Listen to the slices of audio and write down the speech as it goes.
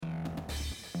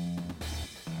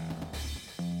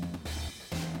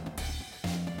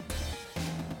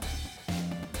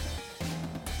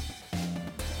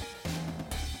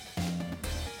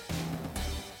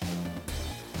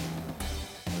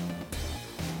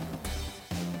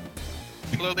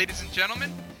Hello, ladies and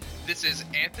gentlemen. This is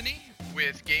Anthony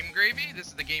with Game Gravy. This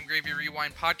is the Game Gravy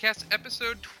Rewind Podcast,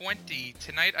 episode 20.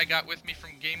 Tonight, I got with me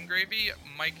from Game Gravy,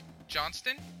 Mike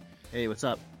Johnston. Hey, what's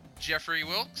up? Jeffrey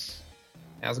Wilkes.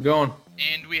 How's it going?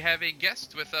 And we have a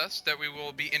guest with us that we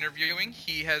will be interviewing.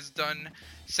 He has done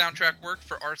soundtrack work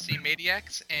for RC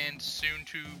Maniacs and soon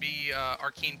to be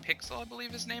Arcane Pixel, I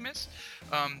believe his name is.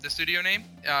 The studio name.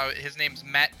 His name's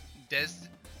Matt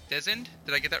Desend.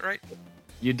 Did I get that right?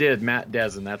 You did, Matt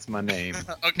Desend. That's my name.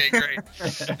 Okay, great.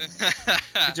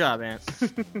 Good job, Ant.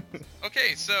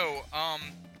 Okay, so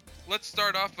let's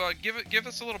start off. Give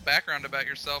us a little background about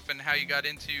yourself and how you got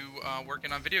into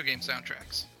working on video game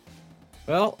soundtracks.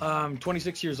 Well, I'm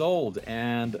 26 years old,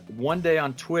 and one day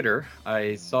on Twitter,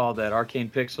 I saw that Arcane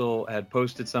Pixel had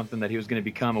posted something that he was going to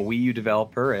become a Wii U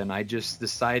developer, and I just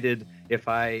decided if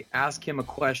I ask him a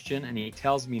question and he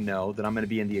tells me no, that I'm going to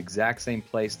be in the exact same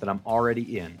place that I'm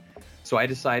already in. So I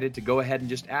decided to go ahead and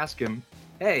just ask him,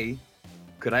 hey,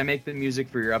 could I make the music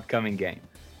for your upcoming game?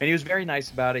 And he was very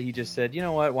nice about it. He just said, you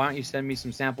know what, why don't you send me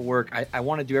some sample work? I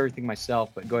want to do everything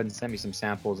myself, but go ahead and send me some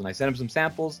samples. And I sent him some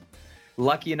samples.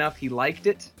 Lucky enough, he liked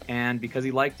it. And because he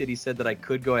liked it, he said that I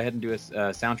could go ahead and do a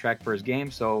soundtrack for his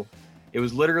game. So it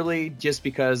was literally just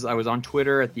because I was on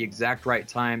Twitter at the exact right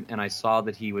time and I saw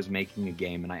that he was making a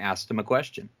game and I asked him a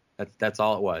question. That's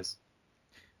all it was.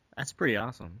 That's pretty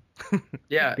awesome.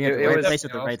 Yeah, Being at the it right was place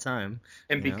at the right time.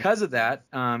 And because of that,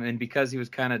 and because he was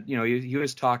kind of, he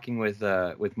was talking with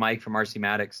Mike from RC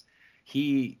Maniacs,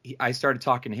 I started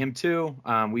talking to him too.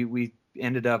 We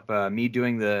ended up me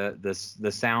doing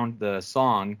the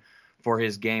song for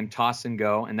his game Toss and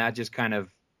Go, and that just kind of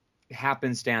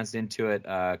happenstance into it.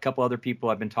 A couple other people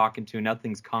I've been talking to.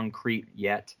 Nothing's concrete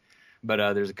yet,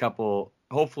 but there's a couple.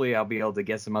 Hopefully, I'll be able to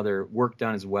get some other work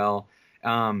done as well.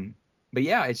 But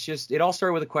yeah, it all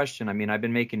started with a question. I mean, I've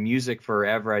been making music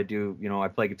forever. I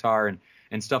play guitar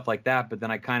and stuff like that. But then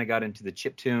I kind of got into the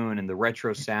chiptune and the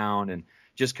retro sound and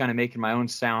just kind of making my own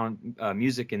sound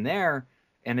music in there.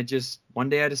 And one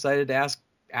day I decided to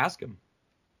ask him.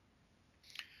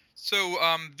 So,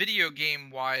 video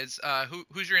game wise,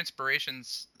 who's your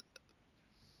inspirations?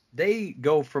 They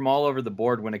go from all over the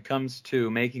board when it comes to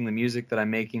making the music that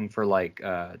I'm making for like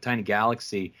Tiny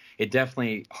Galaxy. It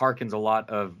definitely harkens a lot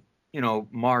of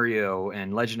Mario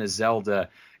and Legend of Zelda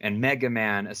and Mega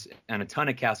Man and a ton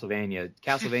of Castlevania.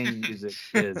 Castlevania music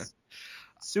is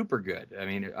super good. I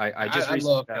mean, I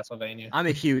love Castlevania. I'm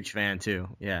a huge fan too.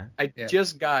 Yeah. I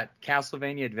just got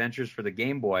Castlevania Adventures for the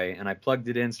Game Boy and I plugged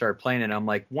it in, started playing it. And I'm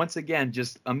like, once again,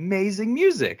 just amazing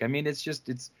music. I mean,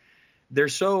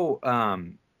 there's so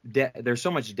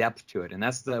much depth to it. And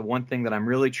that's the one thing that I'm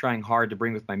really trying hard to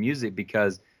bring with my music,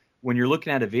 because when you're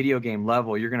looking at a video game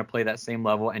level, you're going to play that same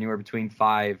level anywhere between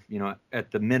 5, at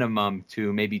the minimum,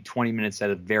 to maybe 20 minutes at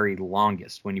the very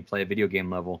longest when you play a video game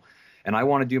level. And I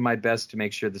want to do my best to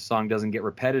make sure the song doesn't get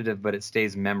repetitive, but it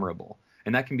stays memorable.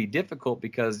 And that can be difficult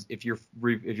because if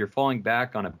you're falling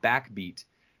back on a backbeat,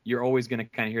 you're always going to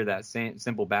kind of hear that same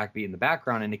simple backbeat in the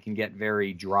background, and it can get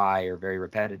very dry or very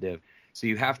repetitive. So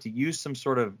you have to use some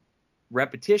sort of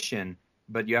repetition,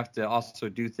 but you have to also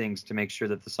do things to make sure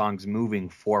that the song's moving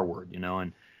forward,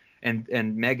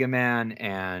 and Mega Man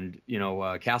and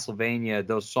Castlevania,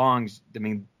 those songs, I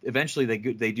mean, eventually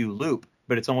they do loop,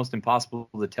 but it's almost impossible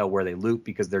to tell where they loop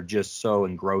because they're just so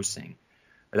engrossing.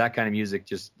 That kind of music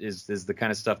just is the kind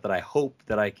of stuff that I hope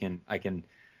that I can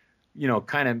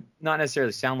kind of not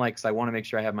necessarily sound like, because I want to make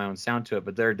sure I have my own sound to it,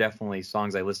 but there are definitely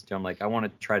songs I listen to. I'm like, I want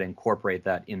to try to incorporate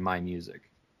that in my music.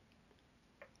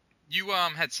 You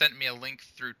had sent me a link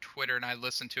through Twitter, and I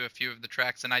listened to a few of the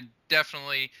tracks, and I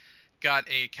definitely got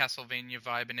a Castlevania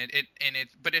vibe in it.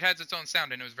 But it has its own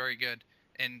sound, and it was very good,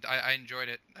 and I enjoyed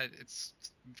it. It's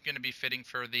going to be fitting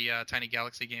for the Tiny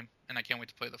Galaxy game, and I can't wait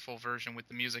to play the full version with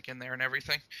the music in there and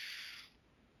everything.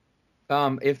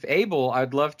 If able,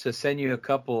 I'd love to send you a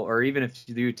couple, or even if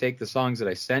you take the songs that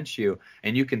I sent you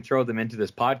and you can throw them into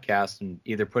this podcast and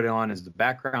either put it on as the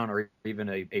background or even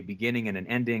a beginning and an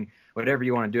ending, whatever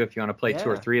you want to do. If you want to play 2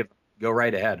 or 3 of them, go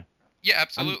right ahead. Yeah,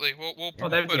 absolutely. We'll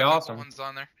that'd put be awesome. ones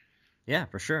on there. Yeah,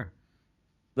 for sure.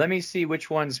 Let me see which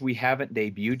ones we haven't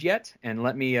debuted yet, and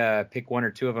let me pick 1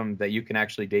 or 2 of them that you can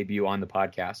actually debut on the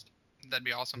podcast. That'd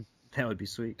be awesome. That would be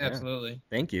sweet. Absolutely. Yeah.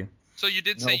 Thank you. So you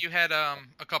did say you had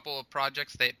a couple of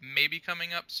projects that may be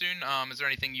coming up soon. Is there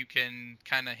anything you can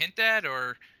kind of hint at,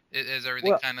 or is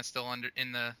everything kind of still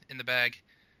in the bag?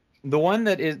 The one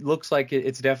that it looks like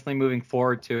it's definitely moving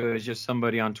forward to is just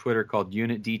somebody on Twitter called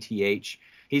Unit DTH.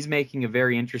 He's making a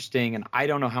very interesting, and I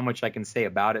don't know how much I can say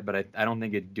about it, but I don't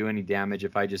think it'd do any damage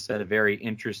if I just said a very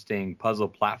interesting puzzle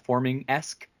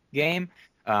platforming-esque game.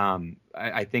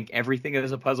 I think everything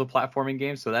is a puzzle platforming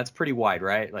game, so that's pretty wide,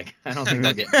 right? Like, I don't think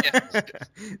I'll get,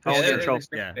 I'll get in trouble.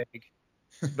 Yeah.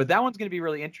 But that one's going to be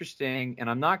really interesting, and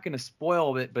I'm not going to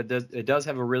spoil it, but it does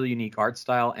have a really unique art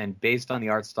style, and based on the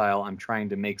art style, I'm trying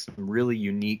to make some really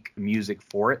unique music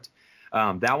for it.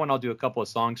 That one I'll do a couple of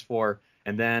songs for,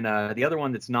 and then the other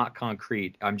one that's not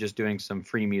concrete, I'm just doing some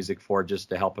free music for just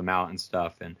to help them out and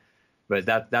stuff. But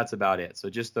that's about it. So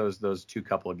just those two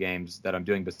couple of games that I'm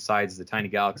doing besides the Tiny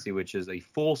Galaxy, which is a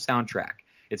full soundtrack.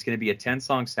 It's going to be a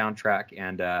 10-song soundtrack,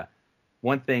 and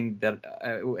one thing that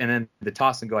and then the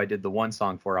Toss and Go I did the one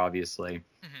song for, obviously.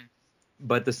 Mm-hmm.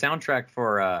 But the soundtrack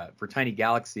for Tiny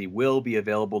Galaxy will be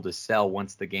available to sell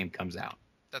once the game comes out.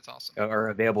 That's awesome. Or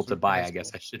available to buy, I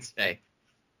guess I should say.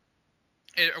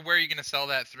 Where are you going to sell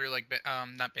that through? Like,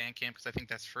 not Bandcamp, because I think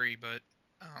that's free, but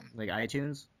like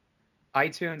iTunes.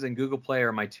 iTunes and Google Play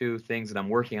are my two things that I'm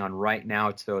working on right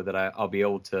now, so that I'll be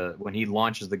able to, when he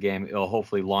launches the game, it'll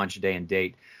hopefully launch day and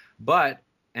date. But,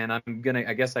 and I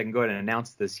guess I can go ahead and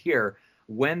announce this here,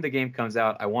 when the game comes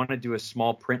out, I want to do a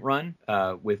small print run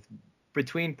with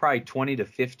between probably 20 to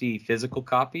 50 physical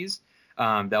copies.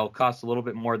 That will cost a little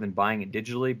bit more than buying it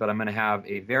digitally, but I'm going to have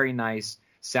a very nice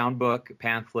soundbook,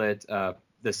 pamphlet,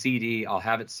 the CD. I'll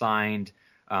have it signed.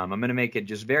 I'm going to make it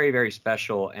just very, very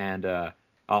special, and I'm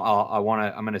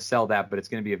going to sell that, but it's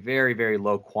going to be a very, very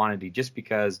low quantity, just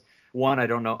because, one, I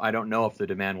don't know if the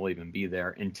demand will even be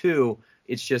there, and two,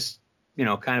 it's just,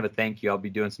 kind of a thank you. I'll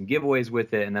be doing some giveaways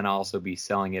with it, and then I'll also be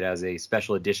selling it as a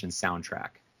special edition soundtrack.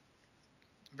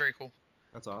 Very cool.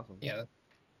 That's awesome. Yeah.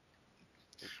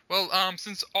 Well,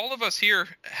 since all of us here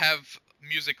have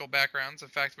musical backgrounds, in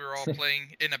fact, we were all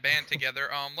playing in a band together.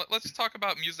 Let's talk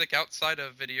about music outside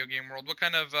of video game world. What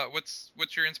kind of what's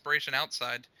your inspiration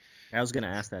outside? I was gonna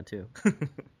ask that too.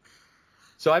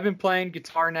 So I've been playing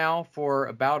guitar now for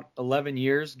about 11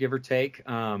 years, give or take.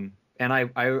 And I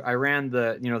ran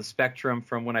the spectrum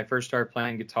from when I first started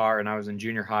playing guitar, and I was in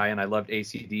junior high, and I loved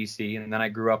AC/DC, and then I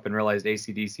grew up and realized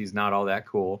AC/DC is not all that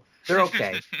cool. They're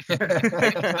okay.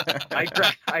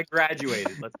 I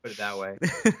graduated, let's put it that way.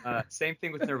 Same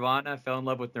thing with Nirvana. I fell in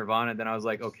love with Nirvana, and then I was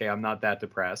like, okay, I'm not that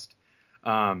depressed.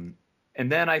 And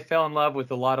then I fell in love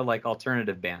with a lot of like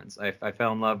alternative bands. I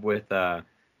fell in love with,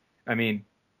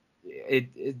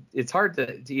 it's hard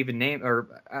to even name,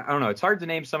 or I don't know. It's hard to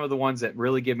name some of the ones that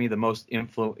really give me the most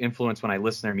influence when I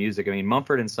listen to their music. I mean,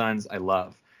 Mumford & Sons, I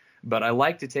love, but I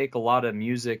like to take a lot of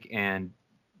music and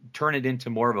turn it into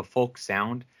more of a folk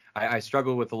sound. I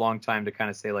struggled with a long time to kind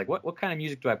of say, like, what kind of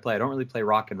music do I play? I don't really play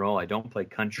rock and roll. I don't play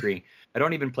country. I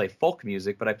don't even play folk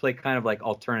music, but I play kind of like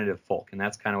alternative folk, and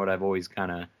that's kind of what I've always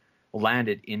kind of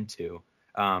landed into.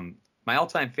 My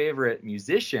all-time favorite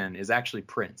musician is actually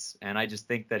Prince, and I just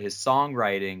think that his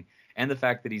songwriting and the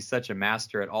fact that he's such a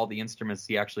master at all the instruments,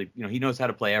 he actually, he knows how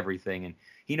to play everything, and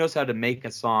he knows how to make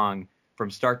a song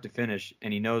from start to finish,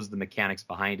 and he knows the mechanics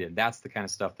behind it. That's the kind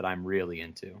of stuff that I'm really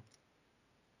into.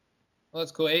 Well,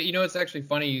 that's cool. It's actually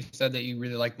funny you said that you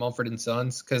really like Mumford &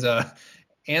 Sons, because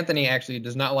Anthony actually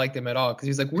does not like them at all, because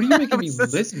he's like, what are you making me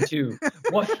listen to?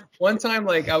 One time,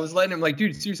 like, I was letting him, like,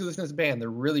 dude, seriously listen to this band. They're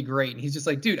really great. And he's just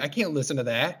like, dude, I can't listen to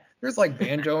that. There's, like,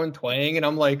 banjo and twang. And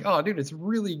I'm like, oh, dude, it's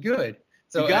really good.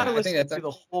 So you got to listen to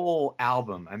the whole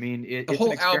album. I mean, the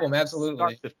whole album,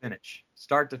 absolutely.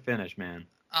 Start to finish, man.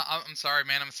 I'm sorry,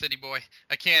 man. I'm a city boy.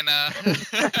 I can't.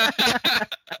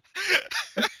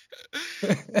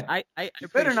 You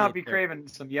better not be craving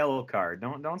some yellow card.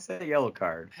 Don't say yellow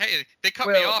card. Hey, they cut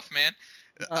me off, man.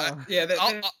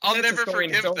 I'll never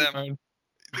forgive them.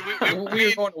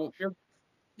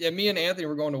 Me and Anthony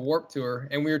were going to Warp Tour,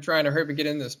 and we were trying to hurry up and get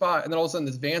in the spot, and then all of a sudden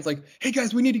this van's like, hey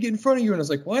guys, we need to get in front of you, and I was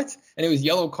like, what? And it was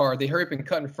yellow card. They hurry up and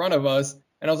cut in front of us,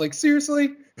 and I was like,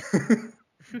 seriously?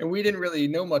 And we didn't really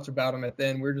know much about him at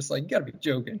then. We were just like, you gotta be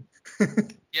joking.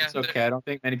 Yeah, it's okay. I don't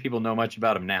think many people know much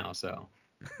about him now, so.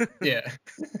 Yeah.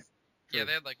 Yeah,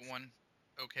 they had like one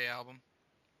okay album.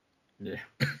 Yeah.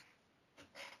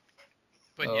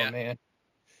 But oh, yeah, man.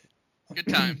 Good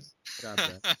times.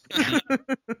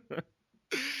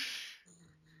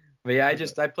 But yeah,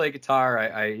 I play guitar.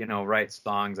 I write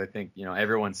songs. I think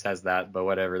everyone says that, but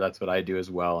whatever. That's what I do as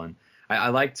well. And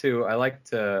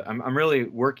I'm really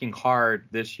working hard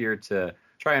this year to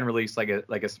try and release like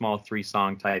a small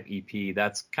 3-song type EP.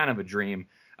 That's kind of a dream.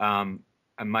 And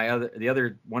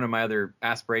one of my other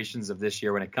aspirations of this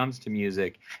year when it comes to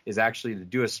music is actually to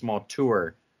do a small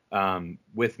tour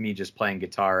with me just playing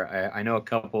guitar. I know a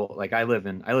couple, like I live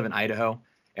in Idaho,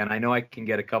 and I know I can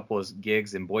get a couple of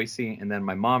gigs in Boise, and then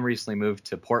my mom recently moved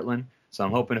to Portland, so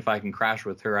I'm hoping if I can crash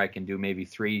with her, I can do maybe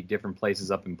 3 different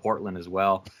places up in Portland as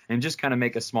well, and just kind of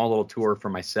make a small little tour for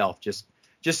myself, just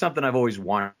just something I've always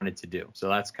wanted to do. So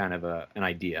that's kind of an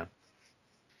idea.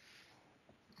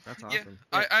 That's awesome.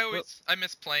 Yeah, I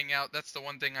miss playing out. That's the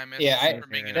one thing I miss. Yeah, from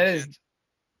being in a that band.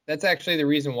 that's actually the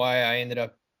reason why I ended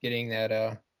up getting that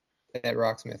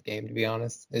Rocksmith game, to be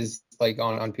honest, is like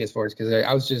on PS4s, because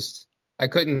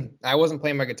I wasn't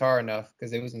playing my guitar enough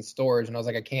because it was in storage, and I was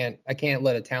like, I can't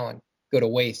let a talent go to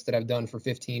waste that I've done for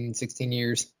 15, 16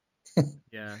 years.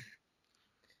 Yeah.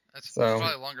 That's So-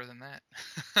 probably longer than that.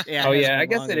 Yeah. Oh it has yeah, been I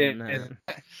guess longer it than is.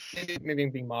 that. Maybe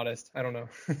I'm being modest. I don't know.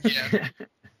 Yeah.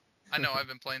 I know. I've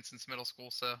been playing since middle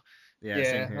school, so Yeah.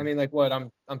 Same here. I mean, like what?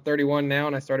 I'm 31 now,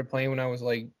 and I started playing when I was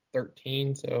like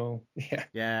 13. So yeah.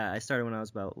 Yeah, I started when I was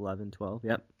about 11, 12.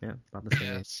 Yep. Yeah. About the same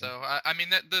yeah. age. So I mean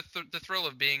that the thrill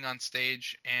of being on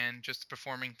stage and just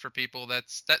performing for people.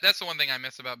 That's the one thing I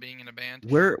miss about being in a band.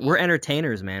 We're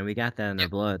entertainers, man. We got that in our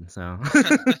blood. So.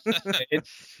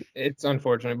 It's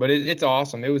unfortunate, but it's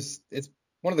awesome. It's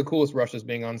one of the coolest rushes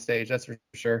being on stage. That's for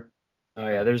sure. Oh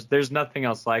yeah, there's nothing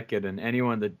else like it, and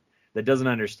anyone that doesn't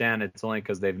understand it's only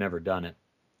because they've never done it.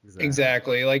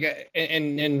 Exactly. Like,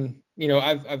 and you know,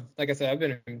 I've like I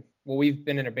said, we've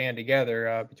been in a band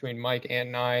together between Mike, Ant,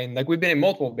 and I, and like we've been in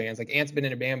multiple bands. Like Ant's been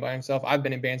in a band by himself, I've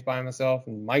been in bands by myself,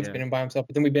 and Mike's been in by himself.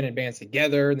 But then we've been in bands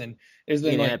together, and then there's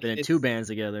been I've been in 2 bands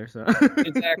together. So.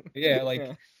 Exactly. Yeah.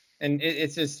 Like, and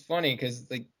it's just funny because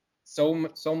like so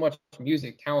much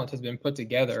music talent has been put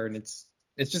together, and it's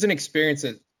just an experience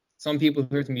that some people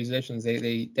who are musicians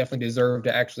they definitely deserve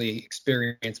to actually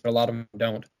experience, but a lot of them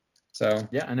don't. So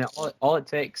yeah, and all it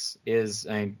takes is,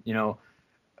 you know,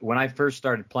 when I first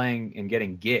started playing and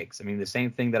getting gigs, I mean, the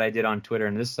same thing that I did on Twitter,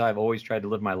 and this is how I've always tried to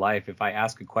live my life. If I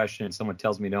ask a question and someone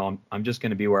tells me no, I'm just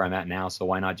going to be where I'm at now, so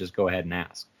why not just go ahead and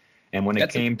ask? And when it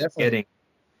came to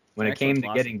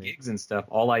getting gigs and stuff,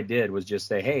 all I did was just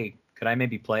say, hey, could I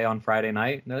maybe play on Friday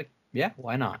night? And they're like, yeah,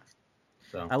 why not?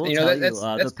 So I will you tell know, you, that's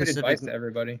the good Pacific. advice to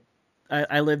everybody.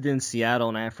 I lived in Seattle,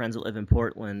 and I have friends that live in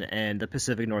Portland, and the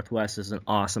Pacific Northwest is an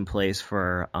awesome place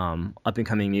for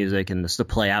up-and-coming music and just to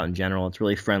play out in general. It's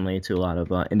really friendly to a lot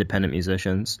of independent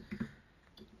musicians.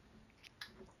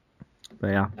 But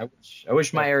yeah. I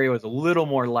wish my area was a little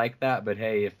more like that, but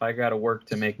hey, if I got to work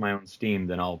to make my own steam,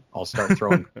 then I'll start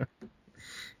throwing.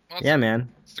 Well, yeah, man.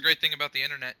 It's the great thing about the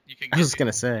internet. You can. I was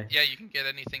gonna say. Yeah, you can get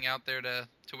anything out there to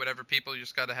whatever people. You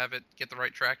just got to have it get the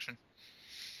right traction.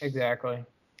 Exactly.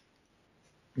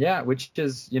 Yeah, which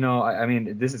is, you know, I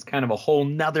mean, this is kind of a whole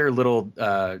nother little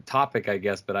topic, I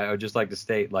guess, but I would just like to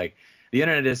state, like, the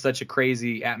internet is such a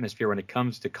crazy atmosphere when it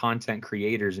comes to content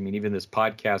creators. I mean, even this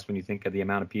podcast, when you think of the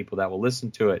amount of people that will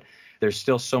listen to it, there's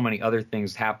still so many other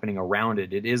things happening around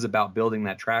it. It is about building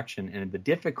that traction, and the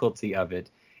difficulty of it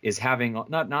is having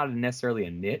not necessarily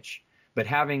a niche, but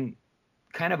having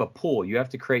kind of a pool. You have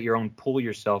to create your own pool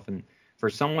yourself, and for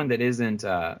someone that isn't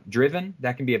driven,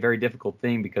 that can be a very difficult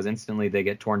thing because instantly they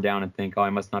get torn down and think, oh,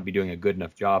 I must not be doing a good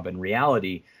enough job. In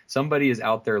reality, somebody is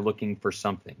out there looking for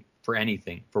something, for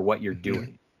anything, for what you're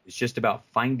doing. It's just about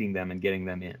finding them and getting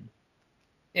them in.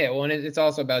 Yeah, well, and it's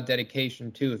also about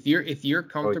dedication too. If you're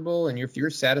comfortable and if you're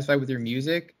satisfied with your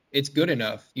music, it's good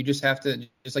enough. You just have to,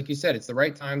 just like you said, it's the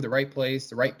right time, the right place,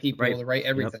 the right people, the right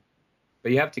everything. Yep.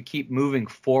 But you have to keep moving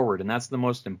forward, and that's the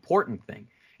most important thing.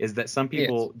 Is that some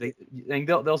people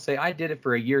they'll say, I did it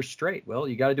for a year straight. Well,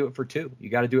 you got to do it for 2. You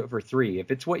got to do it for 3. If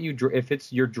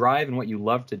it's your drive and what you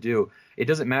love to do, it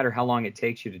doesn't matter how long it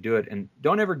takes you to do it. And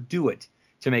don't ever do it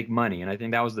to make money. And I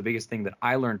think that was the biggest thing that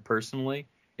I learned personally.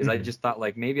 Is I just thought,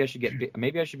 like, maybe I should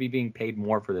be being paid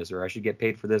more for this, or I should get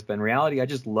paid for this. But in reality, I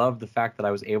just loved the fact that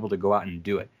I was able to go out and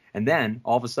do it. And then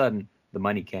all of a sudden, the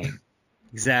money came.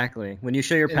 Exactly. When you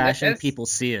show your passion, people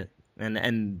see it. And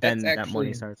then that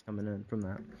money starts coming in from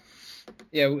that.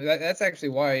 Yeah, that's actually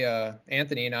why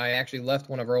Anthony and I actually left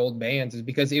one of our old bands, is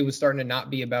because it was starting to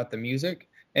not be about the music.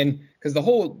 And because the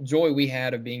whole joy we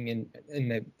had of being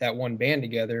in that one band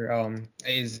together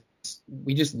is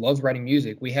we just loved writing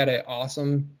music. We had an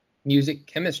awesome music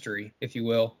chemistry, if you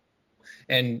will.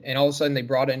 And all of a sudden they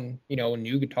brought in, you know, a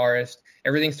new guitarist.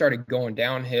 Everything started going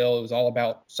downhill. It was all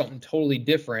about something totally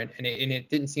different. And it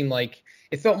didn't seem like,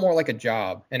 it felt more like a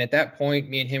job. And at that point,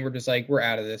 me and him were just like, we're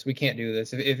out of this. We can't do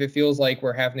this. If it feels like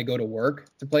we're having to go to work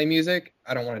to play music,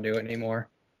 I don't want to do it anymore.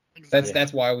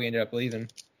 That's why we ended up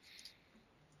leaving.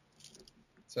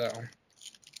 So.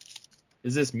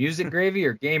 Is this music gravy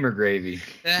or gamer gravy?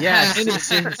 Yeah,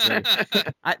 seriously.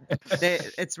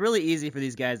 It's really easy for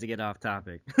these guys to get off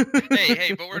topic.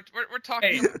 hey, but we're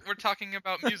talking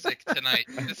about music tonight.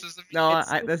 This is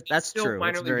that's true.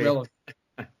 It's very relevant.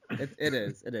 It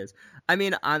is. I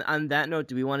mean, on that note,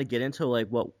 do we want to get into like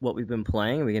what we've been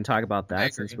playing? We can talk about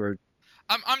that since we're.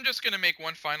 I'm just gonna make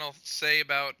one final say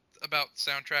about about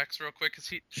soundtracks real quick?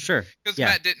 Sure. Because Yeah.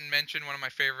 Matt didn't mention one of my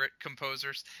favorite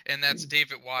composers, and that's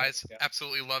David Wise. Yeah.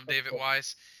 Absolutely love David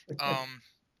Wise.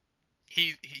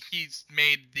 He's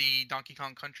made the Donkey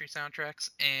Kong Country soundtracks,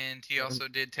 and he also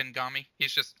did Tengami.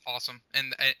 He's just awesome,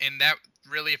 and that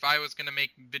really, if I was gonna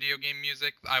make video game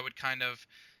music, I would kind of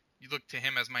look to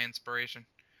him as my inspiration.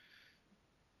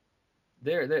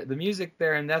 The music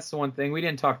there, and that's the one thing we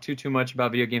didn't talk too much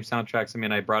about video game soundtracks. I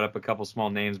mean, I brought up a couple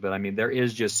small names, but I mean, there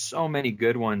is just so many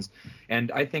good ones.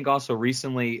 And I think also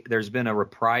recently there's been a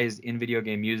reprise in video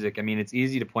game music. I mean, it's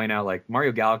easy to point out, like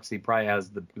Mario Galaxy probably has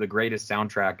the greatest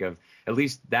soundtrack of at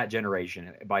least that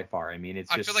generation by far. I mean, it's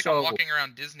just I feel like I'm walking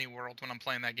around Disney World when I'm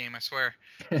playing that game, I swear.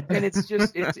 And it's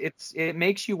just it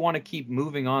makes you want to keep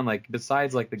moving on, like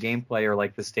besides like the gameplay or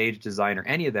like the stage design or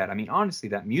any of that. I mean, honestly,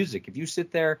 that music, if you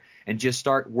sit there and just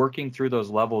start working through those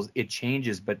levels, it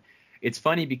changes. But it's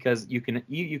funny because you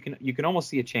can almost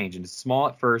see a change, and it's small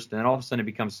at first, and then all of a sudden it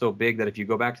becomes so big that if you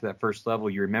go back to that first level,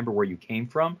 you remember where you came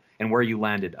from and where you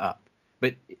landed up.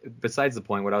 But besides the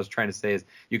point, what I was trying to say is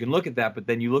you can look at that, but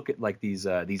then you look at like these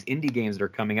indie games that are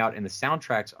coming out, and the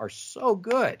soundtracks are so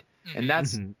good. Mm-hmm. And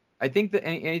that's I think that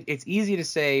it's easy to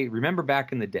say, remember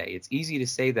back in the day, it's easy to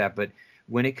say that, but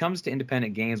when it comes to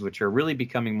independent games, which are really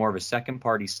becoming more of a second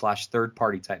party / third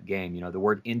party type game, the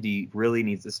word indie really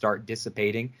needs to start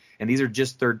dissipating. And these are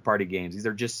just third party games. These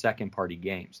are just second party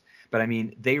games. But I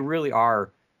mean, they really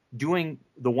are doing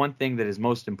the one thing that is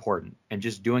most important and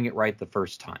just doing it right the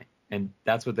first time. And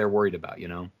that's what they're worried about,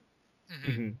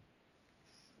 Mm-hmm.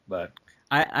 But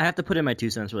I have to put in my 2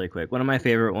 cents really quick. One of my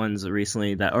favorite ones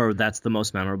recently that's the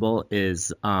most memorable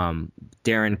is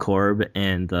Darren Korb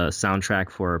and the soundtrack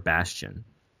for Bastion.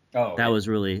 Oh, that was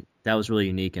really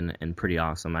unique and pretty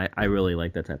awesome. I really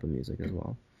like that type of music as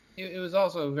well. It was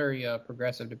also very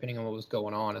progressive depending on what was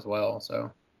going on as well.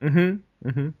 So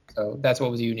so that's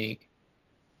what was unique.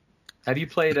 Have you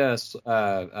played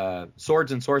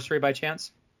Swords and Sorcery by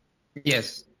chance?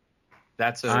 Yes.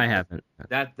 I haven't.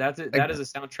 That is a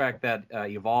soundtrack that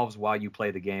evolves while you play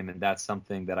the game, and that's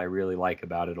something that I really like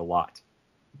about it a lot.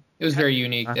 It was very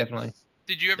unique, definitely.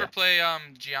 Did you ever play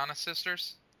Gianna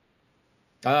Sisters?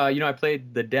 I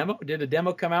played the demo. Did a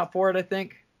demo come out for it, I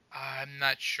think? I'm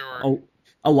not sure. Oh,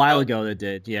 a while ago it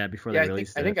did, before they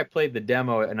released it. I think I played the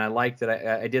demo, and I liked it.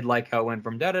 I did like how it went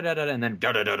from da-da-da-da-da and then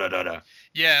da-da-da-da-da.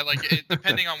 Yeah, like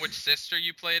depending on which sister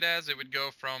you played as, it would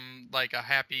go from like a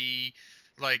happy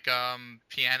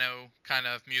piano kind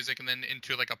of music and then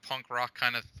into like a punk rock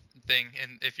kind of thing,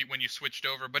 and when you switched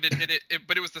over, but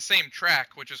it was the same track,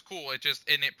 which is cool. It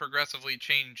progressively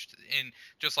changed in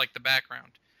just like the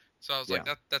background. So I was like,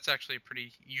 that's actually a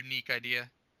pretty unique idea.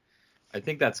 I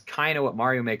think that's kind of what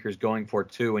Mario Maker is going for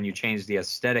too. When you change the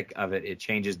aesthetic of it, it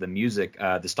changes the music,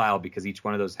 the style, because each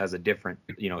one of those has a different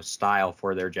style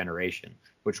for their generation,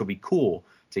 which will be cool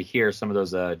to hear some of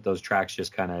those tracks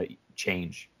just kind of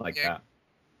change like that.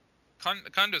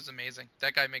 Kondo's amazing.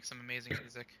 That guy makes some amazing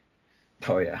music.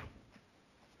 Oh yeah.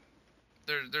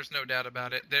 There's no doubt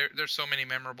about it. There's so many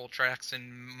memorable tracks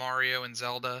in Mario and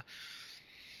Zelda.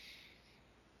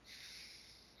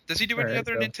 Does he do any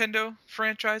other Nintendo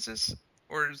franchises,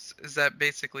 or is that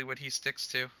basically what he sticks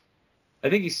to? I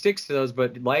think he sticks to those,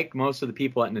 but like most of the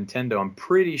people at Nintendo, I'm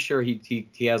pretty sure he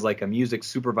has like a music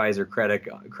supervisor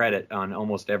credit on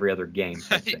almost every other game.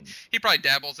 He probably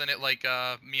dabbles in it like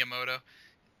Miyamoto.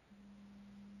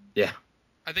 Yeah.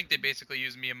 I think they basically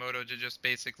use Miyamoto to just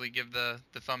basically give the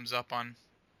thumbs up on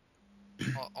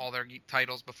all their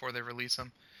titles before they release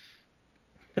them.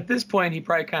 At this point, he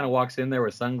probably kind of walks in there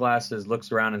with sunglasses,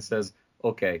 looks around and says,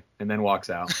 okay, and then walks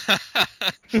out.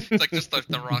 It's like just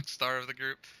the rock star of the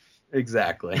group.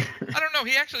 Exactly. I don't know.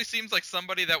 He actually seems like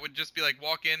somebody that would just be like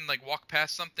walk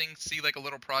past something, see like a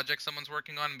little project someone's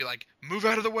working on, and be like, move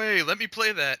out of the way, let me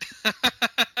play that.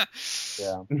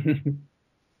 Yeah.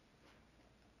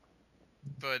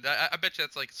 But I bet you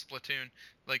that's like Splatoon.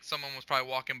 Like someone was probably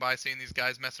walking by seeing these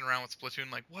guys messing around with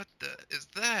Splatoon, like, what the is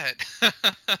that?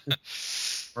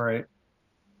 Right.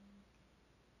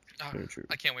 Oh,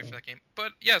 I can't wait for that game.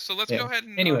 But yeah, so let's go ahead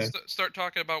and start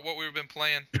talking about what we've been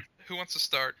playing. Who wants to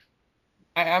start?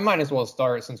 I might as well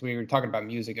start since we were talking about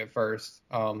music at first.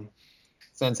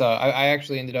 Since I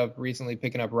actually ended up recently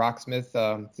picking up Rocksmith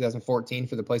 2014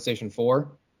 for the PlayStation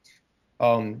 4.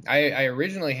 I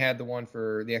originally had the one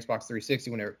for the Xbox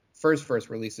 360 when it first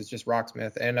released. It's just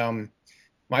Rocksmith, and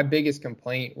my biggest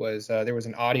complaint was there was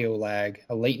an audio lag,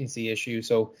 a latency issue.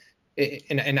 So,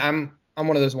 and I'm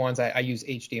one of those ones. I use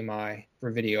HDMI for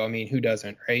video. I mean, who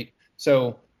doesn't, right?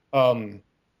 So,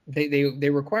 they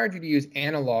required you to use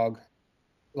analog,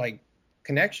 like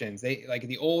connections. They like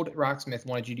the old Rocksmith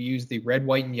wanted you to use the red,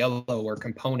 white, and yellow or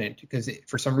component because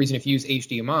for some reason, if you use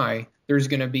HDMI, there's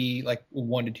going to be like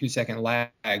 1 to 2 second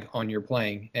lag on your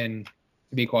playing. And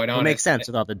to be quite honest, it makes sense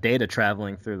without the data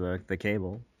traveling through the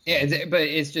cable. Yeah, but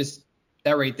it's just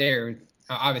that right there.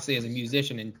 Obviously, as a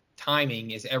musician, and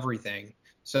timing is everything.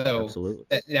 So Absolutely.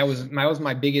 that was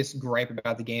my biggest gripe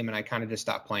about the game, and I kind of just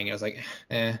stopped playing it. I was like,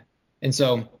 eh. And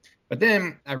so, but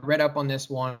then I read up on this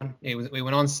one. It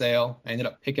went on sale. I ended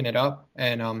up picking it up,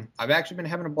 and I've actually been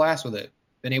having a blast with it.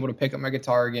 Been able to pick up my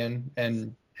guitar again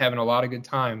and having a lot of good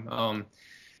time.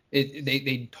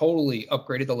 They totally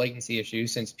upgraded the latency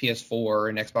issues since PS4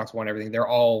 and Xbox One. Everything, they're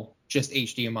all just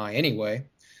HDMI anyway.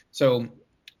 So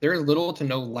there's little to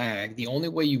no lag. The only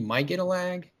way you might get a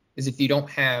lag is if you don't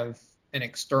have an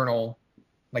external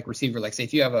like receiver. Like say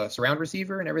if you have a surround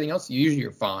receiver and everything else, usually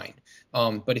you're fine.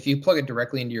 But if you plug it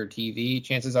directly into your TV,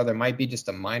 chances are there might be just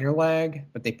a minor lag,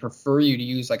 but they prefer you to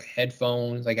use like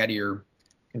headphones, like out of your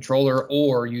controller,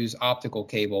 or use optical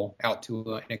cable out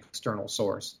to an external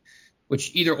source,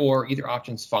 which either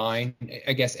option's fine.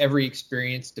 I guess every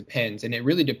experience depends, and it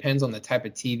really depends on the type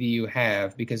of TV you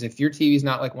have, because if your TV is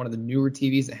not like one of the newer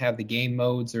TVs that have the game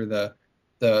modes or the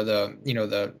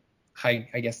high,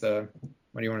 I guess the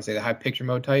high picture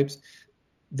mode types,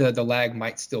 the lag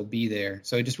might still be there.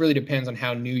 So it just really depends on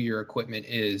how new your equipment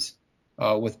is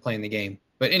with playing the game.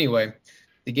 But anyway,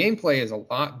 the gameplay is a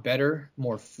lot better,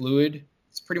 more fluid.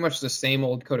 It's pretty much the same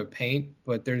old coat of paint,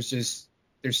 but there's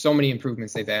so many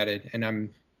improvements they've added,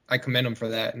 and I commend them for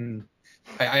that. And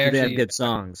I actually they have good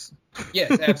songs.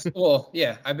 Yes, absolutely. Well,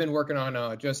 yeah, I've been working on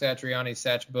Joe Satriani's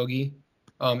Satch Boogie,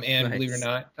 and nice. Believe it or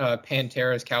not,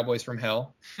 Pantera's Cowboys from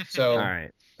Hell. So all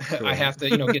right. Cool. I have to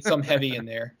get some heavy in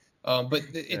there. But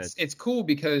it's cool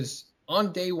because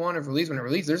on day one of release, when it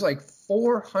released, there's like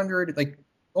over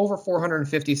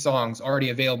 450 songs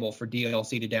already available for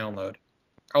DLC to download.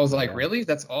 I was like, really?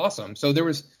 That's awesome. So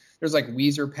there's like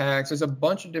Weezer packs. There's a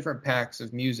bunch of different packs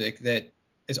of music that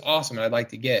is awesome and I'd like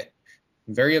to get.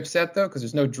 I'm very upset though because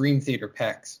there's no Dream Theater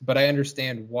packs, but I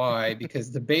understand why,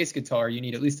 because the bass guitar you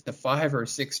need at least a 5 or a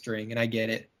 6 string, and I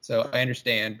get it. So I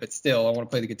understand, but still I want to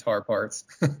play the guitar parts.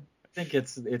 I think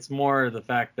it's more the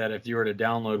fact that if you were to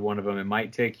download one of them, it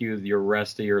might take you your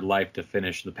rest of your life to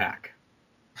finish the pack.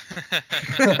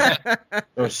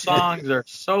 Those songs are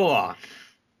so long.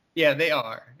 Yeah, they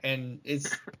are,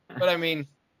 but I mean,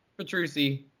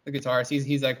 Petrucci, the guitarist,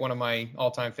 he's like one of my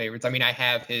all-time favorites. I mean, I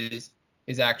have his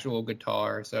actual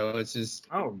guitar, so it's just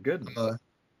goodness.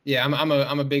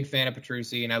 I'm a big fan of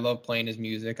Petrucci, and I love playing his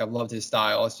music. I've loved his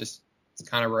style. It's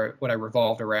kind of what I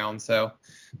revolved around. So,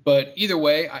 but either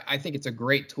way, I think it's a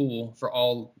great tool for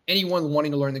anyone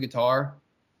wanting to learn the guitar.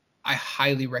 I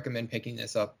highly recommend picking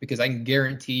this up because I can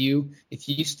guarantee you, if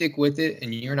you stick with it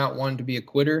and you're not one to be a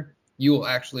quitter, you will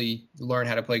actually learn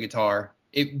how to play guitar.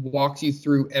 It walks you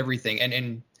through everything.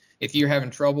 And if you're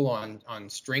having trouble on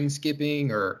string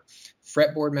skipping or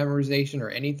fretboard memorization or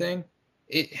anything,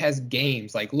 it has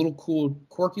games, like little cool,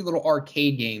 quirky little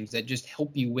arcade games that just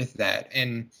help you with that.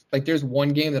 And like there's one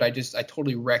game that I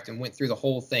totally wrecked and went through the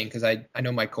whole thing because I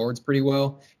know my chords pretty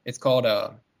well. It's called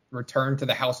Return to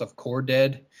the House of Chord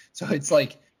Dead. So it's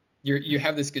like you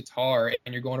have this guitar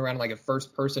and you're going around like a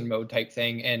first person mode type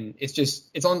thing, and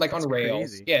it's on rails.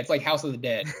 Crazy. Yeah, it's like House of the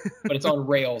Dead, but it's on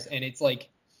rails, and it's like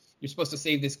you're supposed to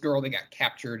save this girl that got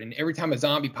captured, and every time a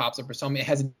zombie pops up or something, it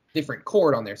has a different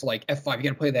chord on there. So like F5, you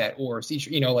gotta play that, or C,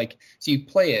 so you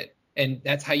play it, and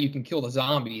that's how you can kill the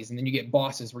zombies. And then you get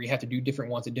bosses where you have to do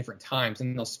different ones at different times,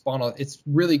 and they'll spawn. It's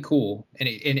really cool, and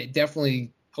it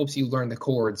definitely helps you learn the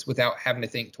chords without having to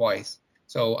think twice.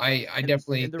 So I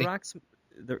definitely think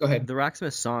Go ahead. The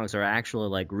Rocksmith songs are actually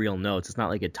like real notes. It's not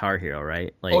like Guitar Hero,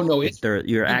 right? Like, oh no,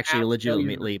 you're actually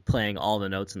legitimately playing all the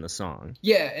notes in the song.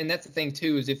 Yeah, and that's the thing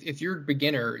too, is if you're a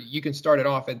beginner, you can start it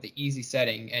off at the easy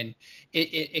setting, and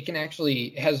it can actually,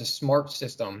 it has a smart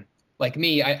system. Like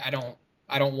me, I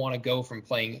don't want to go from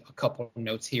playing a couple of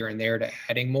notes here and there to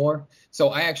adding more. So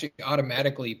I actually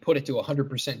automatically put it to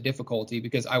 100% difficulty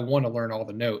because I want to learn all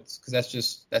the notes, because that's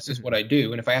just what I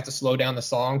do. And if I have to slow down the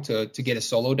song to get a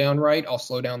solo down right, I'll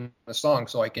slow down the song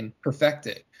so I can perfect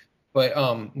it. But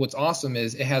what's awesome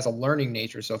is it has a learning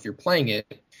nature. So if you're playing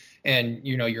it and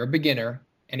you're a beginner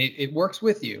and it works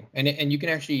with you, and you can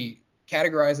actually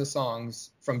categorize the songs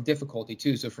from difficulty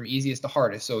too, so from easiest to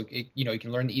hardest. So you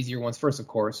can learn the easier ones first, of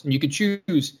course, and you could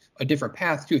choose a different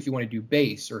path too if you want to do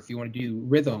bass, or if you want to do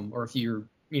rhythm, or if you're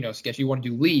sketchy, you want to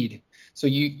do lead. So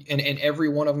and every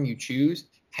one of them you choose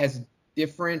has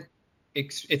different.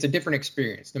 It's a different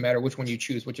experience no matter which one you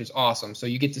choose, which is awesome. So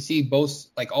you get to see both,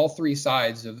 like all three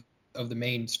sides of of the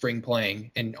main string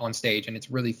playing and on stage, and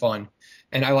it's really fun.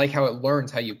 And I like how it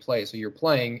learns how you play. So you're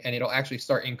playing, and it'll actually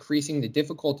start increasing the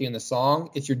difficulty in the song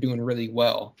if you're doing really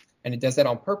well. And it does that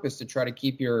on purpose to try to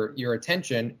keep your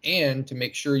attention and to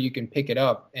make sure you can pick it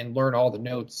up and learn all the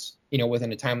notes,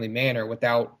 within a timely manner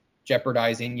without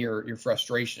jeopardizing your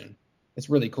frustration. It's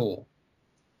really cool.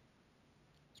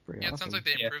 It's pretty Yeah, awesome. it sounds like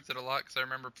they improved it a lot because I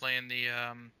remember playing the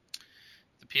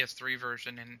PS3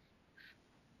 version, and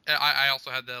I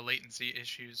also had the latency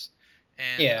issues.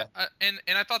 And Yeah.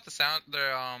 And I thought the soundtrack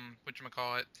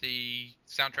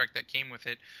that came with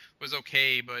it was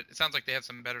okay, but it sounds like they have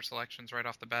some better selections right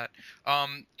off the bat.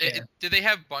 Did they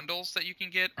have bundles that you can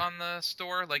get on the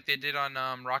store like they did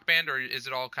on Rock Band, or is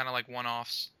it all kind of like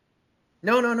one-offs?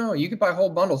 No. You can buy whole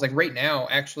bundles. Like right now,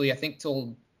 actually, I think it's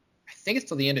till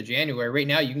the end of January. Right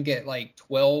now, you can get like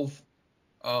 12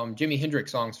 Jimi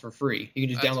Hendrix songs for free. You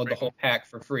can just download the whole pack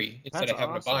for free instead of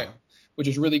having to buy them, which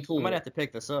is really cool. I might have to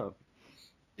pick this up.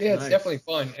 Yeah, it's definitely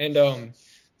fun. And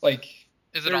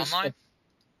is it online?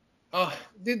 Oh,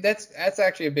 dude, that's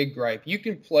actually a big gripe. You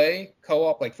can play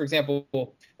co-op, like for example,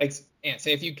 like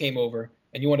say if you came over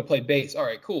and you want to play bass, all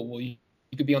right, cool. Well, you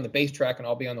could be on the bass track and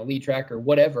I'll be on the lead track or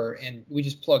whatever, and we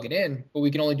just plug it in, but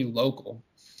we can only do local.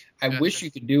 I wish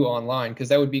you could do online because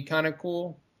that would be kind of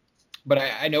cool, but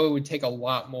I know it would take a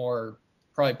lot more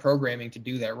probably programming to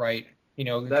do that right.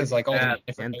 Because like all the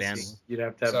different bandwidth. You'd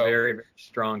have to have very, very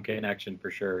strong connection for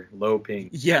sure. Low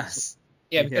ping. Yes.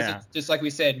 Yeah, because it's just like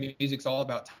we said, music's all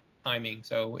about timing.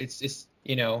 So it's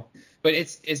but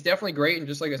it's definitely great. And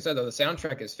just like I said, though, the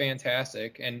soundtrack is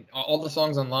fantastic, and all the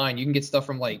songs online, you can get stuff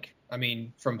from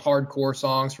from hardcore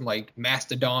songs from like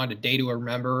Mastodon to Day to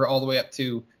Remember, all the way up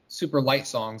to super light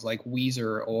songs like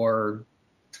Weezer or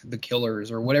The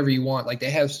Killers or whatever you want. Like they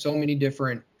have so many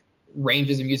different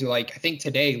ranges of music. Like I think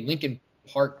today Linkin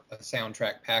Park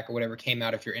soundtrack pack or whatever came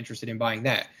out if you're interested in buying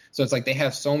that. So it's like they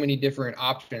have so many different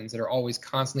options that are always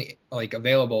constantly like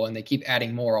available, and they keep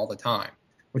adding more all the time,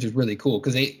 which is really cool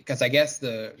because I guess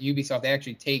the Ubisoft, they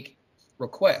actually take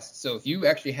requests. So if you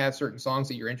actually have certain songs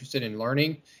that you're interested in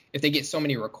learning, if they get so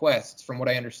many requests, from what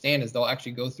I understand is they'll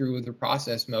actually go through the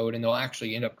process mode and they'll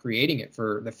actually end up creating it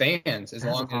for the fans as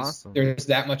long as there's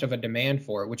that much of a demand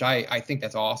for it, which I think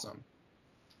that's awesome.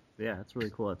 Yeah, it's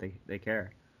really cool that they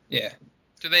care. Yeah.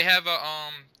 Do they have a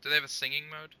singing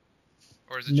mode,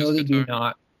 or is it no, just they guitar? do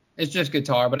not. It's just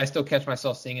guitar, but I still catch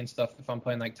myself singing stuff if I'm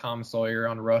playing like Tom Sawyer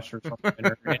on Rush or something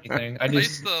or anything. I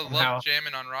used to love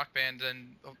jamming on Rock Band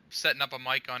and setting up a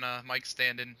mic on a mic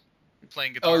stand and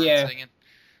playing guitar and singing.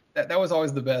 That was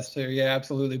always the best too. Yeah,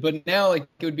 absolutely. But now like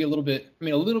it would be a little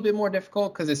bit more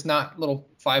difficult because it's not little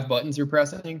 5 buttons you're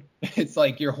pressing. It's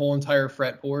like your whole entire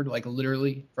fretboard, like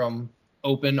literally from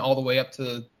open all the way up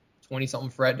to 20-something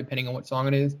fret, depending on what song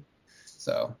it is.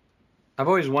 So I've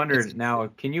always wondered now,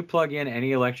 can you plug in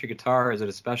any electric guitar, or is it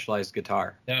a specialized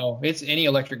guitar? No, it's any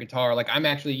electric guitar. Like I'm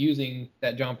actually using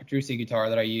that John Petrucci guitar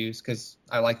that I use because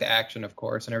I like the action, of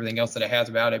course, and everything else that it has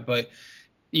about it. But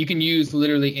you can use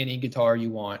literally any guitar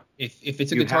you want. If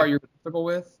it's a guitar you're comfortable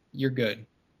with, you're good.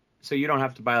 So you don't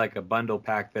have to buy like a bundle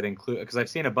pack that include, because I've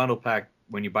seen a bundle pack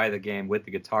when you buy the game with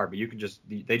the guitar, but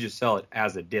they just sell it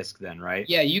as a disc then, right?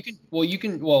 Yeah, you can.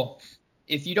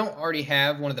 If you don't already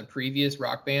have one of the previous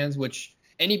Rock Bands, which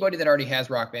anybody that already has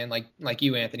Rock Band, like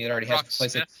you, Anthony, that already has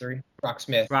PlayStation 3,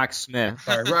 Rocksmith.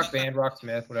 Sorry, Rock Band,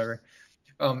 Rocksmith, whatever.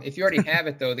 If you already have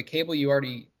it though, the cable you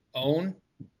already own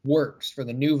works for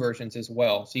the new versions as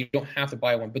well, so you don't have to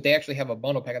buy one. But they actually have a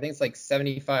bundle pack. I think it's like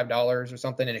 $75 or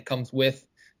something, and it comes with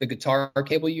the guitar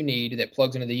cable you need that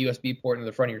plugs into the USB port in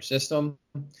the front of your system,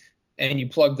 and you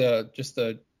plug the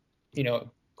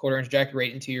 1/4-inch jack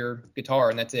right into your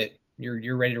guitar, and that's it.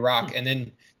 You're ready to rock. And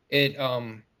then it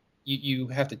you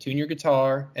have to tune your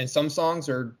guitar, and some songs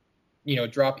are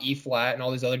drop E flat and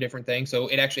all these other different things. So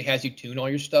it actually has you tune all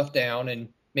your stuff down and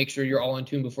make sure you're all in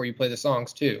tune before you play the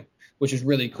songs too, which is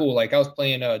really cool. Like I was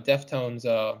playing Deftones,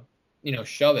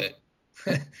 Shove It,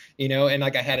 and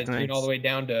like I had it tuned all the way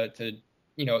down to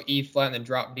E flat and then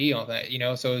drop D on that,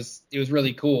 so it was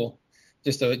really cool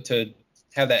just to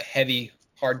have that heavy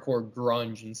hardcore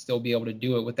grunge and still be able to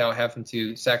do it without having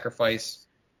to sacrifice,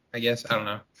 I guess. I don't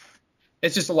know.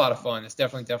 It's just a lot of fun. It's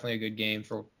definitely a good game.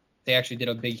 They actually did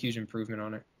a big, huge improvement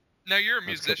on it. Now you're a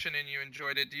musician and you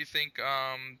enjoyed it. Do you think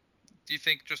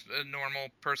just a normal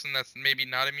person that's maybe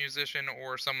not a musician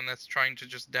or someone that's trying to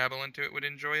just dabble into it would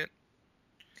enjoy it?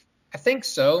 I think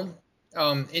so.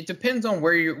 It depends on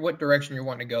what direction you're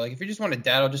wanting to go. Like if you just want to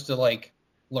dabble just to like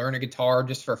learn a guitar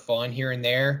just for fun here and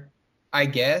there, I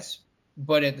guess.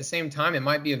 But at the same time, it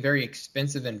might be a very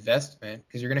expensive investment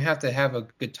because you're going to have a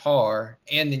guitar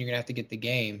and then you're going to have to get the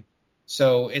game.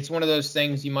 So it's one of those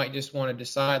things you might just want to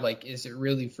decide, like, is it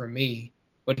really for me?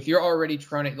 But if you're already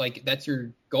trying to, like, that's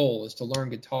your goal is to learn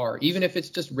guitar, even if it's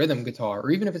just rhythm guitar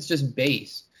or even if it's just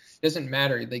bass, it doesn't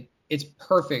matter. Like, it's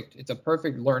perfect. It's a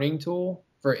perfect learning tool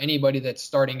for anybody that's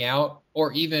starting out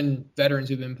or even veterans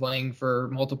who've been playing for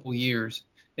multiple years.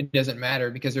 It doesn't matter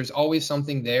because there's always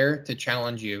something there to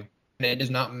challenge you. And it does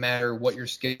not matter what your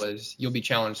skill is. You'll be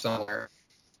challenged somewhere.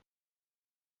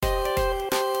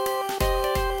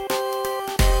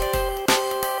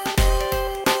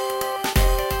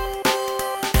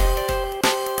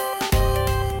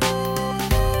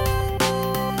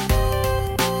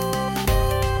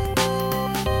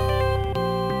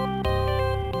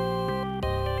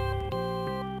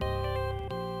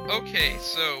 Okay,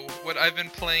 so what I've been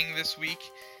playing this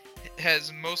week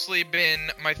has mostly been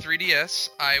my 3DS.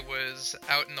 I was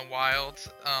out in the wild,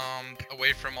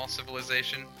 away from all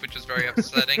civilization, which is very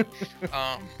upsetting.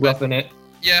 Roughing it.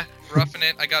 Yeah, roughing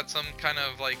it. I got some kind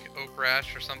of like oak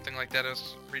rash or something like that. It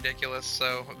was ridiculous.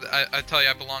 So I tell you,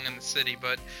 I belong in the city,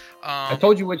 but I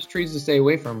told you which trees to stay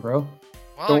away from, bro.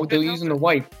 Well, Don't using the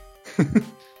wipe.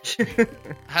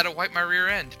 How to wipe my rear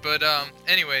end. But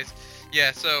anyways,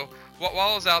 yeah. So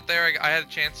while I was out there, I had a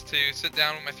chance to sit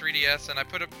down with my 3DS, and I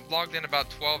logged in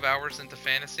about 12 hours into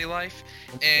Fantasy Life.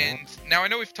 And now I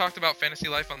know we've talked about Fantasy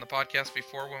Life on the podcast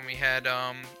before when we had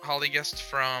Holly guest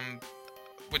from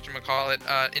whatchamacallit,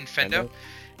 Infendo.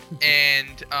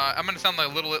 And I'm gonna sound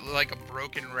like a little like a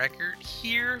broken record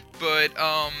here, but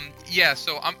yeah.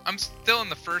 So I'm still in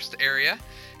the first area,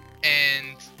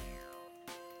 and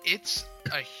it's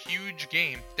a huge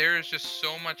game. There is just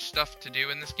so much stuff to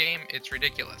do in this game. It's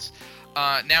ridiculous.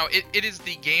 Now, it is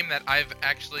the game that I've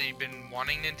actually been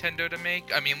wanting Nintendo to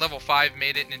make. I mean, Level 5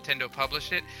 made it, Nintendo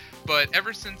published it. But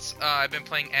ever since I've been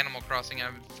playing Animal Crossing,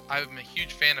 I'm a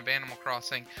huge fan of Animal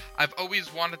Crossing. I've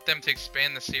always wanted them to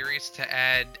expand the series to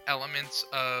add elements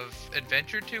of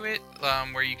adventure to it,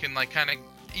 where you can, like, kind of,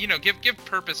 you know, give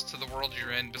purpose to the world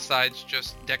you're in besides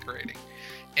just decorating.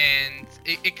 And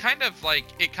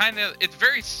it's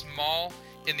very small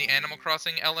in the Animal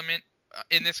Crossing element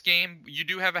in this game. You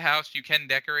do have a house, you can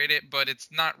decorate it, but it's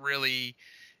not really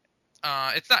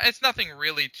it's nothing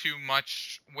really too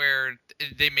much where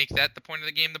they make that the point of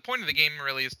the game. The point of the game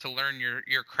really is to learn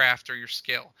your craft or your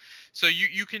skill. So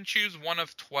you can choose one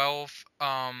of 12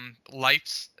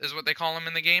 lights is what they call them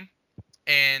in the game,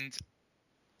 and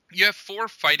you have 4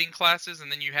 fighting classes,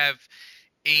 and then you have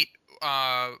 8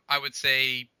 I would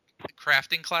say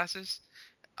crafting classes.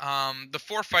 The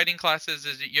 4 fighting classes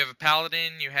is you have a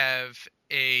paladin, you have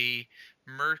a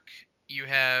merc, you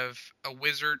have a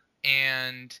wizard,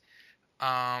 and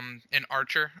an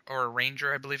archer or a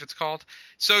ranger, I believe it's called.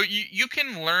 So you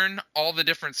can learn all the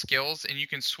different skills and you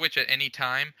can switch at any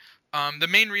time. The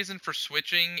main reason for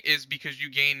switching is because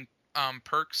you gain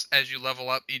perks as you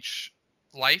level up each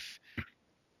life.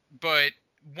 But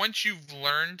once you've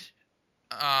learned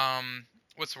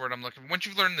what's the word I'm looking for? Once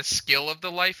you've learned the skill of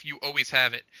the life, you always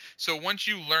have it. So once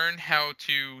you learn how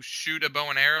to shoot a bow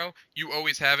and arrow, you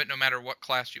always have it no matter what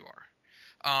class you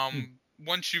are.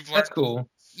 Once you've learned, That's cool.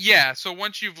 Yeah, so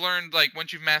once you've learned, like,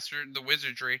 once you've mastered the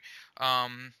wizardry,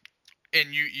 and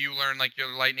you learn, like,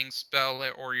 your lightning spell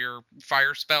or your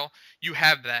fire spell, you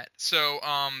have that. So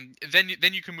then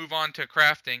you can move on to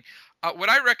crafting. What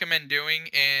I recommend doing,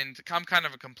 and I'm kind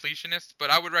of a completionist, but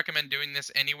I would recommend doing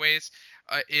this anyways,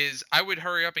 is I would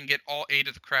hurry up and get all 8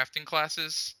 of the crafting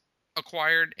classes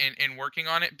acquired and working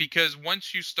on it, because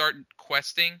once you start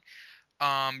questing,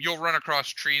 you'll run across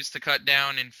trees to cut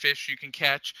down and fish you can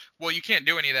catch. Well, you can't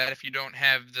do any of that if you don't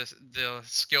have the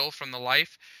skill from the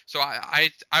life. So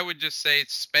I would just say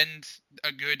spend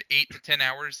a good 8 to 10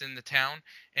 hours in the town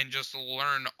and just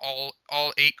learn all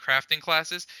 8 crafting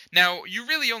classes. Now, you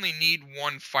really only need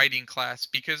 1 fighting class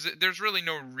because there's really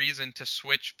no reason to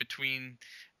switch between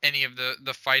any of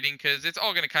the fighting, because it's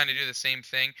all going to kind of do the same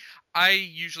thing. I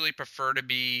usually prefer to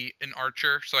be an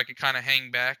archer so I could kind of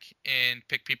hang back and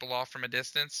pick people off from a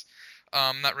distance.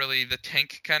 Not really the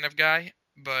tank kind of guy,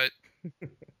 but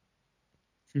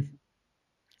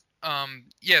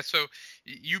yeah. So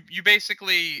you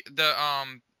basically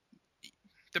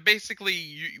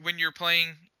when you're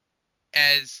playing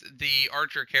as the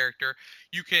archer character,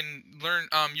 you can learn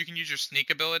you can use your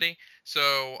sneak ability.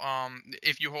 So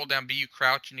if you hold down B, you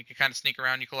crouch and you can kind of sneak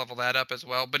around. You can level that up as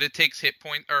well, but it takes hit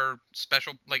point or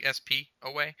special like SP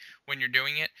away when you're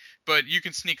doing it. But you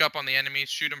can sneak up on the enemies,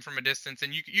 shoot them from a distance,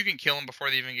 and you can kill them before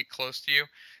they even get close to you.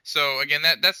 So again,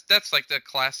 that's like the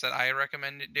class that I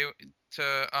recommend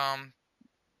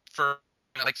for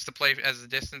likes to play as a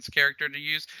distance character to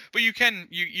use, but you can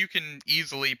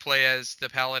easily play as the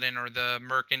paladin or the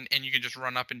merc, and you can just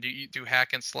run up and do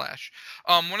hack and slash.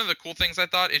 One of the cool things I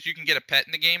thought is you can get a pet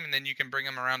in the game, and then you can bring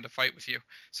him around to fight with you.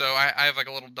 So I have like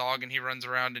a little dog, and he runs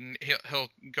around, and he'll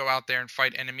go out there and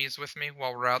fight enemies with me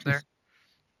while we're out there.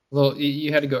 Well,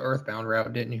 you had to go Earthbound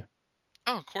route, didn't you?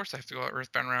 Oh, of course I have to go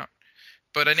Earthbound route.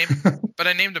 But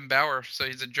I named him Bauer, so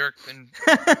he's a jerk in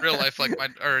real life, in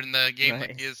the game, Nice.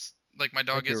 like he is, like my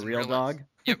dog Like is your in real life. dog?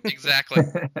 Yep, exactly.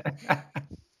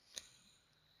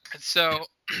 So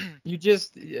You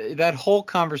just that whole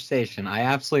conversation, I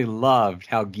absolutely loved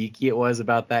how geeky it was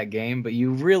about that game, but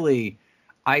you really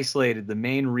isolated the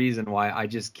main reason why I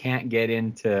just can't get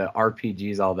into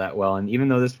RPGs all that well. And even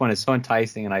though this one is so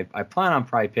enticing, and I plan on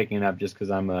probably picking it up just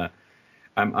because I'm a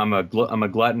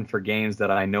glutton for games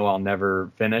that I know I'll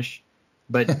never finish,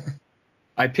 but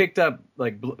I picked up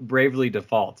like Bravely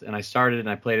Default, and I started and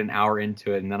I played an hour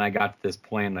into it, and then I got to this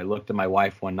point, and I looked at my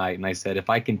wife one night and I said, if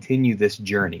I continue this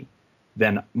journey,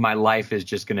 then my life is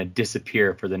just going to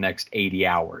disappear for the next 80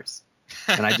 hours.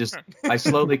 And I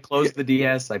slowly closed the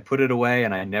DS, I put it away,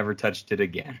 and I never touched it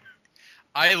again.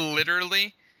 I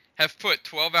literally have put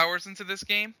 12 hours into this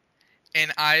game,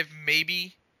 and I've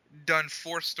maybe done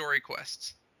 4 story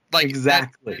quests. Like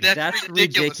Exactly. That's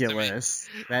ridiculous.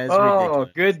 To me. That is Oh, ridiculous.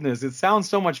 goodness. It sounds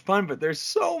so much fun, but there's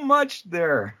so much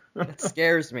there. That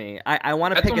scares me. I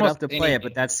want to That's pick it up almost to play it, anything.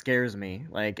 but that scares me.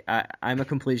 Like I'm a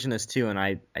completionist too, and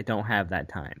I don't have that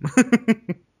time.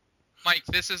 Mike,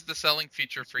 this is the selling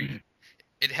feature for you.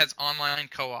 It has online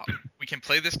co-op. We can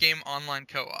play this game online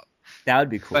co-op. That would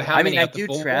be cool. But how I many? mean, I Up to do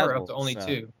 4 travel. or up to only so-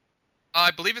 2? I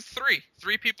believe it's 3.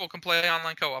 3 people can play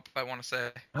online co-op. I want to say,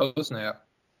 Oh snap!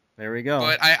 There we go.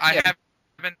 but I Yeah.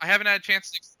 haven't had a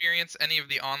chance to experience any of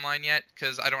the online yet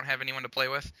because I don't have anyone to play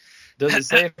with. Does it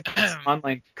say if it's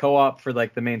online co-op for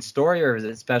like the main story, or is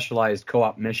it specialized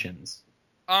co-op missions?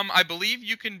 I believe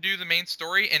you can do the main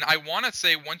story, and I want to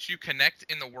say once you connect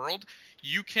in the world,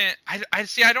 you can. I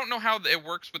see. I don't know how it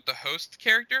works with the host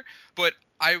character, but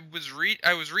I was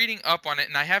reading up on it,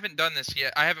 and I haven't done this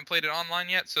yet. I haven't played it online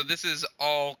yet, so this is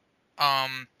all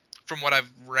from what I've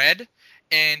read.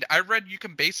 And I read you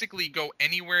can basically go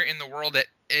anywhere in the world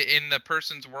in the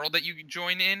person's world that you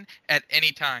join in at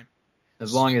any time.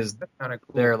 As long as That's kind of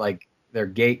cool. their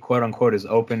gate, quote unquote, is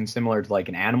open, similar to like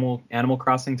an Animal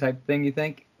Crossing type thing, you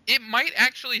think? It might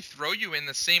actually throw you in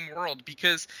the same world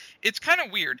because it's kind of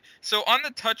weird. So on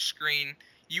the touch screen,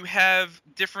 you have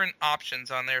different options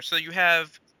on there. So you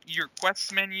have your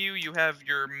quests menu, you have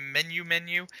your menu,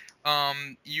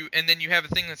 and then you have a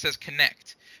thing that says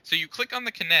connect. So you click on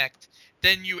the connect,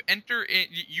 then you enter it.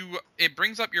 It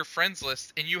brings up your friends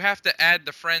list, and you have to add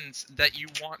the friends that you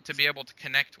want to be able to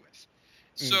connect with.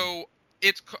 So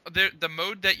it's the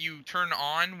mode that you turn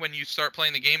on when you start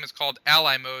playing the game is called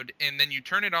ally mode, and then you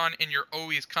turn it on and you're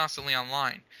always constantly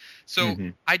online. So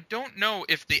I don't know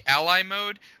if the ally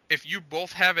mode, if you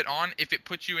both have it on, if it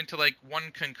puts you into like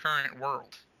one concurrent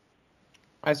world.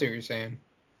 I see what you're saying.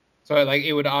 So like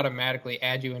it would automatically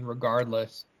add you in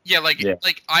regardless. Yeah, like Yeah.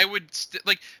 I would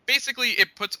basically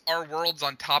it puts our worlds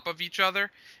on top of each other,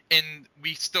 and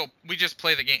we just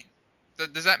play the game.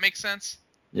 Does that make sense?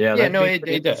 Yeah, Yeah, that'd no, be it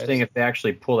pretty does. interesting if they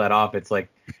actually pull that off. It's like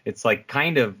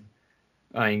kind of,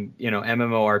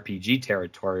 MMORPG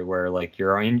territory where like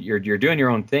you're doing your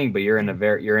own thing, but you're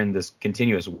in this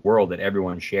continuous world that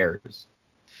everyone shares.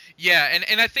 Yeah,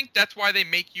 and I think that's why they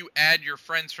make you add your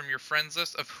friends from your friends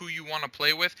list of who you want to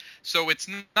play with. So it's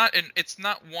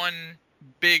not one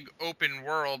big open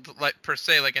world like per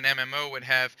se like an MMO would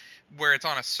have where it's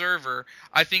on a server.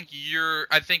 I think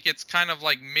it's kind of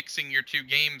like mixing your two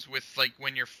games with like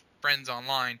when you're friends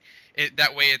online.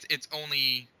 That way it's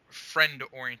only friend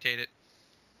orientated.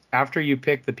 After you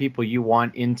pick the people you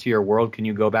want into your world, can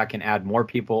you go back and add more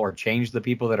people or change the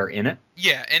people that are in it?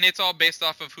 Yeah, and it's all based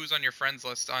off of who's on your friends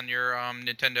list on your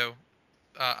Nintendo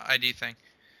ID thing.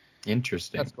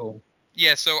 Interesting. That's cool.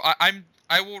 Yeah, so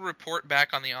I will report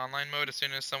back on the online mode as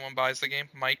soon as someone buys the game.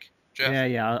 Mike, Jeff.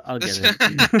 Yeah, I'll get it.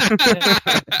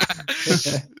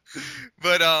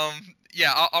 But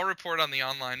yeah, I'll report on the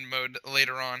online mode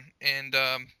later on and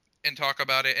talk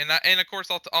about it. And of course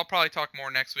I'll probably talk more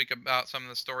next week about some of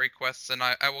the story quests, and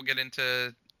I will get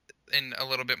into in a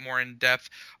little bit more in depth.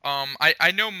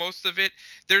 I know most of it.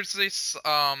 There's this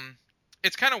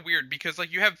it's kind of weird because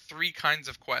like you have 3 kinds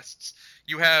of quests.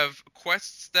 You have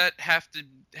quests that have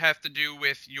to do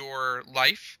with your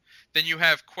life. Then you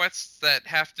have quests that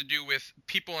have to do with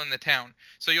people in the town.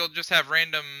 So you'll just have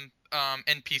random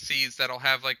NPCs that'll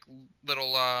have like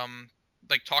little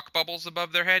like talk bubbles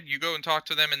above their head. You go and talk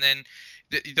to them, and then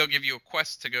they'll give you a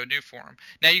quest to go do for them.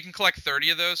 Now you can collect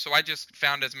 30 of those, so I just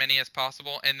found as many as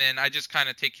possible, and then I just kind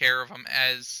of take care of them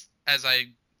as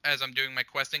I'm doing my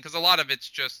questing, because a lot of it's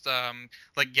just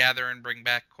like gather and bring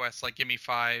back quests, like give me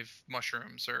 5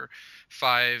 mushrooms or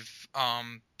 5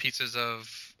 pieces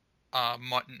of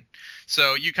mutton.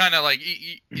 So you kind of like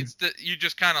you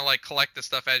just kind of like collect the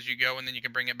stuff as you go, and then you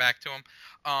can bring it back to them.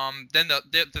 Then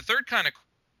the third kind of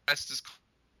quest is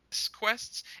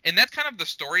quests, and that's kind of the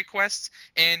story quests,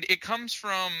 and it comes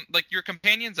from like your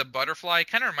companion's a butterfly.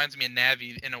 It kind of reminds me of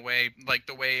Navi in a way, like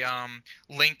the way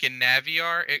Link and Navi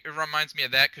are. It reminds me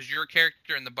of that, because your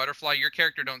character and the butterfly, your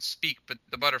character don't speak, but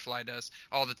the butterfly does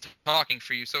all the talking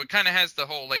for you. So it kind of has the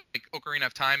whole like Ocarina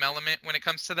of Time element when it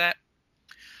comes to that.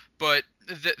 But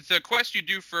the quest you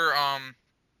do for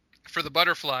the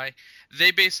butterfly, they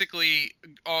basically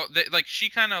like she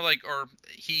kind of like, or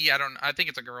he, I think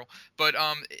it's a girl, but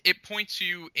it points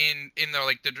you in the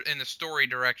like in the story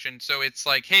direction. So it's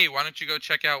like, hey, why don't you go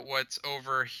check out what's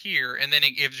over here, and then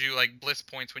it gives you like bliss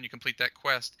points when you complete that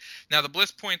quest. Now the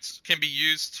bliss points can be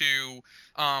used to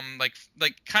like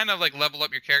kind of like level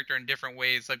up your character in different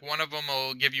ways. Like one of them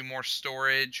will give you more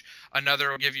storage,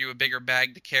 another will give you a bigger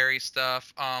bag to carry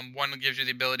stuff, one gives you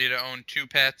the ability to own 2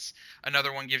 pets,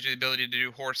 another one gives you the ability to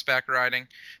do horseback riding,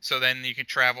 so then you can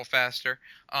travel faster.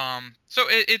 So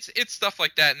it's stuff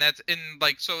like that, and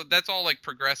that's all like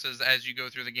progresses as you go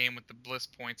through the game with the bliss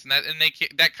points, and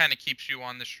that kind of keeps you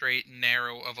on the straight and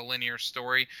narrow of a linear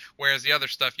story. Whereas the other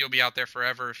stuff, you'll be out there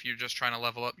forever if you're just trying to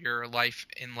level up your life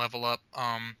and level up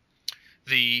and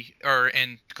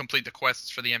complete the quests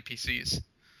for the NPCs.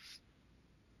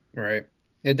 Right.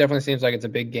 It definitely seems like it's a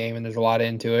big game, and there's a lot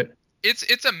into it.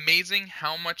 It's amazing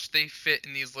how much they fit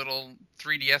in these little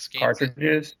 3DS games.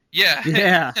 Cartridges. Yeah.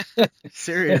 Yeah.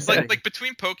 Seriously. like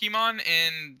between Pokemon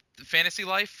and Fantasy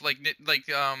Life,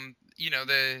 you know,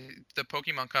 the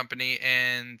Pokemon Company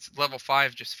and Level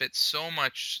 5 just fit so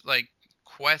much like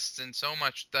quests and so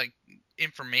much like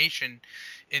information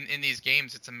in these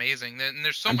games. It's amazing. And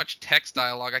there's so much text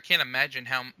dialogue. I can't imagine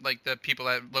how like the people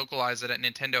that localize it at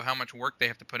Nintendo, how much work they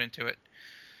have to put into it.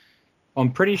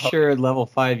 I'm pretty sure Level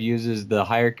 5 uses the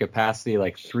higher capacity,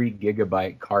 like 3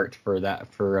 gigabyte cart for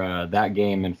that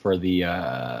game, and for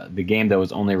the game that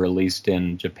was only released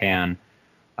in Japan,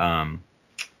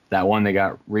 that one that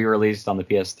got re-released on the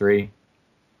PS3.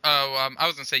 Oh, I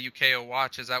was gonna say Yukio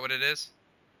Watch. Is that what it is?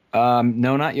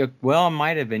 No, not well, it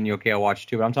might have been Yukio Watch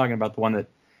 2, but I'm talking about the one that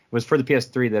was for the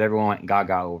PS3 that everyone went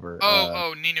gaga over.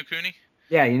 Ni no Kuni?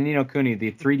 Yeah, Ni no Kuni,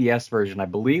 the 3DS version, I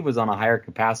believe, was on a higher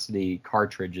capacity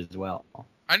cartridge as well.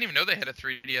 I didn't even know they had a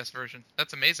 3DS version.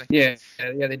 That's amazing. Yeah,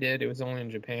 they did. It was only in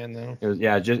Japan though. It was,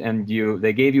 yeah,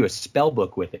 they gave you a spell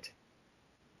book with it.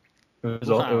 It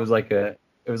was like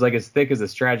as thick as a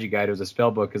strategy guide. It was a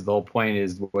spell book, because the whole point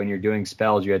is when you're doing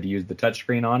spells, you had to use the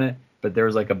touchscreen on it, but there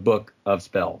was like a book of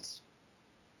spells.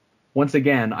 Once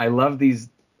again, I love these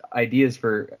ideas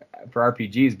for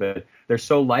RPGs, but they're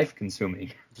so life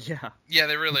consuming. Yeah,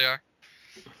 they really are.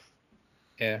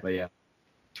 Yeah. But yeah.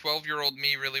 12-year-old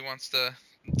me really wants to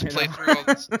play through all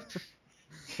this.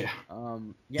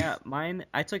 Yeah. Mine,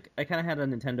 I kind of had a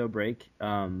Nintendo break,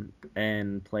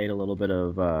 and played a little bit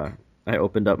of, I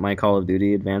opened up my Call of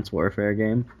Duty Advanced Warfare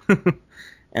game,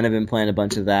 and I've been playing a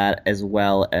bunch of that, as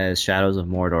well as Shadows of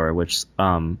Mordor, which,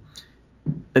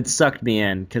 it sucked me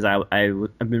in, because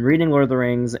I've been reading Lord of the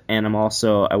Rings, and I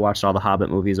watched all the Hobbit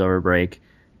movies over break,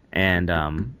 and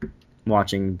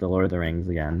watching the Lord of the Rings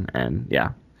again, and yeah,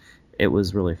 it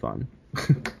was really fun.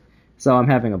 So I'm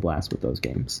having a blast with those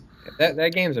games.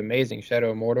 That game's amazing,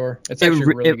 Shadow of Mordor. It's actually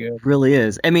really good. It really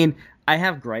is. I mean, I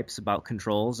have gripes about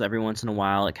controls every once in a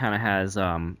while. It kind of has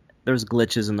there's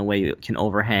glitches in the way you can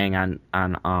overhang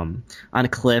on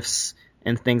cliffs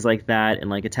and things like that, and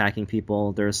like attacking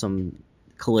people. There's some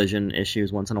collision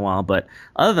issues once in a while, but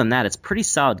other than that, it's a pretty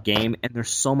solid game, and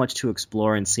there's so much to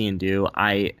explore and see and do.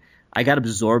 I got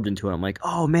absorbed into it. I'm like,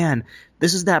 oh man,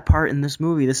 this is that part in this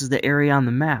movie. This is the area on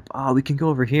the map. Oh, we can go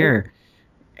over here.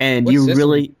 And what you system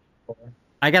really,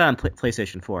 I got it on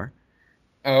PlayStation 4.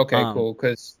 Oh, okay, cool.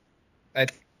 Because I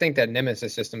think that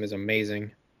Nemesis system is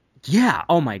amazing. Yeah.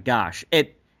 Oh my gosh.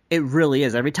 It really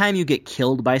is. Every time you get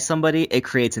killed by somebody, it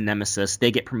creates a nemesis.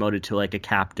 They get promoted to like a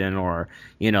captain, or,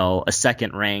 you know, a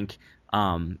second rank,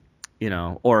 you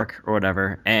know, orc or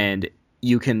whatever, and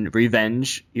you can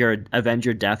avenge your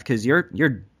death, because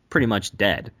you're pretty much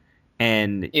dead.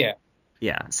 And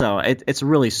yeah. So it's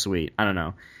really sweet. I don't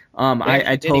know.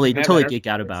 I totally geek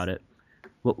out about it.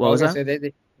 What was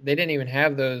that? They didn't even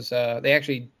have those. They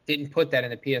actually didn't put that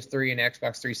in the PS3 and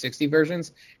Xbox 360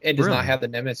 versions. It does not have the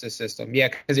Nemesis system. Yeah,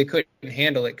 because it couldn't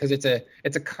handle it, because it's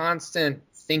a constant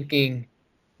thinking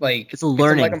Like It's a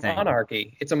learning like a thing.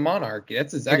 monarchy. It's a monarchy.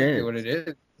 That's exactly what it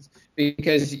is.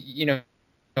 Because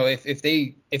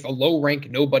if a low rank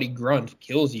nobody grunt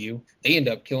kills you, they end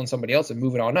up killing somebody else and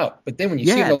moving on up. But then when you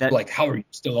see it, like, how are you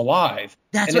still alive?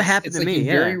 That's what happened to me. You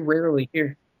very rarely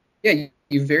hear. Yeah,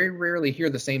 you very rarely hear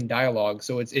the same dialogue.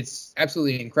 So it's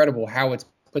absolutely incredible how it's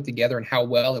put together and how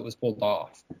well it was pulled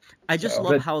off. I just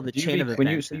love how the chain of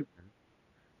events.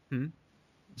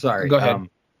 Sorry, go ahead.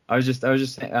 I was just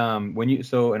saying,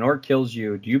 so an orc kills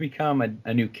you, do you become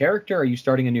a new character? Are you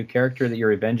starting a new character that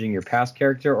you're avenging your past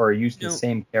character, or are you the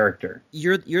same character?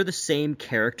 You're the same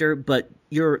character, but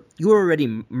you're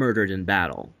already murdered in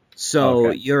battle,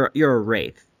 so you're a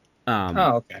wraith.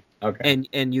 Okay.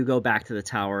 And you go back to the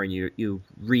tower and you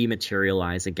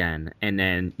rematerialize again, and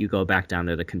then you go back down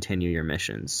there to continue your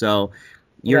mission. So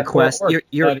your quest,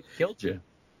 killed you.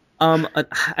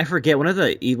 I forget, one of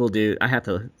the evil dudes, I have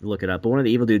to look it up, but one of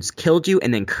the evil dudes killed you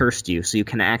and then cursed you, so you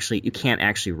can't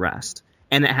actually rest.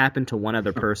 And it happened to one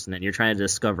other person, and you're trying to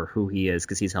discover who he is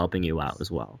because he's helping you out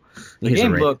as well. The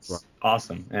game looks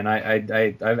awesome, and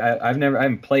I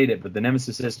haven't played it, but the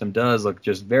Nemesis system does look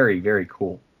just very, very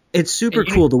cool. It's super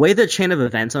cool. The way the chain of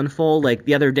events unfold, like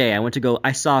the other day,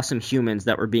 I saw some humans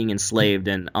that were being enslaved,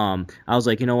 and I was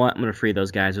like, you know what, I'm going to free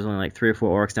those guys. There's only like 3 or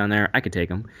 4 orcs down there. I could take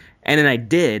them. And then I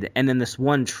did, and then this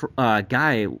one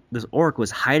guy, this orc,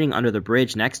 was hiding under the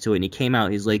bridge next to it, and he came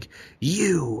out. He's like,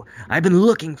 I've been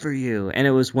looking for you. And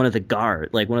it was one of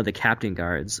the captain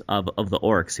guards of the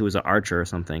orcs, who was an archer or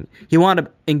something. He wound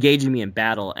up engaging me in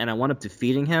battle, and I wound up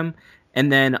defeating him, and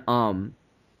then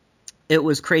it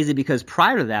was crazy because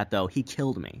prior to that, though, he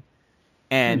killed me.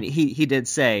 And he did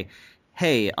say,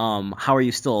 hey, how are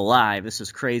you still alive? This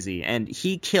is crazy. And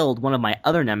he killed one of my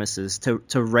other nemesis to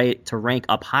rank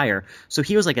up higher. So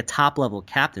he was like a top-level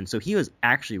captain. So he was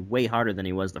actually way harder than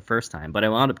he was the first time. But I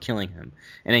wound up killing him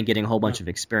and then getting a whole bunch of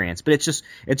experience. But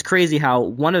it's crazy how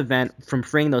one event from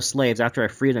freeing those slaves, after I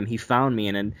freed him, he found me.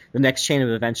 And then the next chain of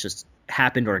events just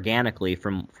happened organically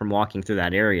from walking through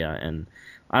that area. And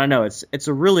I don't know. It's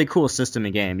a really cool system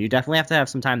and game. You definitely have to have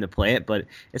some time to play it, but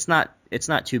it's not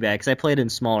too bad because I played in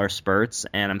smaller spurts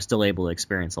and I'm still able to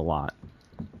experience a lot.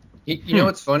 You know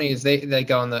what's funny is they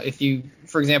go on if you,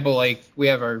 for example, like we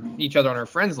have each other on our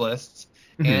friends lists,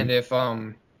 and if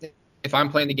I'm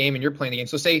playing the game and you're playing the game,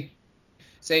 so say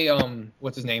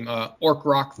what's his name, Orc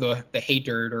Rock the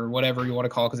Hater or whatever you want to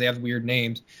call it because they have weird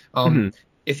names.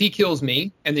 If he kills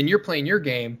me and then you're playing your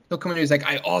game, he'll come in and he's like,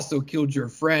 I also killed your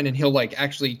friend, and he'll like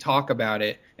actually talk about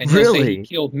it, and he'll say he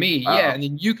killed me. Wow. Yeah, and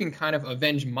then you can kind of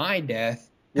avenge my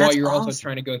death while you're also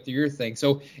trying to go through your thing.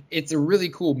 So it's a really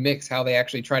cool mix how they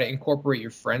actually try to incorporate your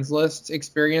friends list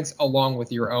experience along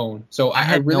with your own. So I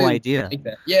had really no idea. Like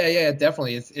that. Yeah,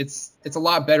 definitely. It's a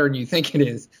lot better than you think it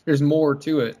is. There's more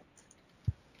to it.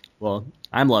 Well,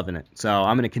 I'm loving it, so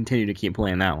I'm going to continue to keep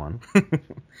playing that one.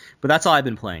 But that's all I've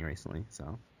been playing recently.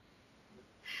 So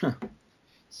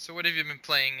what have you been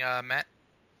playing, Matt?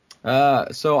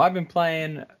 So I've been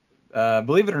playing,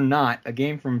 believe it or not, a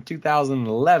game from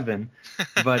 2011,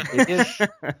 but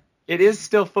it is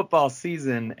still football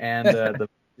season, and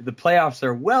the playoffs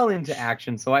are well into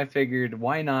action. So I figured,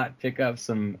 why not pick up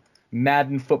some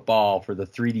Madden football for the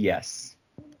 3DS?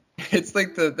 It's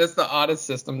like that's the oddest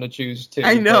system to choose too.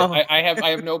 I know. I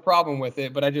have no problem with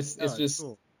it, but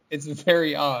cool. It's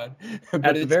very odd. But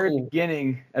at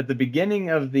the beginning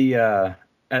of the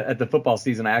at the football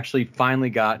season, I actually finally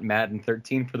got Madden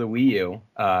 13 for the Wii U,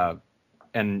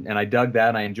 and I dug that.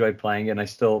 And I enjoyed playing it. And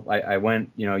I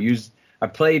went, I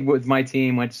played with my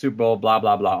team, went to Super Bowl, blah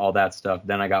blah blah, all that stuff.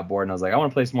 Then I got bored and I was like, I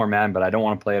want to play some more Madden, but I don't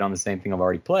want to play it on the same thing I've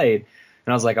already played.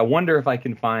 And I was like, I wonder if I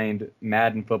can find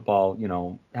Madden football.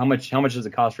 How much does it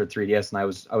cost for a 3DS? And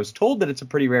I was told that it's a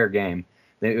pretty rare game.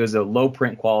 It was a low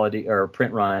print quality or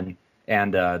print run,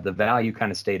 and the value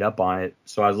kind of stayed up on it.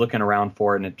 So I was looking around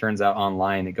for it, and it turns out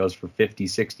online it goes for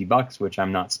 $50-$60, which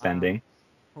I'm not spending.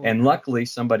 Wow. And luckily,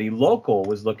 somebody local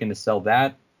was looking to sell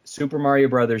that Super Mario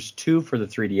Brothers 2 for the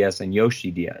 3DS and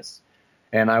Yoshi DS.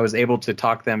 And I was able to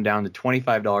talk them down to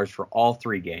 $25 for all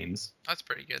 3 games. That's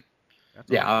pretty good.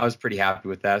 I was pretty happy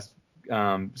with that.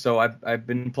 So I've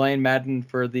been playing Madden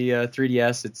for the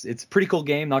 3DS. It's a pretty cool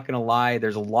game, not gonna lie.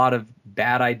 There's a lot of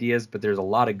bad ideas, but there's a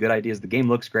lot of good ideas. The game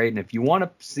looks great, and if you want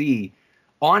to see,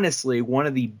 honestly, one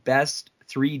of the best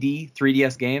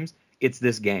 3DS games, it's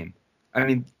this game. I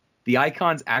mean, the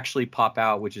icons actually pop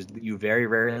out, which is you very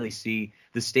rarely see.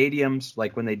 The stadiums,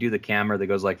 like when they do the camera that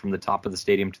goes like from the top of the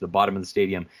stadium to the bottom of the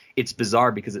stadium, it's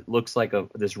bizarre because it looks like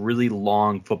this really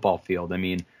long football field. I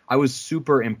mean, I was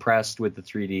super impressed with the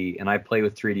 3D, and I play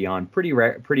with 3D on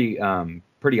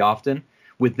pretty often.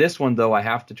 With this one, though, I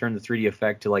have to turn the 3D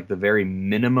effect to like the very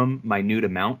minute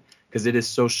amount because it is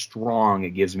so strong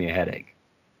it gives me a headache.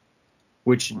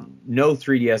 Which no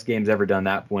 3DS game's ever done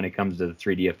that when it comes to the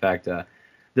 3D effect.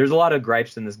 There's a lot of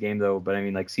gripes in this game, though, but I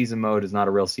mean, like, season mode is not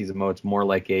a real season mode. It's more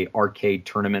like a arcade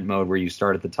tournament mode where you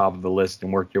start at the top of a list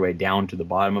and work your way down to the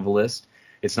bottom of a list.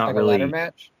 It's not like really a ladder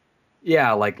match.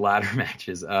 Yeah, like ladder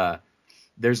matches.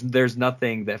 There's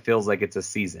nothing that feels like it's a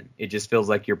season. It just feels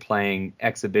like you're playing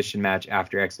exhibition match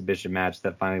after exhibition match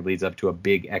that finally leads up to a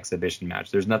big exhibition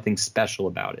match. There's nothing special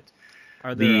about it.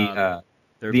 Are there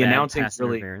the announcing pass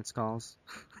really interference calls?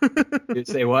 You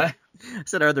say what? I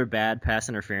said, are there bad pass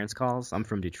interference calls? I'm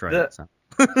from Detroit. So.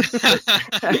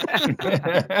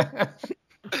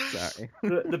 Sorry.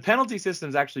 The penalty system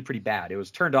is actually pretty bad. It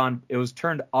was turned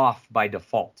off by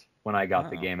default when I got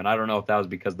the game, and I don't know if that was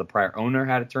because the prior owner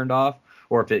had it turned off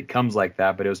or if it comes like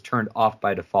that, but it was turned off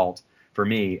by default for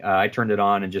me. I turned it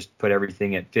on and just put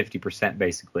everything at 50%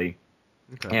 basically.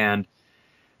 Okay. And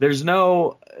there's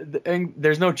no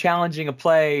challenging a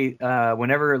play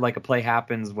whenever like a play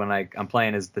happens when I'm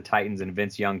playing as the Titans and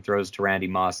Vince Young throws to Randy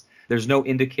Moss. There's no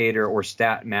indicator or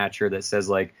stat matcher that says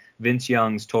like Vince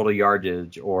Young's total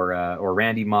yardage or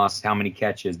Randy Moss how many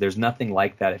catches. There's nothing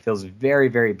like that. It feels very,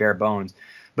 very bare bones.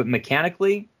 But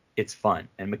mechanically, it's fun,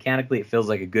 and mechanically, it feels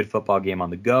like a good football game on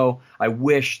the go. I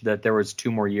wish that there was 2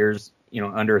 more years,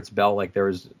 under its belt, like there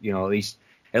was,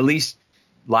 at least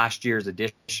last year's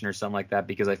edition or something like that,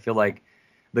 because I feel like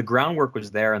the groundwork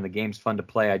was there and the game's fun to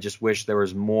play. I just wish there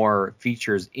was more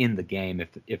features in the game,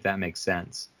 if that makes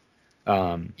sense.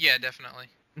 Yeah, definitely.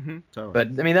 Mm-hmm, totally.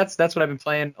 But I mean, that's what I've been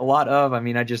playing a lot of. I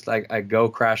mean, I go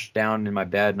crash down in my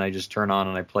bed and I just turn on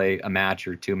and I play a match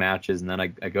or 2 matches and then I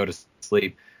go to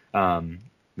sleep.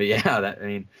 But yeah,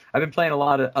 I've been playing a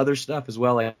lot of other stuff as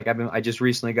well. Like I just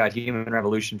recently got Human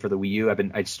Revolution for the Wii U.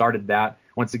 I started that.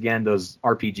 Once again, those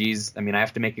RPGs. I mean, I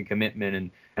have to make a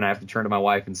commitment and I have to turn to my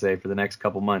wife and say, for the next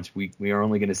couple months, we are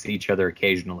only going to see each other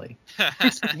occasionally.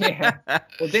 Yeah.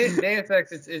 Well, Deus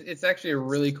Ex, it's actually a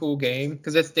really cool game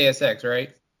because it's Deus Ex,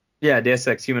 right? Yeah, Deus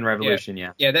Ex Human Revolution.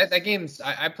 Yeah. Yeah, that game's.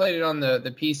 I played it on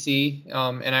the PC,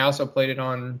 and I also played it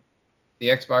on the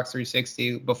Xbox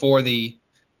 360 before the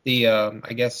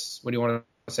I guess, what do you want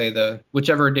to say,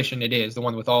 whichever edition it is, the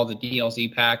one with all the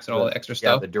DLC packs and all the extra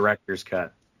stuff. Yeah, the director's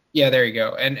cut. Yeah, there you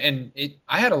go. And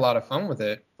I had a lot of fun with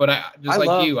it, but I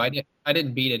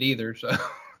didn't beat it either. So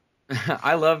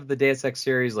I love the Deus Ex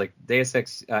series, like Deus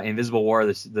Ex Invisible War.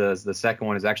 The second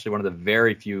one is actually one of the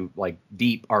very few like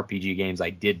deep RPG games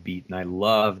I did beat, and I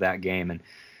love that game. And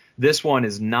this one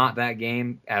is not that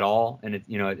game at all, and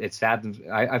it's sad.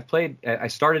 I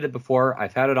started it before.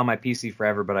 I've had it on my PC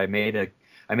forever, but I made a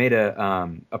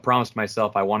promise to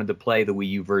myself. I wanted to play the Wii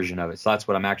U version of it, so that's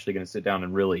what I'm actually going to sit down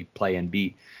and really play and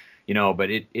beat. But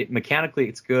it mechanically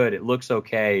it's good. It looks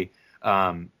okay.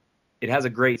 It has a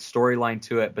great storyline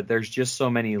to it, but there's just so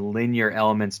many linear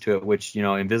elements to it. Which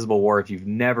Invisible War, if you've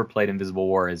never played Invisible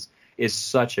War, is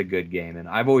such a good game. And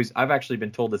I've actually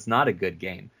been told it's not a good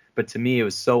game. But to me, it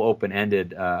was so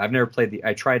open-ended. I've never played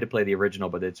I tried to play the original,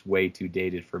 but it's way too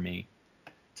dated for me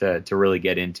to really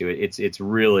get into it. It's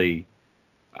really,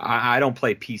 I don't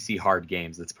play PC hard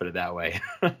games. Let's put it that way.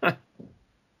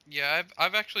 Yeah,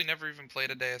 I've actually never even played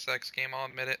a Deus Ex game. I'll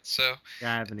admit it. So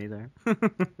yeah, I haven't either.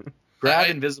 Grab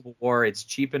Invisible War. It's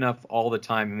cheap enough all the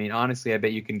time. I mean, honestly, I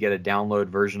bet you can get a download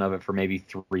version of it for maybe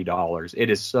 $3. It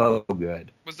is so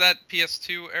good. Was that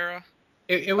PS2 era?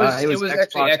 It was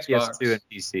Xbox, actually Xbox. PS2 and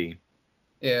PC.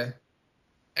 Yeah.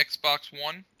 Xbox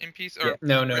One in PC? Or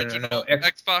No.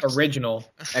 Xbox Original.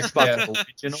 Xbox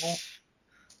original.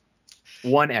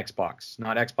 One Xbox,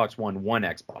 not Xbox One. One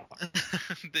Xbox.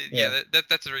 Yeah,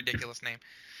 that's a ridiculous name.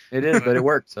 It is, but it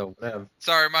worked. So whatever.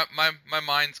 Sorry, my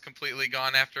mind's completely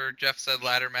gone after Jeff said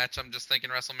ladder match. I'm just thinking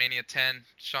WrestleMania 10.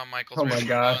 Shawn Michaels. Oh my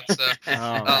god. On, so,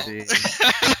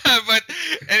 but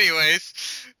anyways.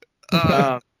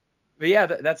 But yeah,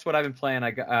 that's what I've been playing.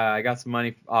 I got some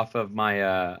money off of my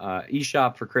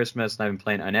eShop for Christmas, and I've been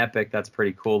playing Unepic. That's a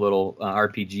pretty cool little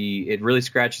RPG. It really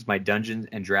scratches my Dungeons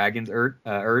and Dragons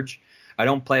urge. I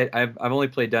don't play it. I've only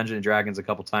played Dungeons and Dragons a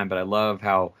couple times, but I love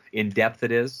how in depth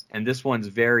it is. And this one's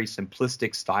very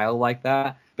simplistic style like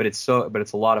that, but it's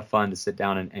a lot of fun to sit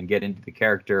down and get into the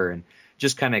character and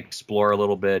just kind of explore a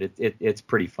little bit. It's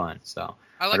pretty fun. So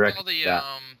I liked all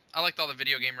the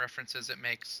video game references it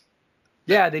makes.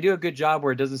 Yeah, they do a good job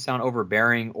where it doesn't sound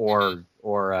overbearing or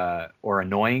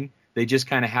annoying. They just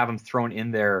kind of have them thrown in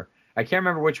there. I can't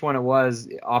remember which one it was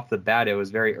off the bat. It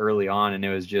was very early on, and it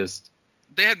was just.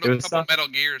 They had a couple Metal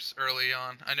Gears early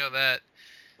on. I know that.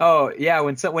 Oh yeah,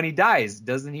 when he dies,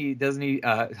 doesn't he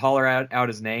holler out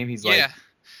his name? He's like,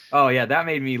 Oh yeah, that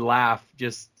made me laugh.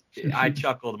 I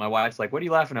chuckled. My wife's like, "What are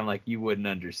you laughing?" I'm like, "You wouldn't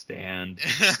understand."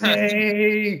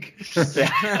 Snake.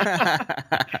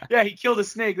 Yeah, he killed a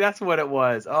snake. That's what it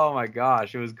was. Oh my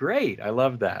gosh, it was great. I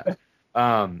loved that.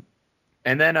 And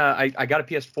then I got a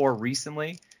PS4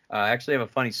 recently. I actually have a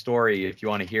funny story if you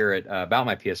want to hear it about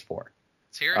my PS4.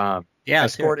 Let's hear it. Yeah, I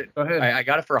scored it. Go ahead. I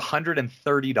got it for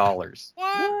 $130.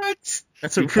 What?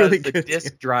 That's a really The good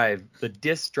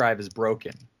disc drive is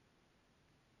broken.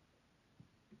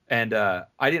 And I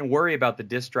didn't worry about the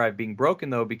disc drive being broken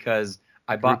though, because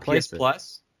I bought PS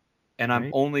Plus, and I'm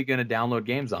only going to download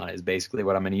games on it. Is basically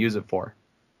what I'm going to use it for.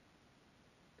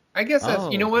 I guess that's,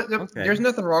 you know what? There's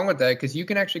nothing wrong with that, because you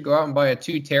can actually go out and buy a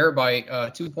 2 terabyte,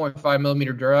 2.5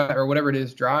 millimeter drive or whatever it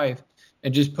is drive,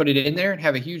 and just put it in there and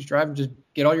have a huge drive and just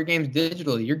get all your games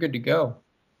digitally. You're good to go.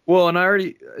 Well, and I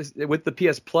already, with the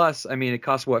PS Plus, I mean, it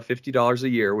costs what, $50 a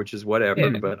year, which is whatever.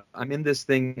 Yeah. But I'm in this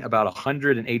thing about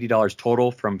 $180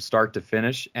 total from start to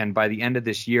finish, and by the end of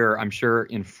this year, I'm sure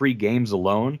in free games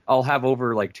alone, I'll have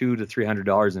over like $200 to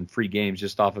 $300 in free games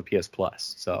just off of PS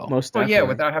Plus. So Most Well, definitely. yeah,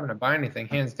 without having to buy anything,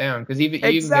 hands down. Because even you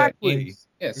Exactly. can get games.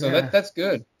 Yeah, so Yeah. that's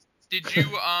good. Did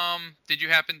you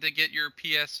happen to get your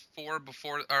PS4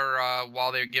 before or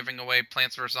while they're giving away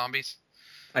Plants vs Zombies?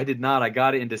 I did not. I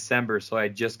got it in December, so I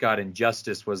just got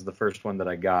Injustice was the first one that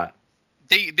I got.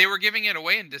 They were giving it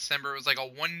away in December. It was like a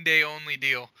 1-day only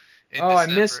deal. I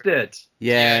missed it.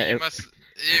 Yeah,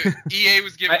 EA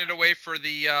was giving it away for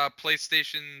the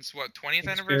PlayStation's 20th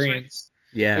anniversary. Experience.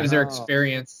 yeah. It was their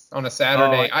experience on a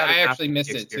Saturday. got I it actually after missed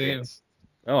the it too. experience.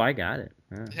 Oh, I got it.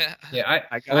 Yeah. Yeah,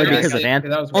 I got Only it. because I of got it, Anthony.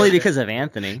 that was Only worth it. because of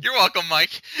Anthony. You're welcome,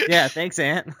 Mike. Yeah, thanks,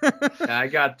 Ant. I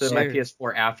got my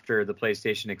Sure. PS4 after the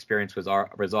PlayStation experience was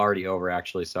already over,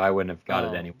 actually, so I wouldn't have got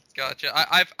it anyway. Gotcha.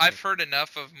 I've heard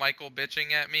enough of Michael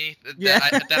bitching at me Yeah.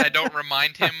 that I don't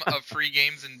remind him of free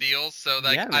games and deals. So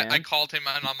like Yeah, I man. called him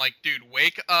and I'm like, dude,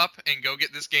 wake up and go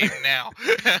get this game now.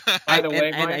 By the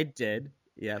way, and I Mike, did.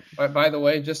 Yep. by the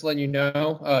way, just letting you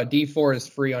know, D4 is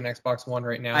free on Xbox One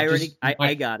right now. I Just-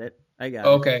 got it. I got it.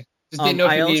 Okay. Just didn't know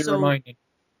if I you needed also- reminding.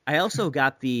 I also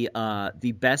got the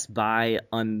Best Buy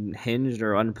Unhinged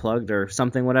or Unplugged or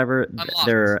something, whatever. Unlocked.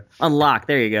 They're unlocked.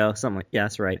 There you go. Something like, yeah,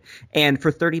 that's right. And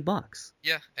for $30.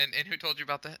 Yeah, and who told you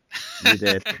about that? You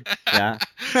did. Yeah.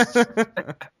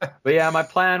 But yeah, my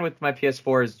plan with my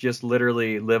PS4 is just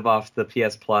literally live off the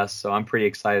PS Plus, so I'm pretty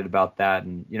excited about that.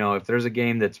 And if there's a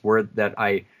game that's worth that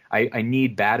I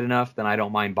need bad enough, then I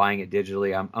don't mind buying it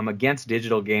digitally. I'm against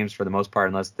digital games for the most part,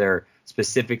 unless they're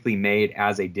specifically made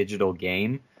as a digital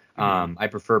game. I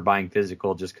prefer buying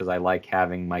physical just because I like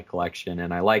having my collection,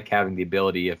 and I like having the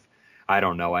ability, if I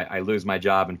don't know, I lose my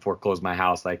job and foreclose my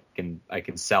house, I can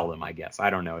sell them, I guess.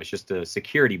 I don't know. It's just a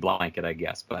security blanket, I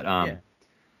guess. But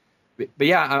But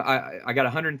yeah, I got a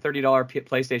 $130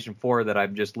 PlayStation 4 that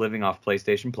I'm just living off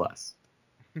PlayStation Plus.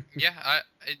 Yeah,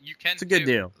 you can. It's a good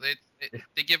deal.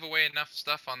 They give away enough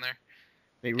stuff on there.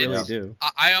 They really It's- do.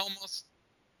 I almost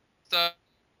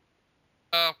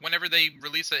whenever they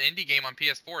release an indie game on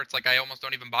PS4, it's like I almost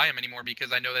don't even buy them anymore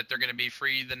because I know that they're going to be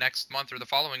free the next month or the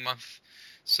following month.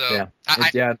 So Yeah.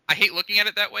 I hate looking at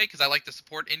it that way because I like to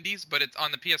support indies, but it's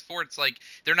on the PS4. It's like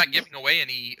they're not giving away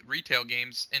any retail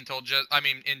games until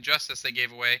Injustice they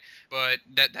gave away, but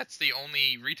that's the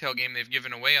only retail game they've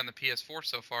given away on the PS4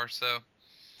 so far. So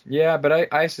Yeah,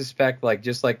 but I suspect,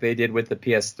 just like they did with the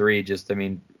PS3,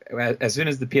 as soon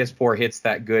as the PS4 hits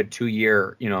that good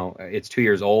 2-year, it's 2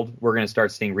 years old, we're going to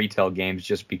start seeing retail games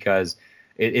just because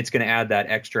it's going to add that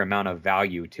extra amount of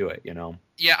value to it,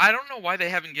 Yeah, I don't know why they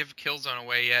haven't given Killzone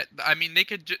away yet. I mean,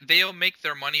 they'll make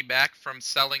their money back from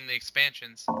selling the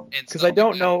expansions. Because I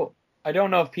don't know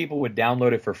if people would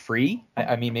download it for free.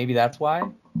 I mean, maybe that's why.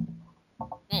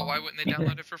 Well, why wouldn't they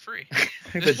download it for free?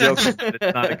 The joke is that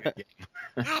it's not a good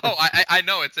game. Oh, I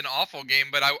know it's an awful game,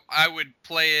 but I would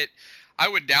play it. I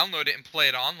would download it and play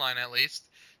it online at least.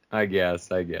 I guess,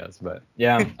 but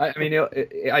yeah, I mean,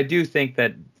 I do think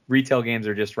that retail games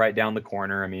are just right down the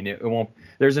corner. I mean, it won't.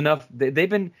 There's enough. They've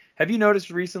been. Have you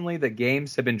noticed recently that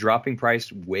games have been dropping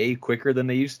price way quicker than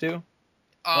they used to?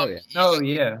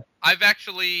 Yeah. I've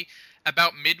actually,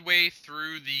 about midway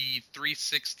through the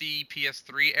 360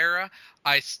 PS3 era,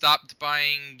 I stopped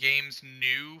buying games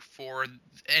new for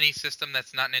any system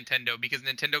that's not Nintendo because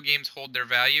Nintendo games hold their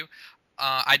value.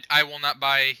 I will not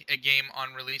buy a game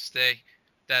on release day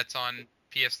that's on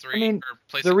PS3 or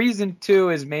PlayStation. The reason too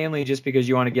is mainly just because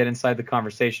you want to get inside the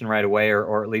conversation right away,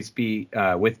 or at least be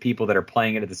with people that are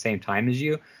playing it at the same time as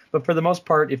you. But for the most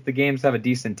part, if the games have a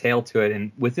decent tail to it,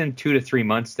 and within 2 to 3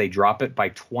 months they drop it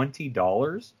by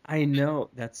 $20, I know.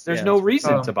 there's no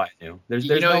reason to buy it new. There's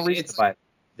no reason to buy it.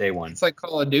 day one. It's like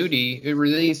Call of Duty. It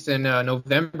released in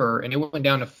November, and it went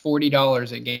down to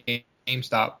 $40 at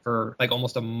GameStop for like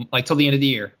almost till the end of the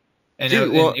year, and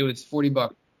Dude, it was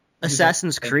 $40.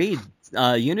 Assassin's Creed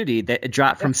Unity that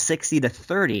dropped from 60 to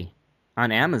 30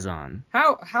 on Amazon.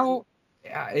 How?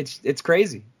 Yeah, it's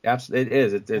crazy. Absolutely,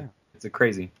 it is. It's a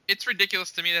crazy. It's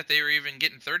ridiculous to me that they were even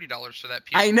getting $30 for that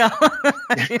PS4. I know.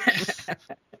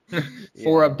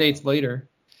 4 updates later.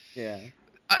 Yeah.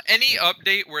 Any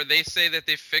update where they say that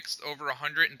they fixed over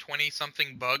 120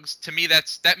 something bugs, to me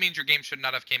that means your game should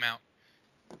not have came out.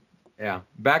 Yeah.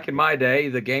 Back in my day,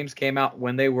 the games came out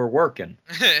when they were working.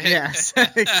 Yes,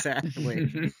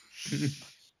 exactly.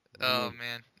 Oh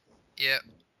man. Yeah.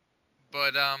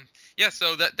 But yeah,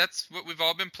 so that's what we've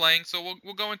all been playing. So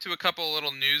we'll go into a couple of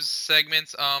little news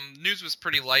segments. News was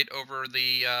pretty light over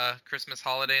the Christmas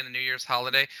holiday and the New Year's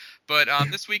holiday, but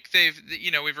this week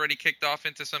we've already kicked off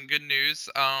into some good news.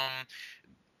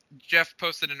 Jeff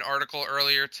posted an article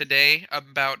earlier today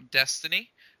about Destiny.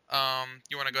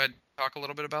 You want to go ahead and talk a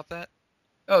little bit about that?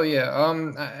 Oh yeah.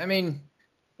 I mean,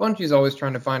 Bungie's always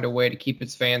trying to find a way to keep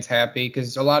its fans happy,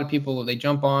 because a lot of people, they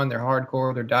jump on, they're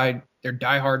hardcore, they're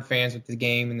diehard fans with the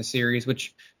game and the series,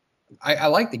 which I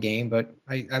like the game, but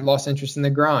I lost interest in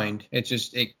the grind.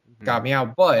 It got me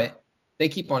out. But they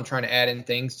keep on trying to add in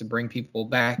things to bring people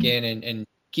back in and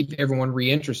keep everyone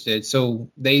reinterested.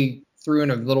 So they threw in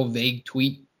a little vague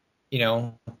tweet,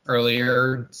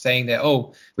 earlier saying that,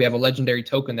 we have a legendary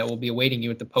token that will be awaiting you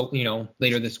at the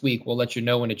later this week. We'll let you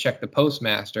know when to check the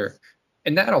postmaster.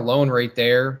 And that alone right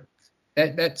there,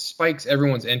 that spikes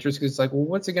everyone's interest, because it's like, well,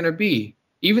 what's it going to be?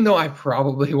 Even though I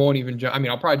probably won't even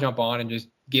I'll probably jump on and just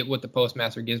get what the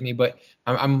postmaster gives me, but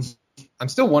I'm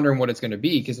still wondering what it's going to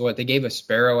be, because they gave a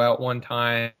Sparrow out one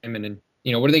time, and then,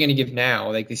 what are they going to give now?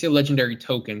 Like, they say a legendary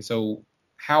token, so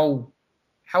how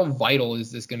vital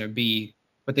is this going to be?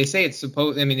 But they say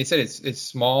they said it's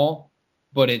small,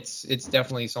 but it's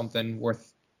definitely something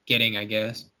worth getting, I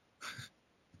guess.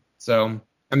 So,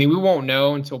 we won't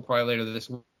know until probably later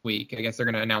this week. I guess they're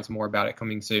going to announce more about it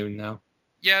coming soon, though.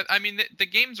 Yeah, the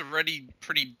game's already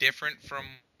pretty different from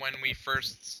when we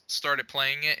first started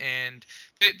playing it, and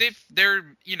they're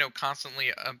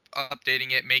constantly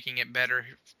updating it, making it better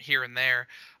here and there.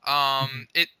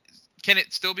 Can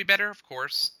it still be better? Of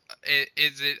course.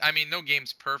 No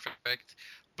game's perfect,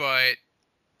 but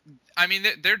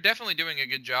they're definitely doing a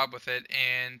good job with it.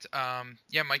 And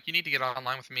yeah, Mike, you need to get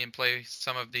online with me and play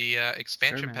some of the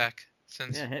expansion pack.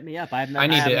 Yeah, hit me up. I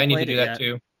need to do that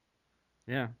too.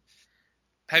 Yeah.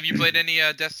 Have you played any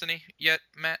Destiny yet,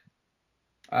 Matt?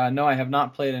 No, I have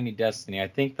not played any Destiny. I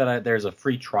think that there's a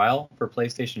free trial for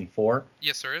PlayStation 4.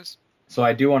 Yes, there is. So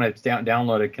I do want to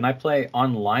download it. Can I play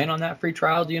online on that free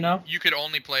trial? Do you know? You could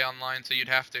only play online, so you'd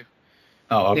have to.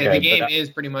 Oh, okay. Yeah, the game is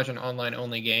pretty much an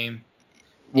online-only game.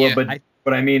 Well, yeah. But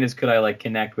what I mean is, could I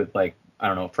connect with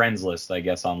friends list, I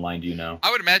guess, online? Do you know?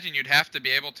 I would imagine you'd have to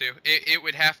be able to. It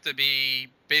would have to be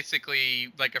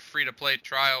basically like a free-to-play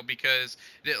trial, because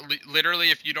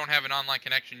literally, if you don't have an online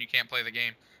connection, you can't play the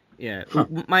game. Yeah,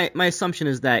 my assumption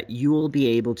is that you will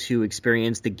be able to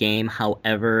experience the game.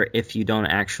 However, if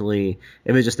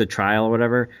it's just a trial or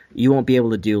whatever, you won't be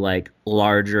able to do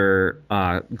larger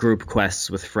group quests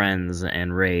with friends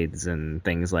and raids and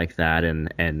things like that,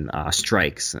 and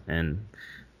strikes and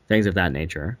things of that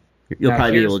nature. You'll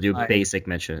probably be able to do basic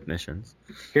missions.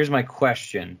 Here's my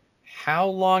question. How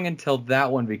long until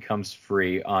that one becomes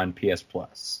free on PS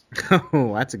Plus?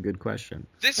 Oh, that's a good question.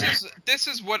 This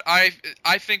is what I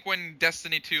think when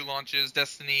Destiny 2 launches,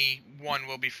 Destiny 1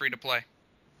 will be free to play.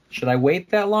 Should I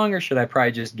wait that long, or should I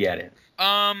probably just get it?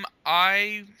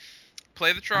 I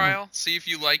play the trial, see if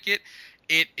you like it.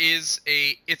 It's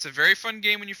a very fun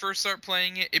game when you first start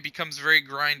playing it. It becomes very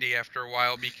grindy after a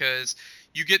while, because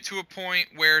you get to a point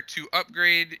where to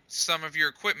upgrade some of your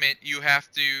equipment, you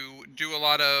have to do a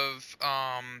lot of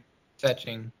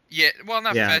fetching. Yeah, well,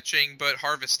 not fetching, but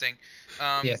harvesting.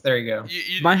 Yes, there you go.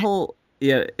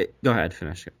 Go ahead,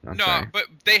 finish it. Sorry. But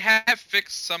they have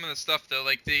fixed some of the stuff though,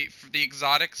 like for the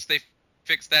exotics, they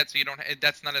fixed that, so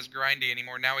that's not as grindy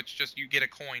anymore. Now it's just you get a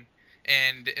coin,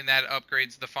 and that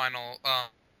upgrades the final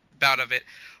bout of it.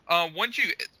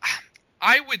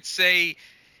 I would say,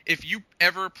 if you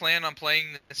ever plan on playing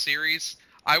the series,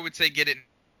 I would say get it,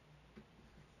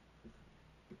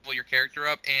 level your character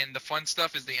up, and the fun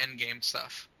stuff is the end game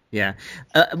stuff. Yeah.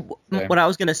 What I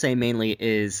was going to say mainly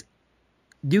is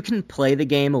you can play the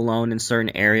game alone in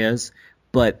certain areas,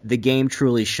 but the game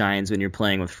truly shines when you're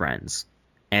playing with friends.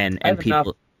 And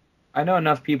people. I know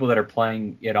enough people that are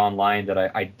playing it online that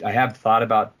I have thought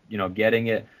about getting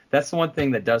it, that's the one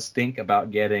thing that does stink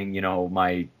about getting,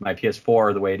 my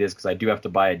PS4 the way it is, because I do have to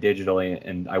buy it digitally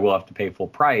and I will have to pay full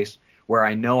price, where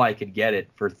I know I could get it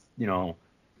for,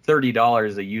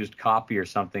 $30 a used copy or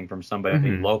something from somebody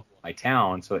local in my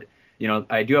town. So,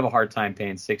 I do have a hard time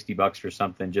paying $60 for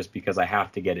something just because I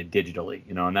have to get it digitally,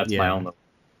 and that's my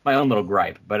own little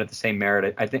gripe. But at the same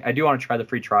merit, I think I do want to try the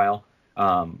free trial.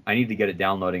 I need to get it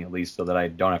downloading at least so that I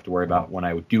don't have to worry about when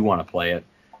I do want to play it,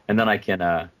 and then I can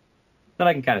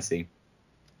kind of see.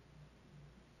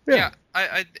 Yeah,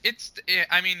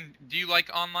 I mean, do you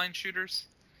like online shooters?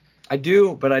 I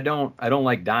do, but I don't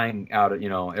like dying out,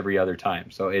 every other time.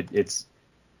 So it's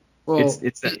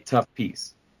that tough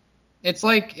piece. It's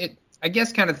like I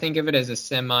guess kind of think of it as a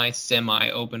semi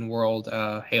open world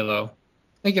Halo.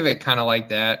 Think of it kind of like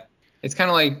that. It's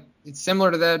kind of like it's similar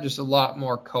to that, just a lot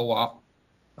more co-op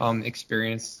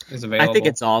experience is available. I think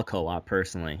it's all co-op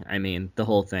personally. I mean, the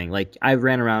whole thing. Like I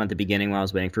ran around at the beginning while I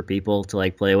was waiting for people to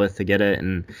like play with to get it,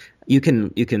 and you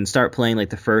can start playing like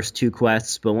the first 2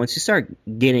 quests, but once you start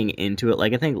getting into it,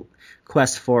 like I think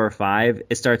quest 4 or 5,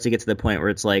 it starts to get to the point where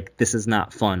it's like this is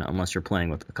not fun unless you're playing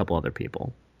with a couple other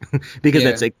people.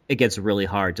 Because it gets really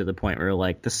hard to the point where you're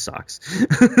like, this sucks.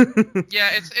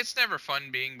 Yeah, it's never fun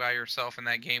being by yourself in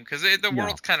that game because the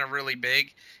world's kind of really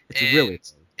big. It's really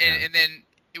big. And then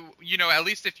at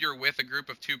least if you're with a group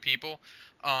of 2 people,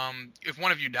 if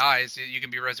one of you dies, you can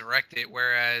be resurrected.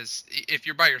 Whereas if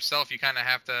you're by yourself, you kind of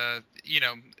have to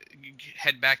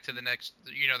head back to the next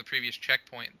the previous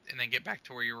checkpoint and then get back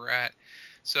to where you were at.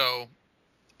 So.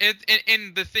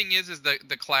 And the thing is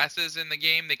the classes in the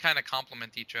game, they kind of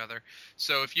complement each other.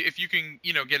 So if you can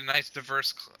get a nice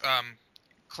diverse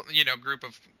group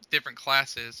of different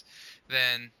classes,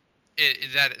 then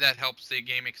that helps the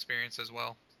game experience as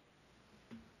well.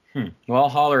 Well, I'll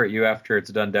holler at you after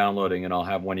it's done downloading, and I'll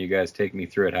have one of you guys take me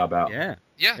through it. How about? Yeah,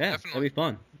 definitely. That'll be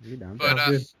fun. You're down. But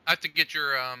I have to get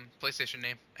your PlayStation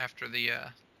name after the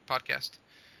podcast.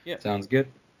 Yeah, sounds good.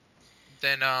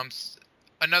 Then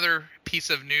another piece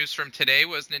of news from today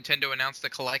was Nintendo announced a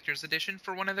collector's edition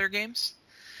for one of their games.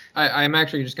 I'm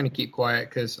actually just going to keep quiet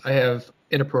because I have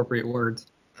inappropriate words.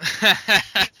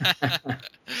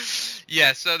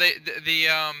 Yeah, so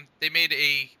they made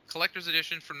a collector's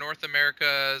edition for North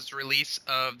America's release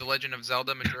of The Legend of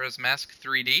Zelda Majora's Mask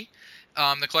 3D.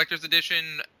 The collector's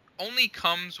edition only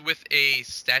comes with a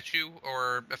statue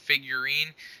or a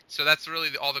figurine, so that's really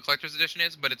all the collector's edition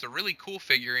is, but it's a really cool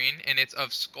figurine, and it's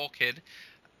of Skull Kid.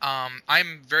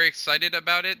 I'm very excited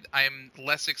about it. I'm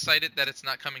less excited that it's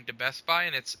not coming to Best Buy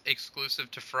and it's exclusive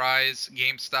to Fry's,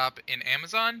 GameStop, and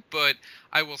Amazon, but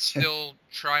I will still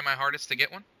try my hardest to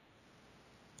get one.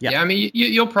 Yeah, I mean,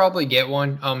 you'll probably get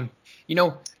one.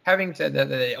 Having said that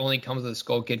it only comes with a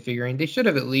Skull Kid figurine, they should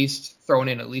have at least thrown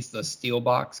in at least the steel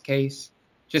box case,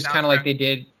 just kind of like they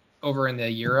did over in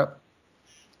the Europe.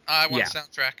 I want the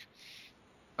soundtrack.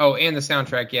 Oh, and the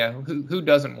soundtrack, yeah. Who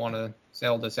doesn't want to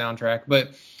sell the soundtrack?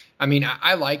 But I mean,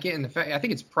 I like it, and I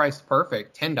think it's priced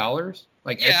perfect. $10,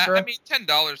 extra. I mean,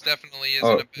 $10 definitely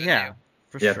isn't a bad deal.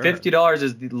 For sure. $50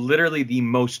 is literally the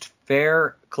most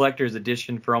fair collector's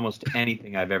edition for almost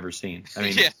anything I've ever seen. I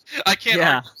mean, I can't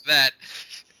argue with that.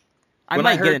 I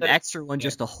might get an extra one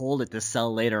just to hold it to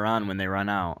sell later on when they run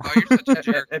out. Oh, you're such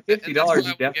a jerk. At $50,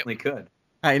 you definitely could.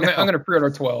 I'm going to pre-order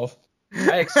 12.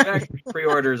 I expect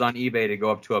pre-orders on eBay to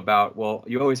go up to about, well,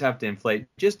 you always have to inflate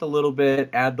just a little bit,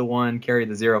 add the 1, carry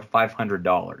the 0,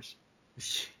 $500.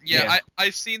 Yeah.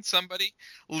 I've seen somebody,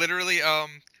 literally,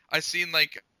 I seen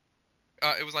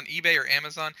it was on eBay or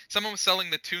Amazon, someone was selling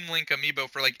the Toon Link amiibo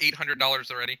for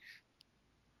 $800 already.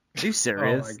 Are you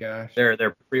serious? Oh my gosh.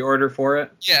 Their pre-order for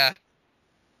it? Yeah.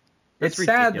 It's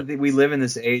sad that we live in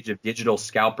this age of digital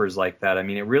scalpers like that. I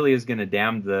mean, it really is going to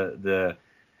damn the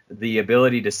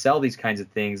ability to sell these kinds of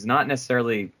things, not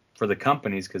necessarily for the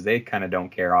companies because they kind of don't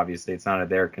care. Obviously, it's not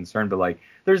their concern, but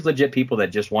there's legit people that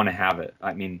just want to have it.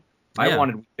 I mean, I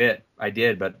wanted it, I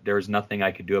did, but there was nothing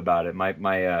I could do about it.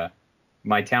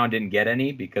 My town didn't get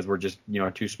any because we're just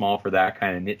too small for that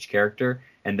kind of niche character,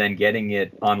 and then getting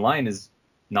it online is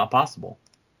not possible.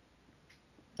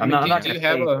 Do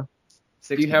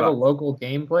you have a local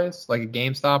game place, like a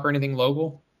GameStop or anything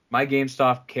local? My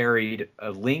GameStop carried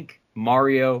a Link,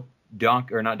 Mario,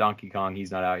 not Donkey Kong,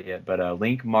 he's not out yet, but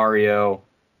Link, Mario,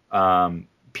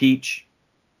 Peach,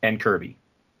 and Kirby.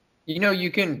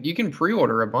 You can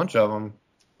pre-order a bunch of them.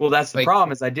 Well, that's the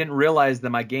problem is I didn't realize that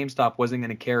my GameStop wasn't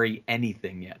going to carry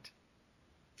anything yet.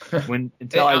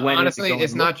 Honestly,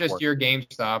 it's not just your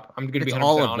GameStop. I'm going to be 100%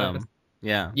 all of honest. them.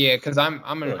 Yeah, because I'm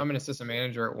an assistant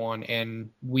manager at one,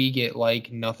 and we get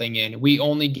nothing in. We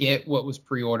only get what was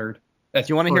pre-ordered. That's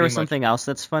Do you want to hear pretty much- something else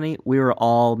that's funny? We were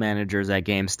all managers at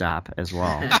GameStop as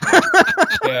well.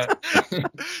 Yeah,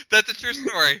 That's a true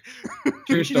story.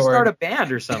 true You should start story. a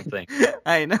band or something.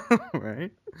 I know,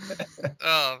 right?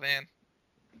 Oh man.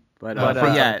 But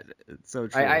But, yeah, it's so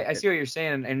true. I see what you're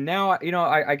saying, and now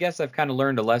I guess I've kind of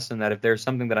learned a lesson that if there's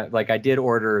something that I did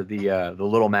order the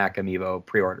Little Mac Amiibo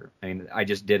pre-order. I mean, I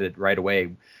just did it right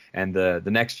away, and the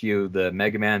next few, the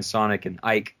Mega Man, Sonic, and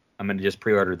Ike, I'm gonna just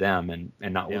pre-order them and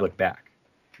not look back.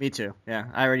 Me too. Yeah,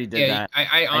 I already did Yeah, that.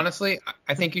 I honestly,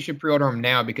 I think you should pre-order them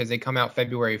now because they come out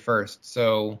February 1st.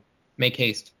 So make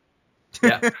haste.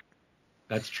 Yeah,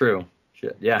 that's true.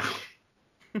 Shit, yeah.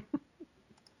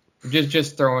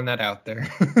 Just throwing that out there.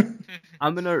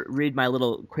 I'm gonna read my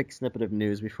little quick snippet of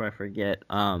news before I forget.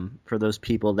 For those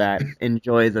people that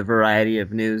enjoy the variety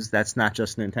of news, that's not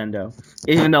just Nintendo.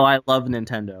 Even though I love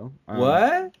Nintendo.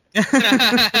 What?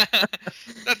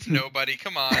 That's nobody.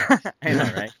 Come on. I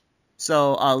know, right?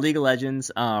 So, League of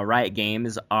Legends, Riot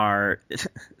Games are.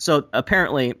 So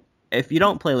apparently, if you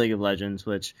don't play League of Legends,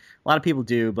 which a lot of people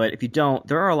do, but if you don't,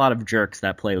 there are a lot of jerks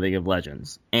that play League of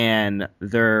Legends, and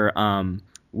they're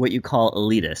what you call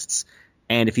elitists.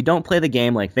 And if you don't play the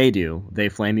game like they do, they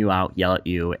flame you out, yell at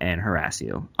you, and harass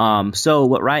you. So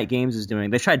what Riot Games is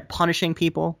doing, they tried punishing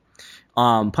people.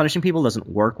 Punishing people doesn't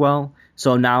work well,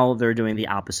 so now they're doing the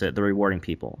opposite. They're rewarding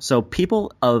people. So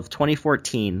people of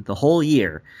 2014, the whole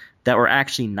year, that were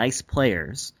actually nice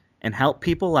players and helped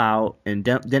people out and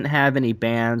didn't have any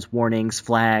bans, warnings,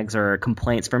 flags, or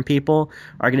complaints from people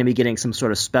are going to be getting some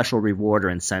sort of special reward or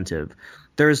incentive.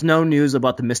 There's no news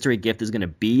about the mystery gift is going to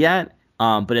be yet,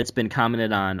 but it's been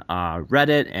commented on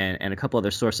Reddit and a couple other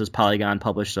sources. Polygon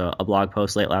published a blog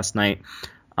post late last night.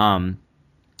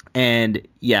 And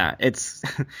yeah, it's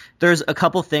there's a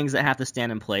couple things that have to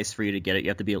stand in place for you to get it. You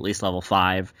have to be at least level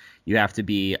 5. You have to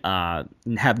be have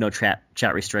no chat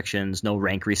restrictions, no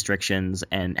rank restrictions,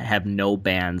 and have no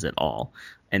bans at all.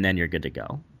 And then you're good to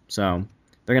go. So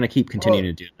they're gonna keep continuing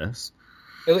to do this.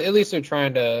 At least they're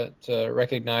trying to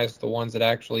recognize the ones that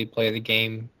actually play the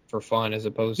game for fun as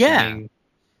opposed to being,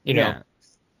 you know. Yeah.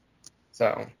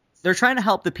 So They're trying to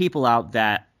help the people out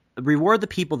that reward the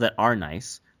people that are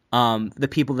nice. The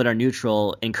people that are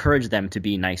neutral, encourage them to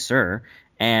be nicer,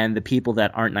 and the people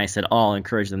that aren't nice at all,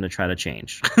 encourage them to try to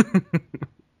change.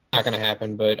 not gonna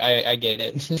happen, but I get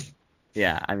it.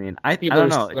 Yeah, I mean, I People don't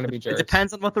are know. still gonna be It jerks.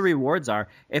 depends on what the rewards are.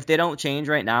 If they don't change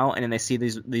right now, and then they see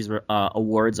these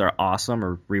awards are awesome,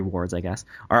 or rewards, I guess,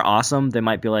 are awesome, they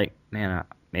might be like, man,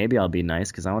 maybe I'll be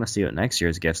nice because I want to see what next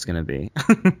year's gift's gonna be.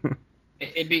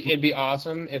 It'd be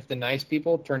awesome if the nice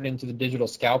people turned into the digital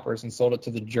scalpers and sold it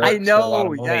to the jerks. I for a lot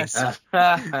know, of money. yes,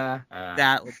 That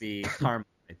that would be karma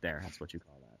right there. That's what you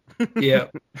call that. Yeah.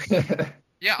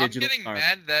 Yeah, I'm Digital getting card.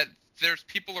 mad that there's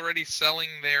people already selling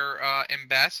their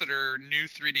Ambassador new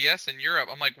 3DS in Europe.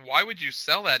 I'm like, why would you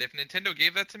sell that? If Nintendo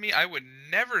gave that to me, I would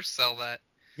never sell that.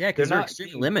 Yeah, because They're they're not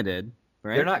extremely being- limited,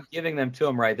 right? They're not giving them to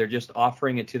them, right? They're just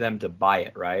offering it to them to buy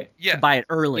it, right? Yeah, Buy it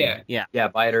early. Yeah. Yeah. Yeah,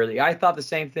 buy it early. I thought the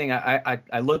same thing.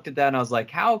 I looked at that and I was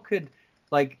like, how could,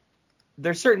 like,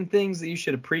 there's certain things that you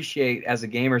should appreciate as a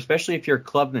gamer, especially if you're a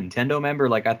Club Nintendo member.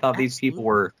 Like, I thought these people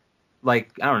were,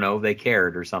 like, I don't know, they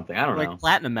cared or something. I don't Like know.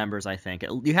 platinum members, I think.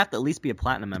 You have to at least be a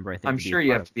platinum member, I think. I'm to be sure a you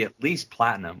part have to be at least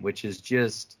platinum, which is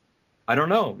just, I don't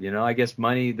know. You know, I guess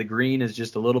money, the green is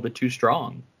just a little bit too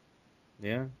strong. of-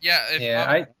 Yeah.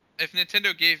 yeah. If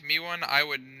Nintendo gave me one, I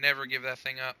would never give that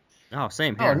thing up Oh,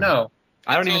 same here. Oh no.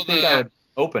 I don't even Until think the- I would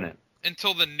open it.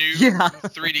 until the new Yeah.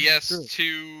 3DS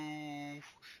 2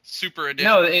 Super Edition.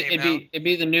 No, came out. it'd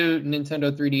be the new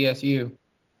Nintendo 3DSu.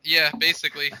 Yeah,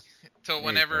 basically. Till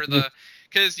whenever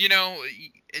because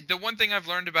the one thing I've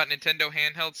learned about Nintendo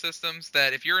handheld systems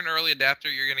that if you're an early adapter,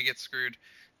 you're gonna get screwed.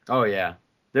 Oh, yeah.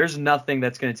 There's nothing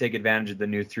that's going to take advantage of the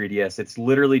new 3DS. It's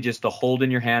literally just to hold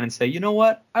in your hand and say, you know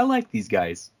what? I like these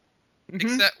guys.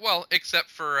 Mhm. Except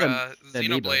for The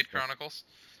Xenoblade Amiibos. Chronicles.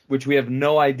 Which we have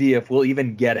no idea if we'll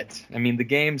even get it. I mean, the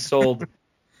game sold,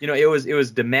 it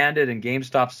was demanded and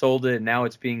GameStop sold it, and now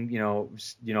it's being,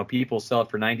 people sell it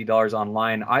for $90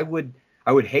 online. I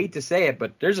would hate to say it,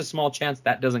 but there's a small chance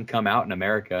that doesn't come out in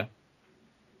America.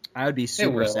 I would be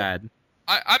super will. sad.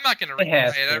 I'm not gonna It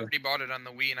has rebuy it. I to. already bought it on the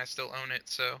Wii and I still own it.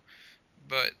 So,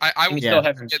 but I And would you Yeah. still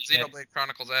haven't get seen it. Xenoblade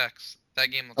Chronicles X.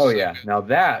 That game looks Oh, so yeah. good. Now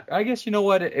that, I guess, you know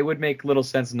what? It would make little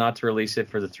sense not to release it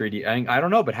for the 3D. I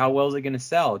don't know, but how well is it going to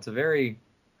sell? It's a very,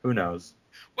 who knows?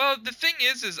 Well, the thing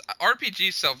is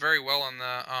RPGs sell very well on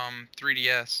the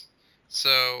 3DS.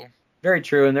 So Very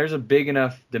true, and there's a big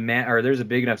enough demand, or there's a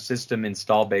big enough system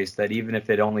install base that even if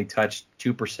it only touched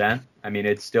 2%, I mean,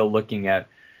 it's still looking at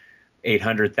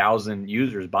 800,000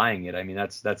 users buying it. I mean,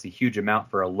 that's a huge amount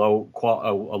for a low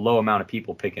amount of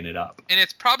people picking it up. And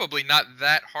it's probably not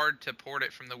that hard to port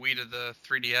it from the Wii to the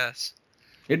 3DS.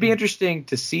 It'd be interesting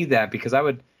to see that, because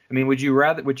would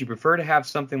you prefer to have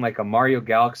something like a Mario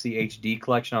Galaxy HD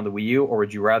collection on the Wii U, or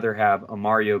would you rather have a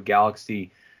Mario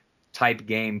Galaxy type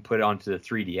game put onto the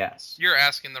 3DS? You're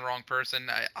asking the wrong person.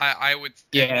 I would.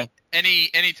 Yeah.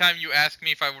 Anytime you ask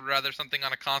me if I would rather something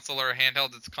on a console or a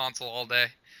handheld, it's console all day.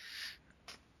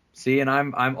 See, and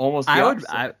I'm almost the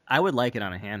opposite. I would like it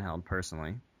on a handheld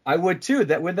personally. I would too.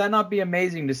 Would that not be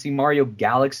amazing to see Mario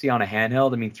Galaxy on a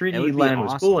handheld? I mean, 3D Land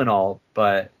was cool and all,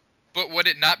 but would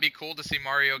it not be cool to see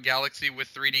Mario Galaxy with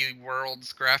 3D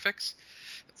Worlds graphics?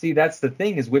 See, that's the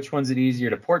thing, is which one's it easier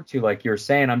to port to? Like you're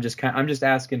saying, I'm just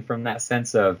asking from that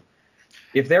sense of,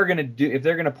 if they're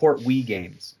gonna port Wii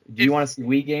games, do you want to see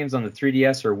Wii games on the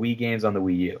 3DS or Wii games on the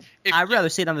Wii U? I'd rather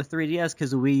see it on the 3DS,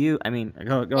 because the Wii U. I mean,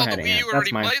 go ahead. The Wii U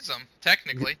already plays them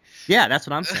technically. Yeah, that's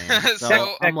what I'm saying.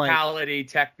 So I'm like,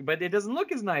 but it doesn't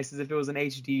look as nice as if it was an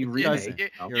HD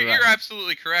remake. You're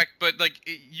absolutely correct. But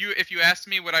if you asked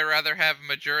me, would I rather have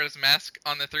Majora's Mask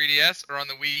on the 3DS or on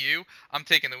the Wii U? I'm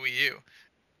taking the Wii U.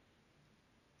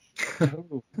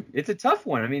 It's a tough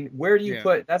one. I mean, where do you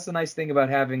put? That's the nice thing about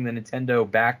having the Nintendo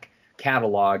back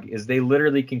catalog, is they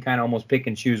literally can kind of almost pick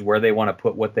and choose where they want to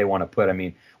put what they want to put. I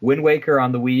mean, Wind Waker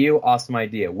on the Wii U, awesome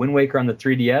idea. Wind Waker on the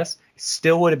 3DS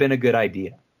still would have been a good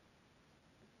idea.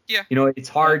 Yeah. It's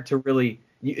hard to really.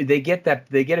 They get to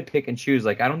pick and choose.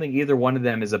 Like, I don't think either one of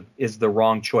them is the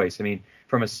wrong choice. I mean,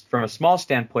 from a small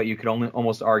standpoint, you could only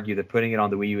almost argue that putting it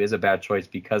on the Wii U is a bad choice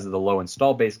because of the low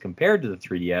install base compared to the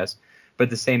 3DS. But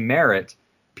the same merit,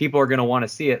 people are going to want to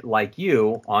see it, like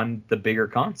you, on the bigger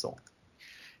console.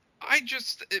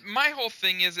 My whole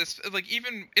thing is it's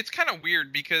kind of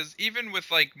weird, because even with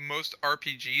most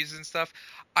RPGs and stuff,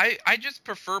 I just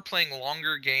prefer playing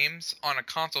longer games on a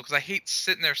console, because I hate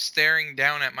sitting there staring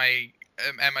down at my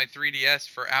 3DS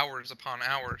for hours upon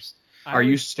hours. Are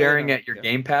you staring at your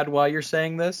gamepad while you're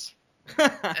saying this? No,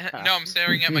 I'm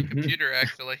staring at my computer,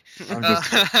 actually.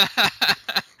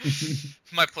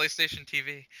 My PlayStation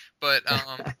TV. But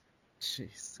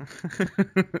jeez.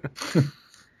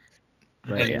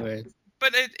 Anyway.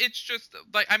 But it's just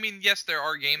yes, there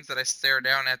are games that I stare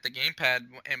down at the gamepad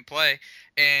and play,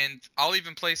 and I'll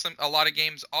even play a lot of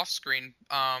games off screen.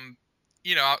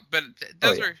 But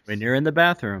those are when you're in the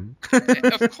bathroom. Of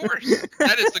course,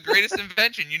 that is the greatest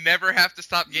invention. You never have to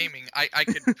stop gaming. I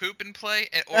could poop and play,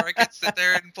 or I could sit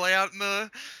there and play out in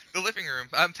the living room.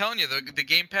 I'm telling you, the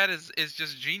gamepad is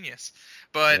just genius.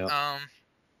 But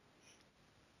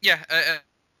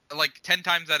 10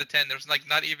 times out of 10, there's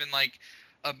not even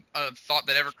a thought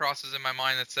that ever crosses in my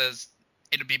mind that says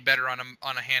it'd be better on a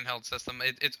handheld system.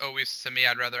 It's always, to me,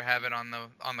 I'd rather have it on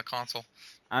the console.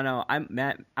 I know.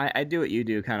 I do what you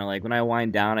do, kind of like when I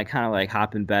wind down, I kind of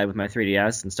hop in bed with my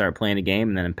 3DS and start playing a game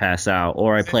and then pass out,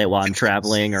 or I play it while I'm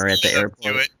traveling or at the airport.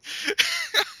 Do it.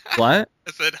 What?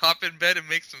 I said hop in bed and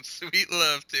make some sweet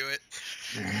love to it.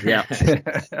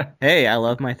 Yeah. Hey, I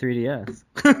love my 3DS.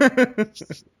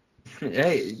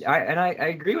 Hey, I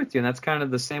agree with you, and that's kind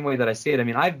of the same way that I see it. I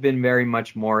mean, I've been very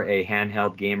much more a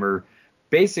handheld gamer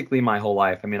basically my whole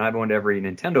life. I mean, I've owned every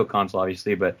Nintendo console,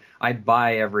 obviously, but I'd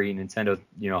buy every Nintendo,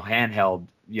 handheld,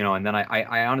 and then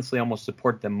I honestly almost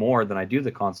support them more than I do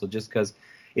the console, just because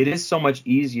it is so much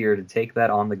easier to take that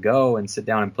on the go and sit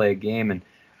down and play a game. And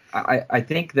I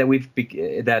think that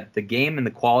that the game and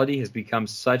the quality has become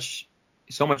so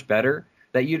much better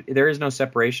that there is no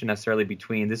separation necessarily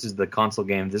between this is the console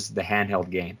game, this is the handheld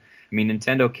game. I mean,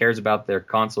 Nintendo cares about their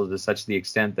consoles to such the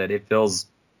extent that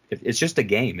it's just a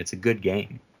game. It's a good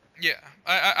game. Yeah,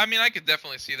 I mean, I could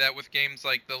definitely see that with games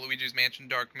like the Luigi's Mansion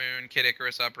Dark Moon, Kid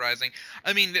Icarus Uprising.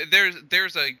 I mean,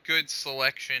 there's a good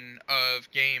selection of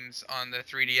games on the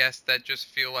 3DS that just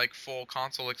feel like full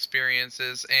console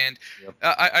experiences, and yep.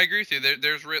 I agree with you.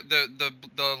 There's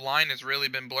the line has really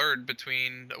been blurred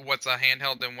between what's a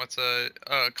handheld and what's a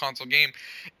console game,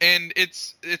 and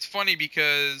it's funny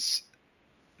because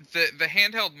the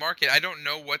handheld market, I don't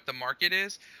know what the market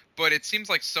is, but it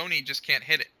seems like Sony just can't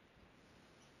hit it.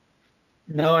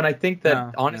 No, and I think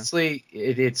that honestly,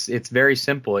 it's very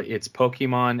simple. It's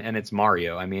Pokemon and it's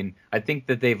Mario. I mean, I think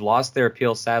that they've lost their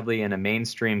appeal, sadly, in a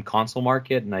mainstream console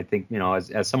market. And I think,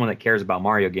 as someone that cares about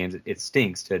Mario games, it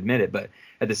stinks to admit it. But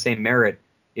at the same merit,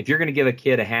 if you're going to give a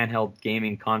kid a handheld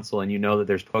gaming console and you know that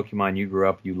there's Pokemon, you grew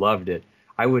up, you loved it,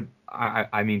 I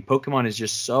mean, Pokemon is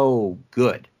just so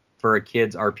good for a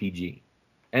kid's RPG.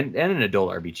 and an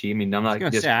adult RPG. I mean, I'm not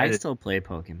just. I still play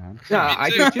Pokemon. No, Me I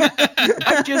too. do too.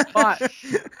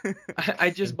 I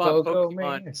just bought Pogo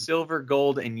Pokemon Man. Silver,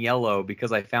 Gold, and Yellow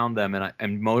because I found them,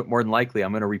 and more than likely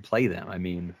I'm going to replay them. I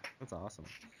mean, That's awesome.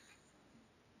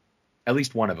 at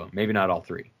least one of them, maybe not all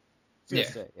three. Yeah.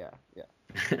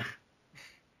 Yeah.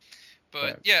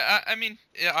 But yeah, I mean,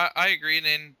 yeah, I agree,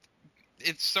 and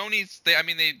it's Sony's.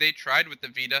 They tried with the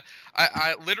Vita.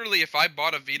 I literally, if I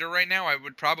bought a Vita right now, I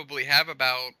would probably have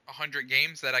about 100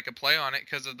 games that I could play on it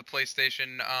because of the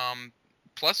PlayStation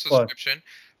Plus subscription.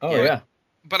 Oh Yeah. yeah.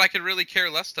 But I could really care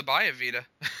less to buy a Vita.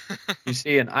 You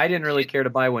see, and I didn't really care to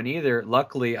buy one either.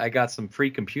 Luckily, I got some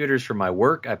free computers from my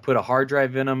work. I put a hard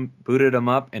drive in them, booted them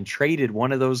up, and traded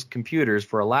one of those computers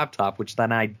for a laptop, which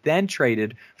then I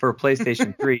traded for a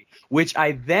PlayStation 3, which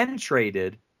I then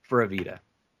traded for a Vita.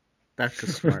 That's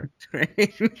just smart. Right?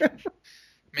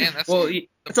 Man, that's Well,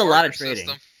 That's a lot of barter trading.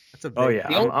 system. That's a big, Oh yeah,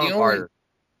 The I'm only- a barter.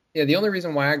 Yeah, the only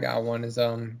reason why I got one is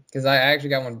because I actually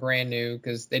got one brand new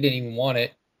because they didn't even want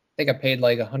it. I think I paid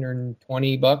like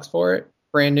 $120 for it,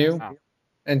 brand new. Wow.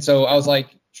 And so I was like,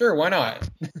 sure, why not?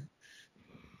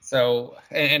 So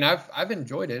and I've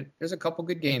enjoyed it. There's a couple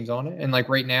good games on it, and like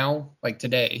right now, like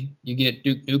today, you get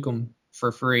Duke Nukem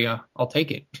for free. I'll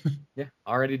take it. Yeah,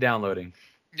 already downloading.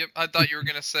 Yep, I thought you were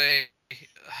gonna say.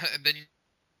 Then you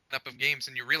up of games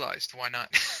and you realized why not.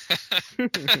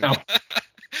 No.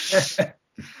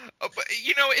 But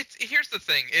here's the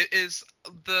thing. It is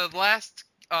the last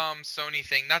Sony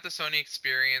thing, not the Sony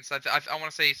experience. I want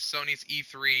to say Sony's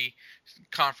E3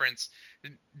 conference.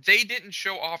 They didn't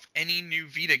show off any new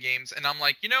Vita games, and I'm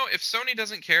like, if Sony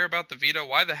doesn't care about the Vita,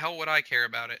 why the hell would I care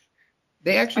about it?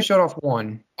 They actually showed off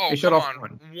one. Oh, They showed come off on,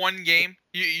 one. one game?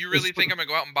 You really think I'm gonna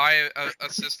go out and buy a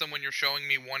system when you're showing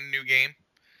me one new game?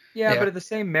 Yeah, Yeah. but at the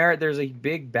same merit, there's a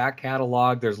big back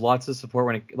catalog. There's lots of support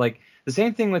when it, like the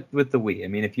same thing with the Wii. I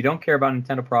mean, if you don't care about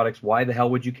Nintendo products, why the hell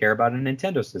would you care about a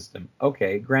Nintendo system?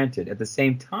 Okay, granted. At the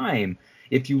same time,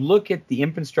 if you look at the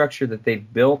infrastructure that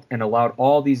they've built and allowed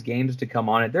all these games to come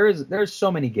on it, there's so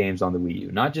many games on the Wii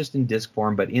U, not just in disc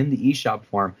form, but in the eShop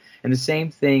form. And the same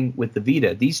thing with the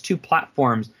Vita. These two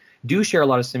platforms do share a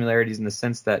lot of similarities in the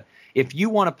sense that if you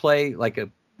want to play like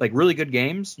really good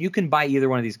games, you can buy either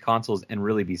one of these consoles and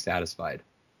really be satisfied.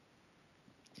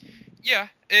 Yeah,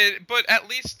 but at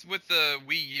least with the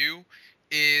Wii U,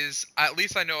 is at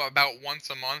least I know about once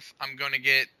a month I'm going to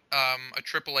get a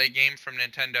AAA game from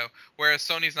Nintendo, whereas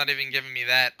Sony's not even giving me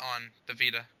that on the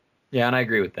Vita. Yeah, and I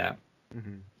agree with that.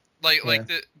 Mm-hmm.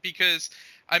 Because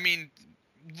I mean,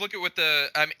 look at what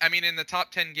I mean in the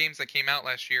top 10 games that came out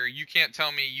last year, you can't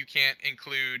tell me you can't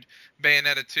include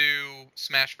Bayonetta 2,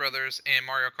 Smash Brothers, and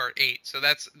Mario Kart 8. So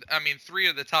that's 3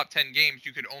 of the top 10 games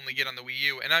you could only get on the Wii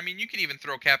U, and I mean you could even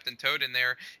throw Captain Toad in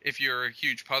there if you're a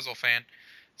huge puzzle fan.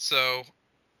 So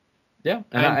Yeah,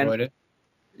 I enjoyed it.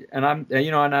 And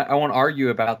I won't argue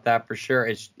about that for sure.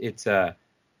 It's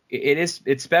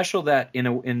special that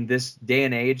in this day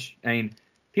and age, I mean,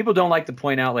 people don't like to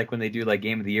point out like when they do like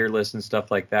Game of the Year lists and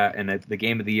stuff like that, and the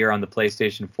Game of the Year on the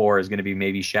PlayStation 4 is going to be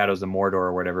maybe Shadows of Mordor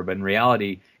or whatever. But in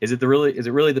reality, is it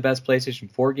really the best PlayStation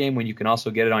 4 game when you can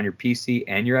also get it on your PC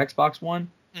and your Xbox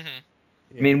One? mhm.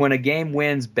 I mean, when a game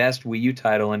wins Best Wii U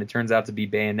title and it turns out to be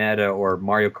Bayonetta or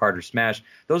Mario Kart or Smash,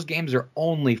 those games are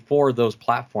only for those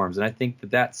platforms, and I think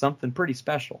that that's something pretty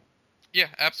special. Yeah,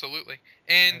 absolutely.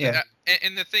 And Yeah.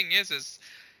 And the thing is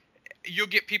you'll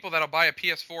get people that'll buy a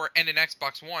PS4 and an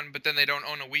Xbox One, but then they don't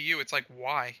own a Wii U. It's like,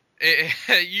 why?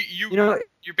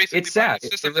 You're basically it's buying sad. a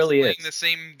system It really that's playing is. the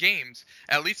same games.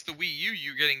 At least the Wii U,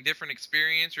 you're getting different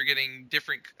experience. You're getting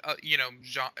different,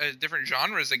 different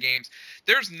genres of games.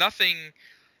 There's nothing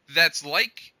that's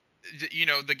like,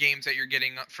 the games that you're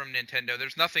getting from Nintendo.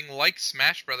 There's nothing like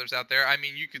Smash Brothers out there. I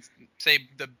mean, you could say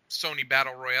the Sony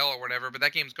Battle Royale or whatever, but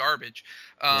that game's garbage.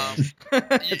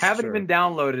 Haven't even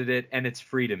downloaded it, and it's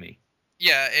free to me.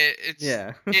 Yeah, it's.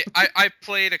 I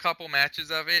played a couple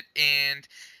matches of it, and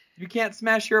You can't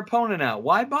smash your opponent out.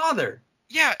 Why bother?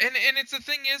 yeah, and it's the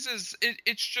thing is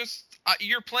it's just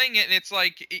you're playing it, and it's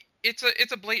like it's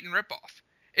a blatant ripoff.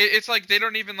 It's like they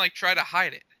don't even like try to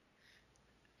hide it.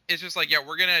 It's just like, yeah,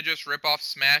 we're gonna just rip off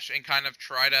Smash and kind of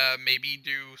try to maybe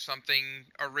do something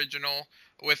original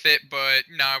with it, but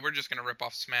nah, we're just gonna rip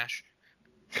off Smash.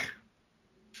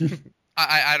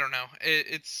 I don't know.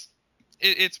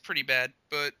 It's pretty bad,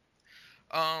 but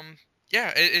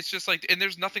yeah, it's just like, and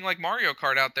there's nothing like Mario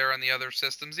Kart out there on the other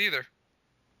systems either.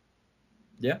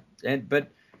 Yeah, but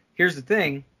here's the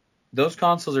thing: those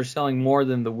consoles are selling more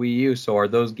than the Wii U, so are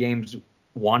those games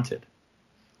wanted?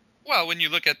 Well, when you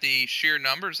look at the sheer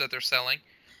numbers that they're selling,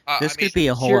 This I mean, could be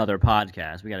a whole here- other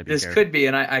podcast. We got to be This careful. could be,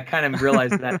 and I kind of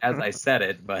realized that as I said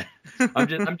it, but I'm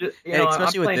just, you know,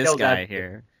 Especially I'm with playing this devil's guy advocate.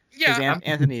 here. yeah, Because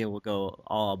Anthony will go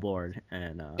all aboard.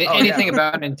 And Anything yeah.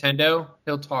 about Nintendo,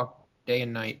 he'll talk day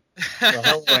and night. Well,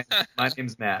 hello, my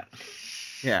name's Matt.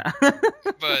 yeah.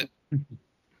 but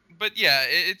yeah,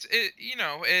 it's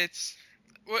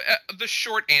the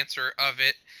short answer of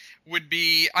it would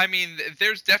be, I mean,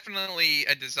 there's definitely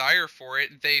a desire for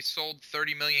it. They sold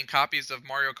 30 million copies of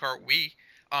Mario Kart Wii.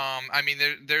 I mean,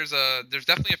 there's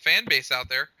definitely a fan base out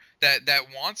there that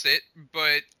wants it,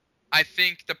 but I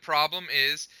think the problem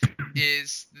is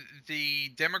the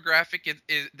demographic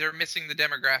is they're missing the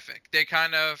demographic.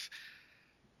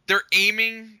 They're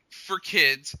aiming for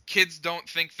kids. Kids don't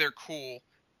think they're cool.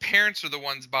 Parents are the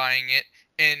ones buying it,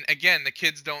 and again, the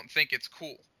kids don't think it's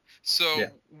cool. So Yeah.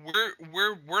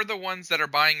 we're the ones that are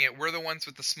buying it. We're the ones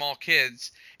with the small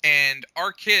kids, and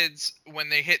our kids, when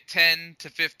they hit 10 to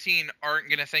 15, aren't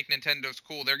gonna think Nintendo's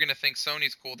cool. They're gonna think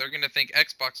Sony's cool. They're gonna think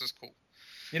Xbox is cool.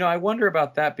 You know, I wonder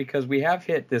about that because we have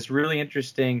hit this really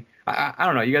interesting. I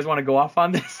don't know. You guys want to go off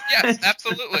on this? Yes,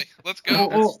 absolutely. Let's go.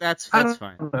 Well, That's I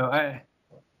fine. don't know.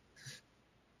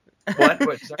 What?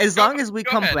 Sorry. As long as we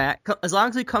Go come ahead. back, as long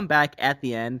as we come back at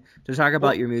the end to talk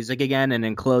about your music again and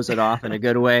then close it off in a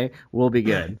good way, we'll be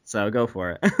good. So go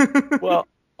for it. Well,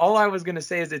 all I was going to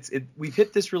say is we've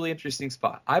hit this really interesting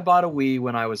spot. I bought a Wii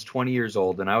when I was 20 years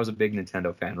old, and I was a big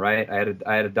Nintendo fan, right?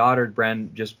 I had a daughter,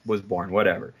 Bren just was born,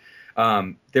 whatever.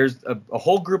 There's a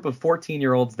whole group of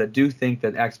 14-year-olds that do think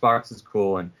that Xbox is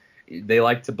cool, and they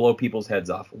like to blow people's heads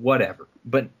off, whatever.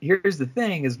 But here's the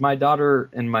thing, is my daughter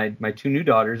and my two new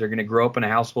daughters are going to grow up in a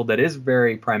household that is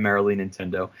very primarily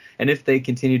Nintendo. And if they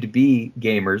continue to be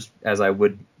gamers, as I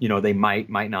would, you know, they might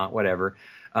not, whatever.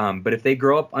 But if they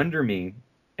grow up under me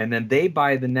and then they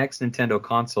buy the next Nintendo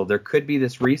console, there could be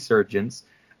this resurgence.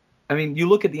 I mean, you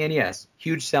look at the NES,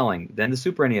 huge selling. Then the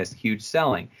Super NES, huge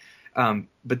selling.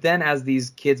 But then as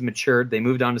these kids matured, they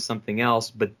moved on to something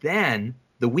else. But then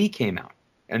the Wii came out.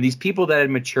 And these people that had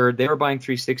matured, they were buying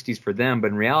 360s for them, but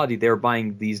in reality, they were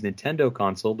buying these Nintendo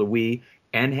console, the Wii,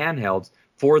 and handhelds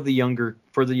for the younger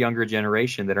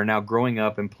generation that are now growing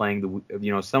up and playing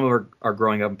some are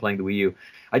growing up and playing the Wii U.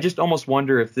 I just almost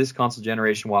wonder if this console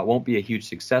generation, while it won't be a huge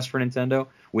success for Nintendo,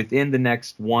 within the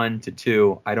next 1 to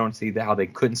 2, I don't see how they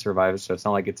couldn't survive it. So it's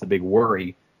not like it's a big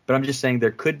worry. But I'm just saying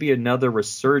there could be another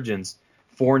resurgence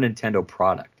for Nintendo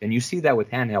product, and you see that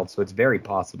with handhelds, so it's very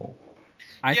possible.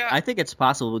 Yeah. I think it's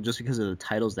possible just because of the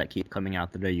titles that keep coming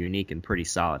out that are unique and pretty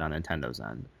solid on Nintendo's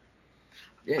end.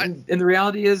 And the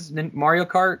reality is, Mario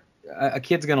Kart, a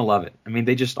kid's going to love it. I mean,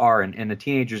 they just are, and a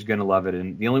teenager's going to love it.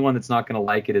 And the only one that's not going to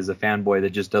like it is a fanboy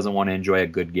that just doesn't want to enjoy a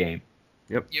good game.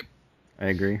 Yep. I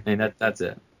agree. I mean, that's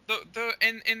it.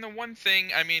 The one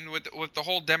thing, I mean, with the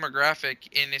whole demographic,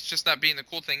 and it's just not being the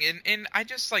cool thing, and I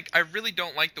just I really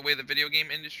don't like the way the video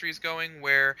game industry is going,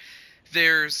 where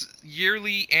there's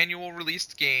yearly annual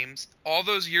released games. All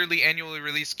those yearly annually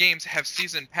released games have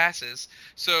season passes.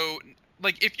 So,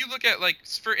 if you look at,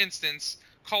 for instance,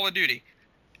 Call of Duty,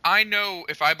 I know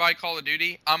if I buy Call of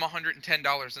Duty, I'm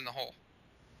 $110 in the hole,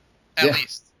 at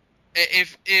least.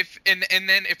 And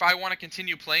then if I want to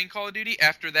continue playing Call of Duty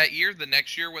after that year, the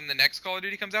next year when the next Call of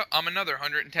Duty comes out, I'm another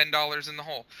 $110 in the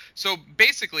hole. So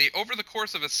basically, over the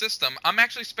course of a system, I'm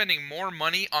actually spending more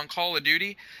money on Call of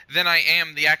Duty than I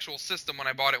am the actual system when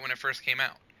I bought it when it first came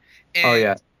out. And Oh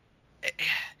yeah.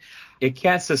 It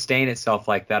can't sustain itself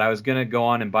like that. I was gonna go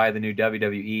on and buy the new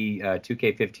WWE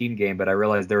 2K15 game, but I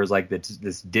realized there was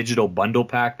this digital bundle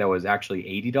pack that was actually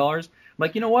 $80. I'm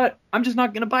like, you know what? I'm just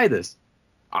not gonna buy this.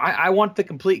 I want the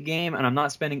complete game, and I'm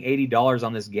not spending $80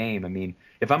 on this game. I mean,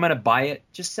 if I'm gonna buy it,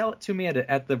 just sell it to me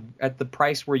at the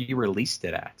price where you released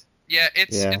it at. Yeah,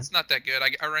 it's not that good.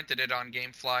 I rented it on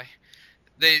GameFly.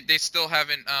 They still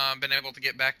haven't been able to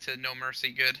get back to No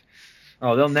Mercy good.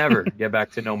 Oh, they'll never get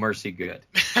back to No Mercy good.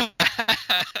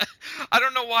 I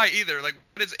don't know why either. What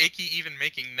is Aki even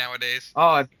making nowadays?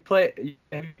 Oh, have you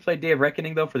played Day of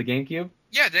Reckoning though for the GameCube?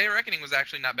 Yeah, Day of Reckoning was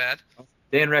actually not bad.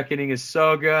 Day of Reckoning is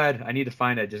so good. I need to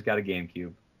find it. I just got a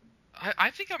GameCube.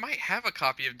 I think I might have a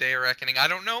copy of Day of Reckoning. I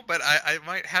don't know, but I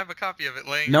might have a copy of it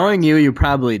laying. Knowing you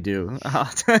probably do.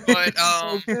 But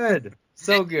So good.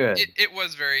 So good. It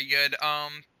was very good.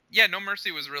 Yeah, No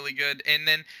Mercy was really good. And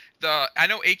then I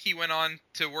know Aki went on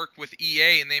to work with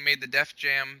EA, and they made the Def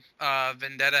Jam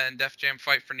Vendetta and Def Jam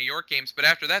Fight for New York games. But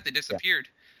after that, they disappeared.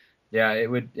 Yeah,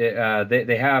 they've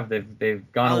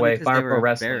gone away. Fire Pro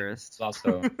Wrestling is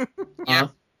also. Yeah.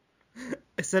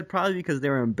 I said probably because they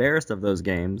were embarrassed of those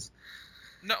games.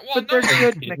 No, well, But no,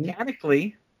 they're good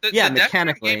mechanically. the Yeah, Def Jam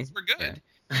mechanically. games were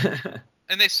good,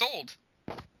 and they sold.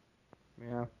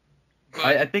 Yeah. But,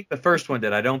 I think the first one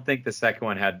did. I don't think the second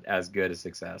one had as good a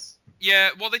success.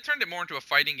 yeah, well, they turned it more into a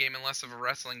fighting game and less of a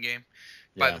wrestling game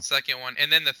by Yeah. the second one.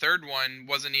 And then the third one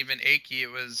wasn't even Aki.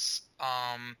 It was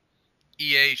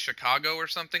EA Chicago or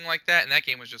something like that, and that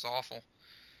game was just awful.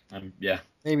 Yeah.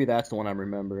 Maybe that's the one I'm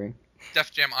remembering.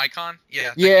 Def Jam Icon?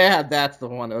 Yeah. Yeah, that's the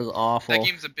one. It was awful. That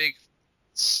game's a big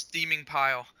steaming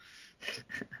pile.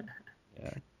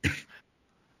 Yeah.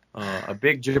 A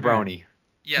big jabroni.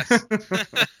 Yes.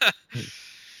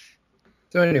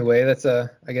 So anyway, that's I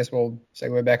guess we'll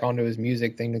segue back onto his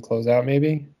music thing to close out,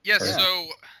 maybe. Yes, Yeah. so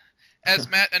as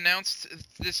Matt announced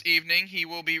this evening, he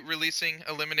will be releasing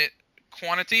a limited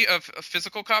quantity of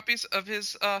physical copies of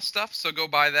his stuff, so go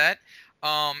buy that.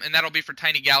 And that'll be for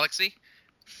Tiny Galaxy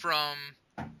from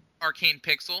Arcane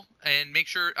Pixel. And make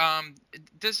sure,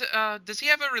 does he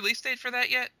have a release date for that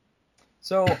yet?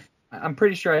 So I'm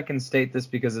pretty sure I can state this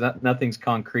because nothing's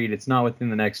concrete. It's not within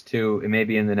the next 2. It may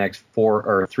be in the next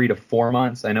 3 to 4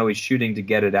 months. I know he's shooting to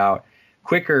get it out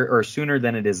quicker or sooner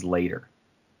than it is later.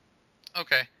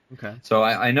 Okay. Okay. So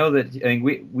I know that I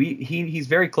mean, he's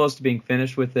very close to being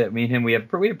finished with it. Me and him, we have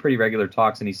pretty regular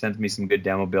talks, and he sends me some good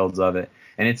demo builds of it,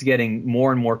 and it's getting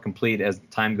more and more complete as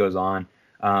time goes on.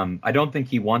 I don't think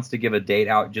he wants to give a date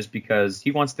out just because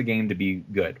he wants the game to be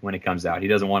good when it comes out. He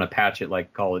doesn't want to patch it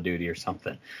like Call of Duty or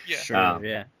something. Yeah. Sure.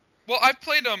 Yeah. Well, I've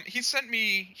played he sent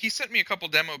me a couple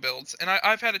demo builds, and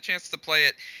I've had a chance to play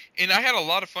it, and I had a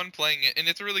lot of fun playing it, and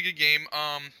it's a really good game.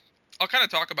 I'll kind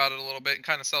of talk about it a little bit and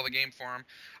kind of sell the game for him.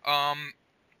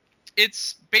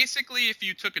 It's basically if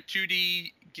you took a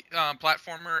 2D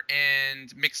platformer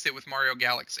and mixed it with Mario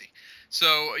Galaxy.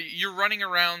 So you're running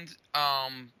around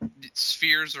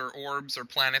spheres or orbs or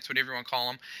planets, whatever you want to call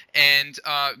them, and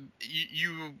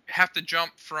you have to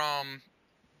jump from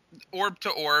orb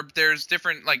to orb. There's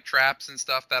different like traps and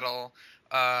stuff that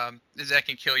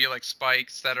can kill you, like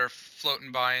spikes that are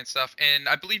floating by and stuff. And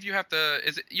I believe you have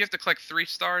to collect 3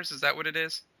 stars. Is that what it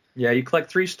is? Yeah, you collect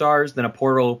 3 stars, then a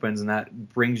portal opens, and that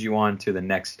brings you on to the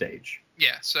next stage.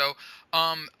 Yeah. So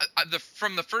from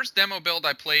the first demo build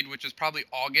I played, which was probably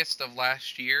August of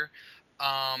last year,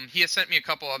 he has sent me a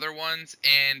couple other ones,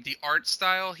 and the art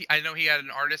style, I know he had an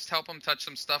artist help him touch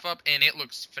some stuff up, and it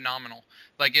looks phenomenal.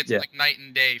 Like it's like night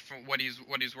and day from what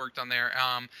he's worked on there.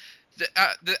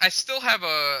 I still have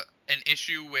an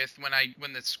issue with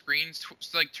when the screen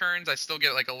like turns, I still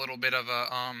get like a little bit of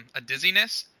a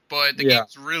dizziness, but the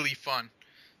game's really fun.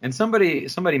 And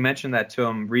somebody mentioned that to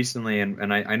him recently,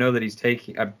 and I know that he's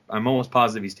taking. I'm almost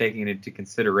positive he's taking it into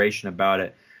consideration about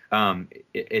it.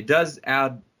 It does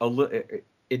add a little.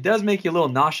 It does make you a little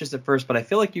nauseous at first, but I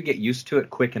feel like you get used to it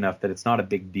quick enough that it's not a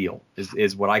big deal.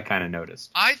 Is what I kind of noticed.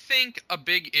 I think a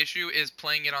big issue is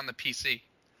playing it on the PC.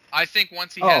 I think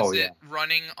once he has it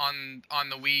running on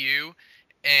the Wii U,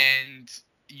 and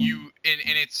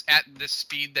it's at the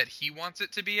speed that he wants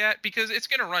it to be at, because it's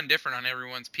going to run different on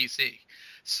everyone's PC.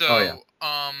 So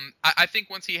I think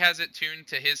once he has it tuned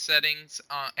to his settings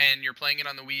and you're playing it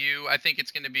on the Wii U, I think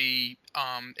it's going to be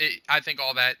I think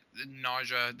all that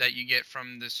nausea that you get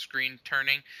from the screen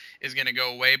turning is going to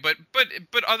go away. But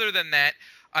other than that,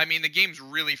 I mean, the game's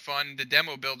really fun. The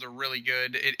demo builds are really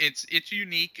good. It's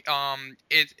unique.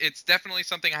 It's definitely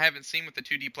something I haven't seen with the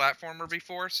 2D platformer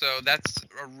before. So that's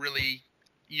a really,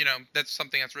 that's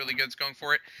something that's really good. It's going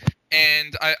for it.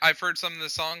 And I've heard some of the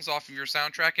songs off of your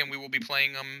soundtrack, and we will be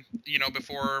playing them,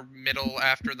 before, middle,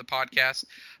 after the podcast,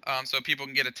 so people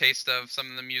can get a taste of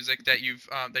some of the music that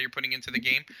you're putting into the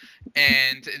game.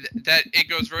 And that it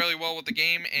goes really well with the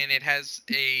game, and it has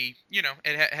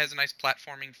has a nice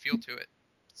platforming feel to it.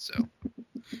 So,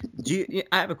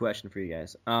 I have a question for you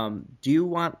guys. Do you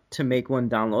want to make one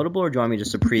downloadable, or do you want me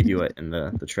just to preview it in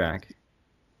the track?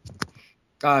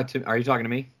 Are you talking to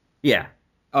me? Yeah.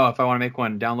 Oh, if I want to make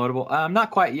one downloadable?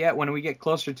 Not quite yet. When we get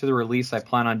closer to the release, I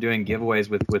plan on doing giveaways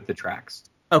with the tracks.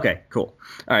 Okay, cool.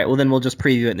 All right, well then we'll just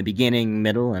preview it in the beginning,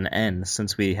 middle, and end,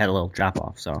 since we had a little drop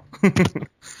off. So.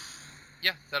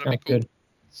 Yeah, that'll be cool. Good.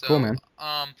 So, cool, man.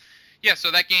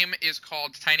 So that game is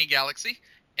called Tiny Galaxy,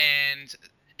 and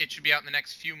it should be out in the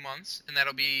next few months. And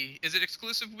that'll be. Is it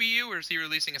exclusive Wii U, or is he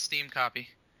releasing a Steam copy?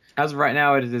 As of right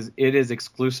now, it is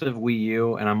exclusive Wii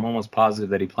U, and I'm almost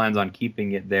positive that he plans on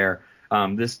keeping it there.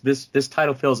 This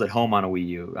title feels at home on a Wii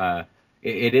U.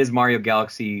 It is Mario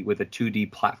Galaxy with a 2D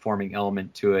platforming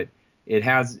element to it. It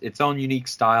has its own unique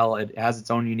style. It has its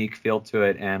own unique feel to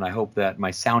it, and I hope that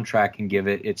my soundtrack can give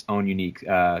it its own unique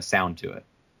sound to it.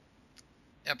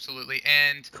 Absolutely.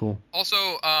 And cool.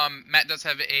 Also, Matt does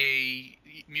have a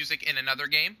music in another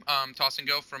game, Toss and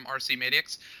Go from RC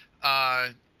Medics.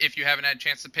 If you haven't had a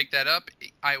chance to pick that up,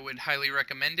 I would highly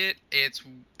recommend it. It's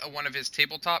one of his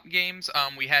tabletop games.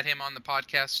 We had him on the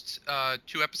podcast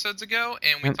 2 episodes ago,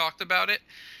 and we talked about it.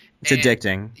 It's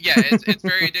addicting. Yeah, it's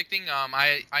very addicting.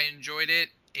 I enjoyed it.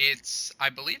 It's, I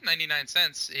believe, 99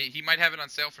 cents. He might have it on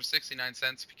sale for 69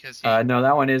 cents because no,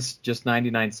 that one is just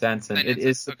 99 cents, and 99 it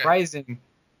is surprising. Okay.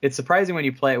 It's surprising when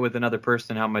you play it with another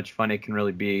person how much fun it can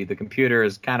really be. The computer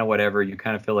is kind of whatever. You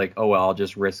kind of feel like, oh well, I'll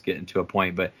just risk it to a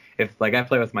point. But if like I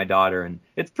play with my daughter, and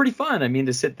it's pretty fun. I mean,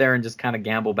 to sit there and just kind of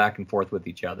gamble back and forth with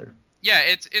each other. Yeah,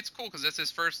 it's cool because it's his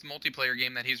first multiplayer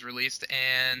game that he's released,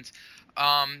 and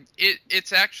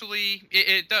it's actually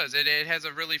it has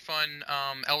a really fun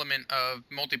element of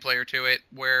multiplayer to it,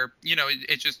 where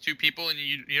it's just 2 people and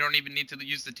you don't even need to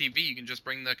use the TV. You can just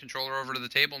bring the controller over to the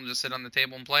table and just sit on the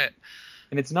table and play it.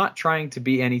 And it's not trying to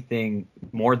be anything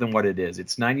more than what it is.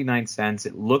 It's 99 cents.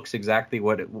 It looks exactly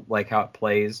how it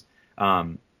plays.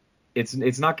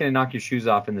 It's not going to knock your shoes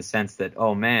off in the sense that,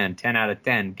 oh man, 10 out of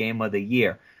 10, game of the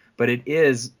year. But it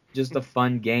is just a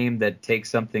fun game that takes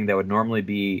something that would normally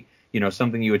be,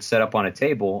 something you would set up on a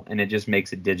table, and it just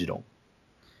makes it digital.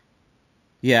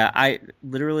 Yeah, I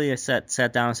literally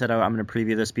sat down and said, oh, I'm going to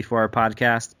preview this before our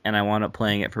podcast, and I wound up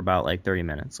playing it for about like 30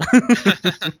 minutes.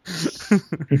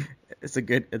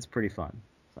 It's pretty fun.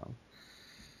 So.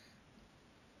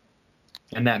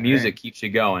 And that music keeps you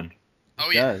going. Oh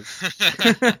yeah.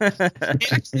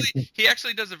 he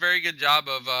actually does a very good job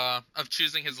of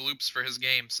choosing his loops for his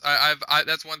games.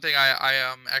 That's one thing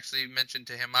I actually mentioned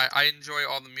to him. I enjoy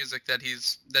all the music that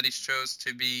he's chose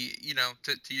to be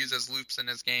to use as loops in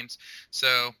his games.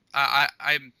 So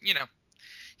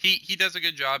he does a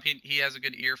good job. He has a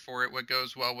good ear for it. What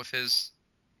goes well with his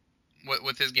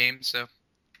game. So.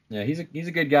 Yeah, he's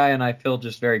a good guy, and I feel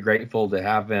just very grateful to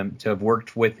have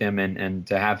worked with him, and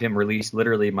to have him release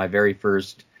literally my very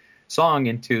first song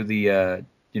into the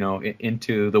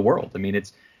into the world. I mean,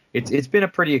 it's been a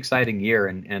pretty exciting year,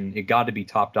 and it got to be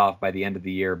topped off by the end of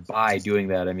the year by doing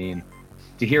that. I mean,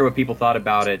 to hear what people thought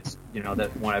about it,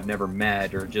 that one I've never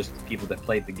met, or just people that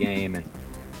played the game, and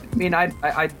I mean, I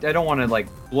don't want to like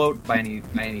gloat by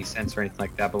any sense or anything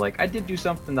like that, but like I did do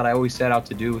something that I always set out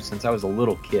to do since I was a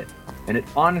little kid. And it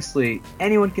honestly,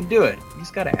 anyone can do it. You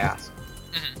just got to ask.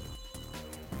 Mm-hmm.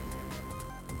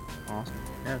 Awesome.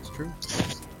 Yeah, it's true.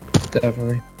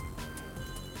 Definitely.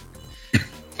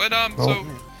 But so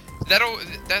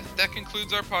that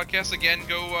concludes our podcast. Again,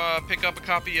 go pick up a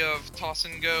copy of Toss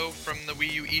and Go from the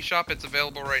Wii U eShop. It's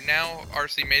available right now.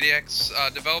 RC Maniacs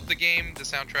developed the game. The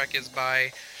soundtrack is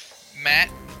by Matt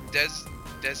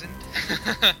Desend.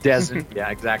 Desend,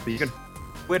 yeah, exactly. You can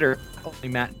Twitter, only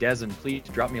Matt Desend. Please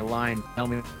drop me a line, tell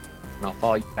me, and I'll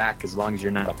follow you back as long as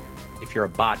you're not. If you're a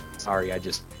bot, sorry, I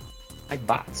just like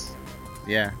bots.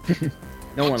 Yeah,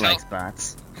 no one likes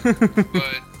bots. But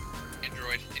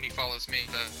Android, and he follows me.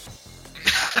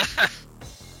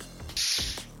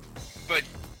 But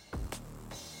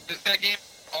that game,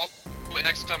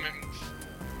 next time,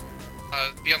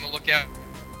 be on the lookout.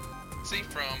 See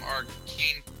from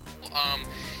Arcane.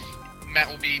 Matt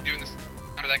will be doing this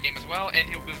out of that game as well, and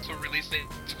he'll be also releasing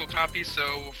physical copies.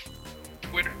 So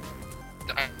Twitter,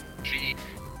 actually,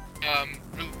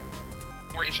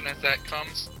 more information as that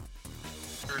comes,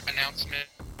 or announcement,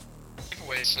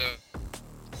 giveaway. So,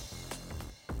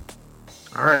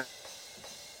 all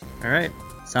right,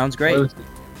 sounds great.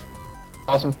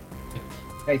 Awesome.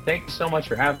 Hey, thank you so much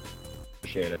for having me.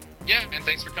 Appreciate it. Yeah, and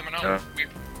thanks for coming on.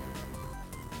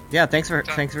 Yeah, thanks for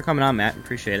coming on, Matt.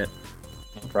 Appreciate it.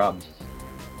 No problem.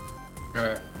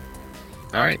 All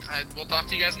right. We'll talk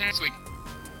to you guys next week.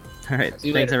 All right.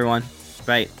 Thanks, everyone.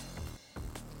 Bye.